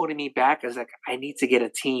thing that's holding me back is like, I need to get a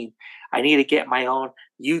team. I need to get my own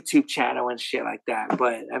YouTube channel and shit like that.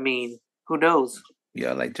 But I mean, who knows?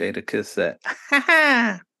 Yeah, like Jadakiss said,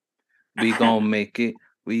 we gonna make it.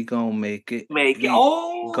 We gonna make it. Make it.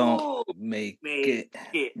 Oh, gonna make it.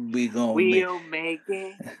 We gonna make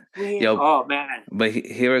it. Yo, oh man! But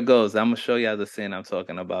here it goes. I'm gonna show y'all the scene I'm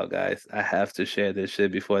talking about, guys. I have to share this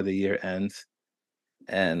shit before the year ends,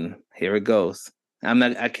 and here it goes.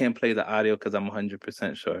 I can't play the audio because I'm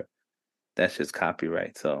 100% sure that's just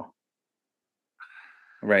copyright. So,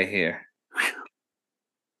 right here.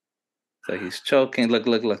 So he's choking.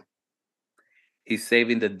 Look. He's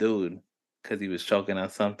saving the dude because he was choking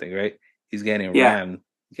on something, right? He's getting rammed.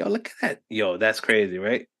 Yo, look at that. Yo, that's crazy,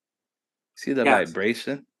 right? See the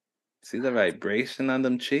vibration? See the vibration on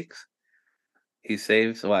them cheeks? He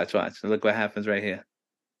saves. Watch. Look what happens right here.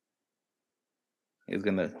 He's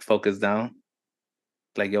gonna focus down.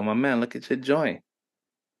 Like, yo, my man, look at your joint.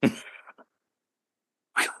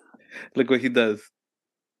 Look what he does.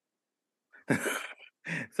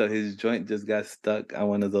 So his joint just got stuck on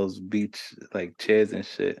one of those beach like chairs and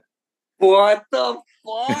shit. What the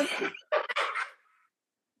fuck?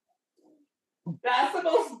 That's the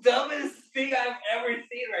most dumbest thing I've ever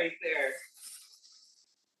seen right there.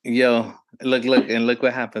 Yo, look, and look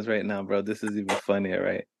what happens right now, bro. This is even funnier,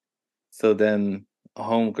 right? So then a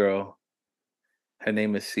homegirl, her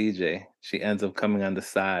name is CJ. She ends up coming on the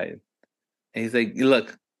side. And he's like,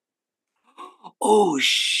 look. Oh,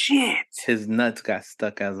 shit. His nuts got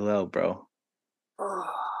stuck as well, bro.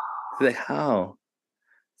 He's like, how?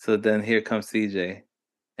 So then here comes CJ.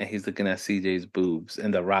 And he's looking at CJ's boobs.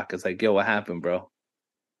 And The Rock is like, yo, what happened, bro?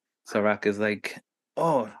 So Rock is like,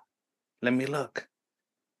 oh, let me look.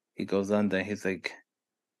 He goes under and he's like,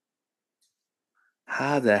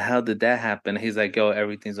 how the hell did that happen? He's like, yo,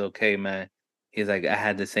 everything's okay, man. He's like, I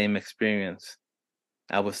had the same experience.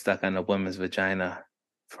 I was stuck on a woman's vagina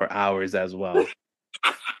for hours as well.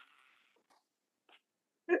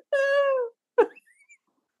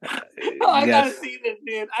 I gotta see this,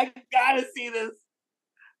 dude. I gotta see this.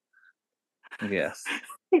 Yes.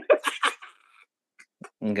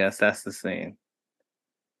 I guess that's the scene.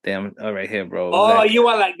 Damn, all right here, bro. Oh, you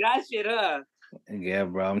want like that shit, huh? Yeah,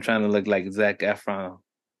 bro. I'm trying to look like Zac Efron.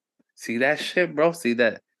 See that shit, bro? See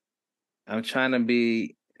that? I'm trying to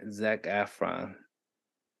be Zac Efron.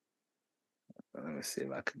 Let me see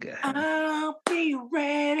if I could get him. I'll be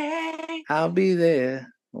ready. I'll be there.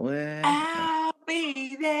 When? I'll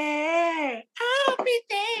be there. I'll be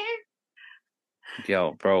there.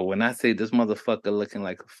 Yo, bro, when I say this motherfucker looking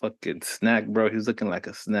like a fucking snack, bro, he's looking like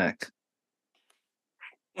a snack.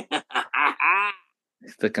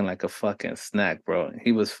 He's looking like a fucking snack, bro.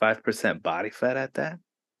 He was 5% body fat at that.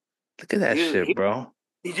 Look at that shit, bro.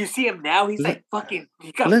 Did you see him now? He's like fucking.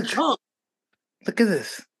 He got chunk. Look at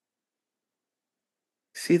this.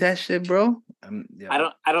 See that shit, bro?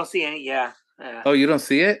 I don't see any. Yeah. Oh, you don't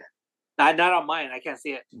see it? Not on mine. I can't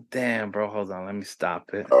see it. Damn, bro. Hold on. Let me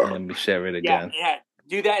stop it. And let me share it again. Yeah.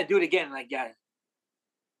 Do that and do it again. Like, yeah.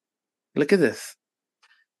 Look at this.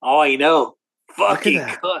 Oh, I know. Fucking Look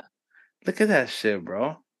at that. Look at that shit,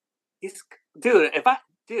 bro. Dude, if I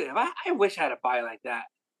wish I had a body like that.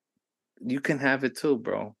 You can have it too,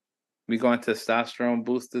 bro. We going to testosterone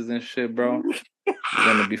boosters and shit, bro. You're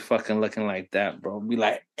gonna be fucking looking like that, bro. Be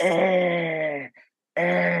like,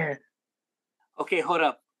 Okay, hold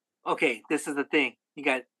up. Okay, this is the thing.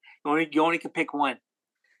 You only can pick one.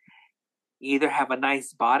 You either have a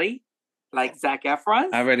nice body, like Zac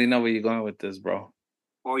Efron. I already know where you're going with this, bro.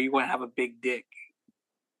 Or you want to have a big dick.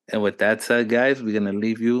 And with that said, guys, we're gonna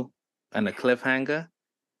leave you on a cliffhanger.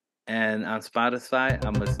 And on Spotify,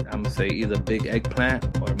 I'm gonna say either big eggplant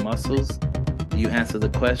or muscles. You answer the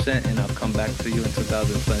question, and I'll come back to you in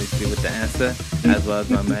 2023 with the answer, as well as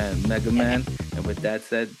my man Mega Man. And with that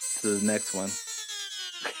said, to the next one.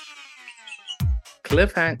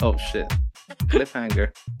 Cliffhanger. Oh shit.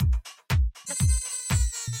 Cliffhanger.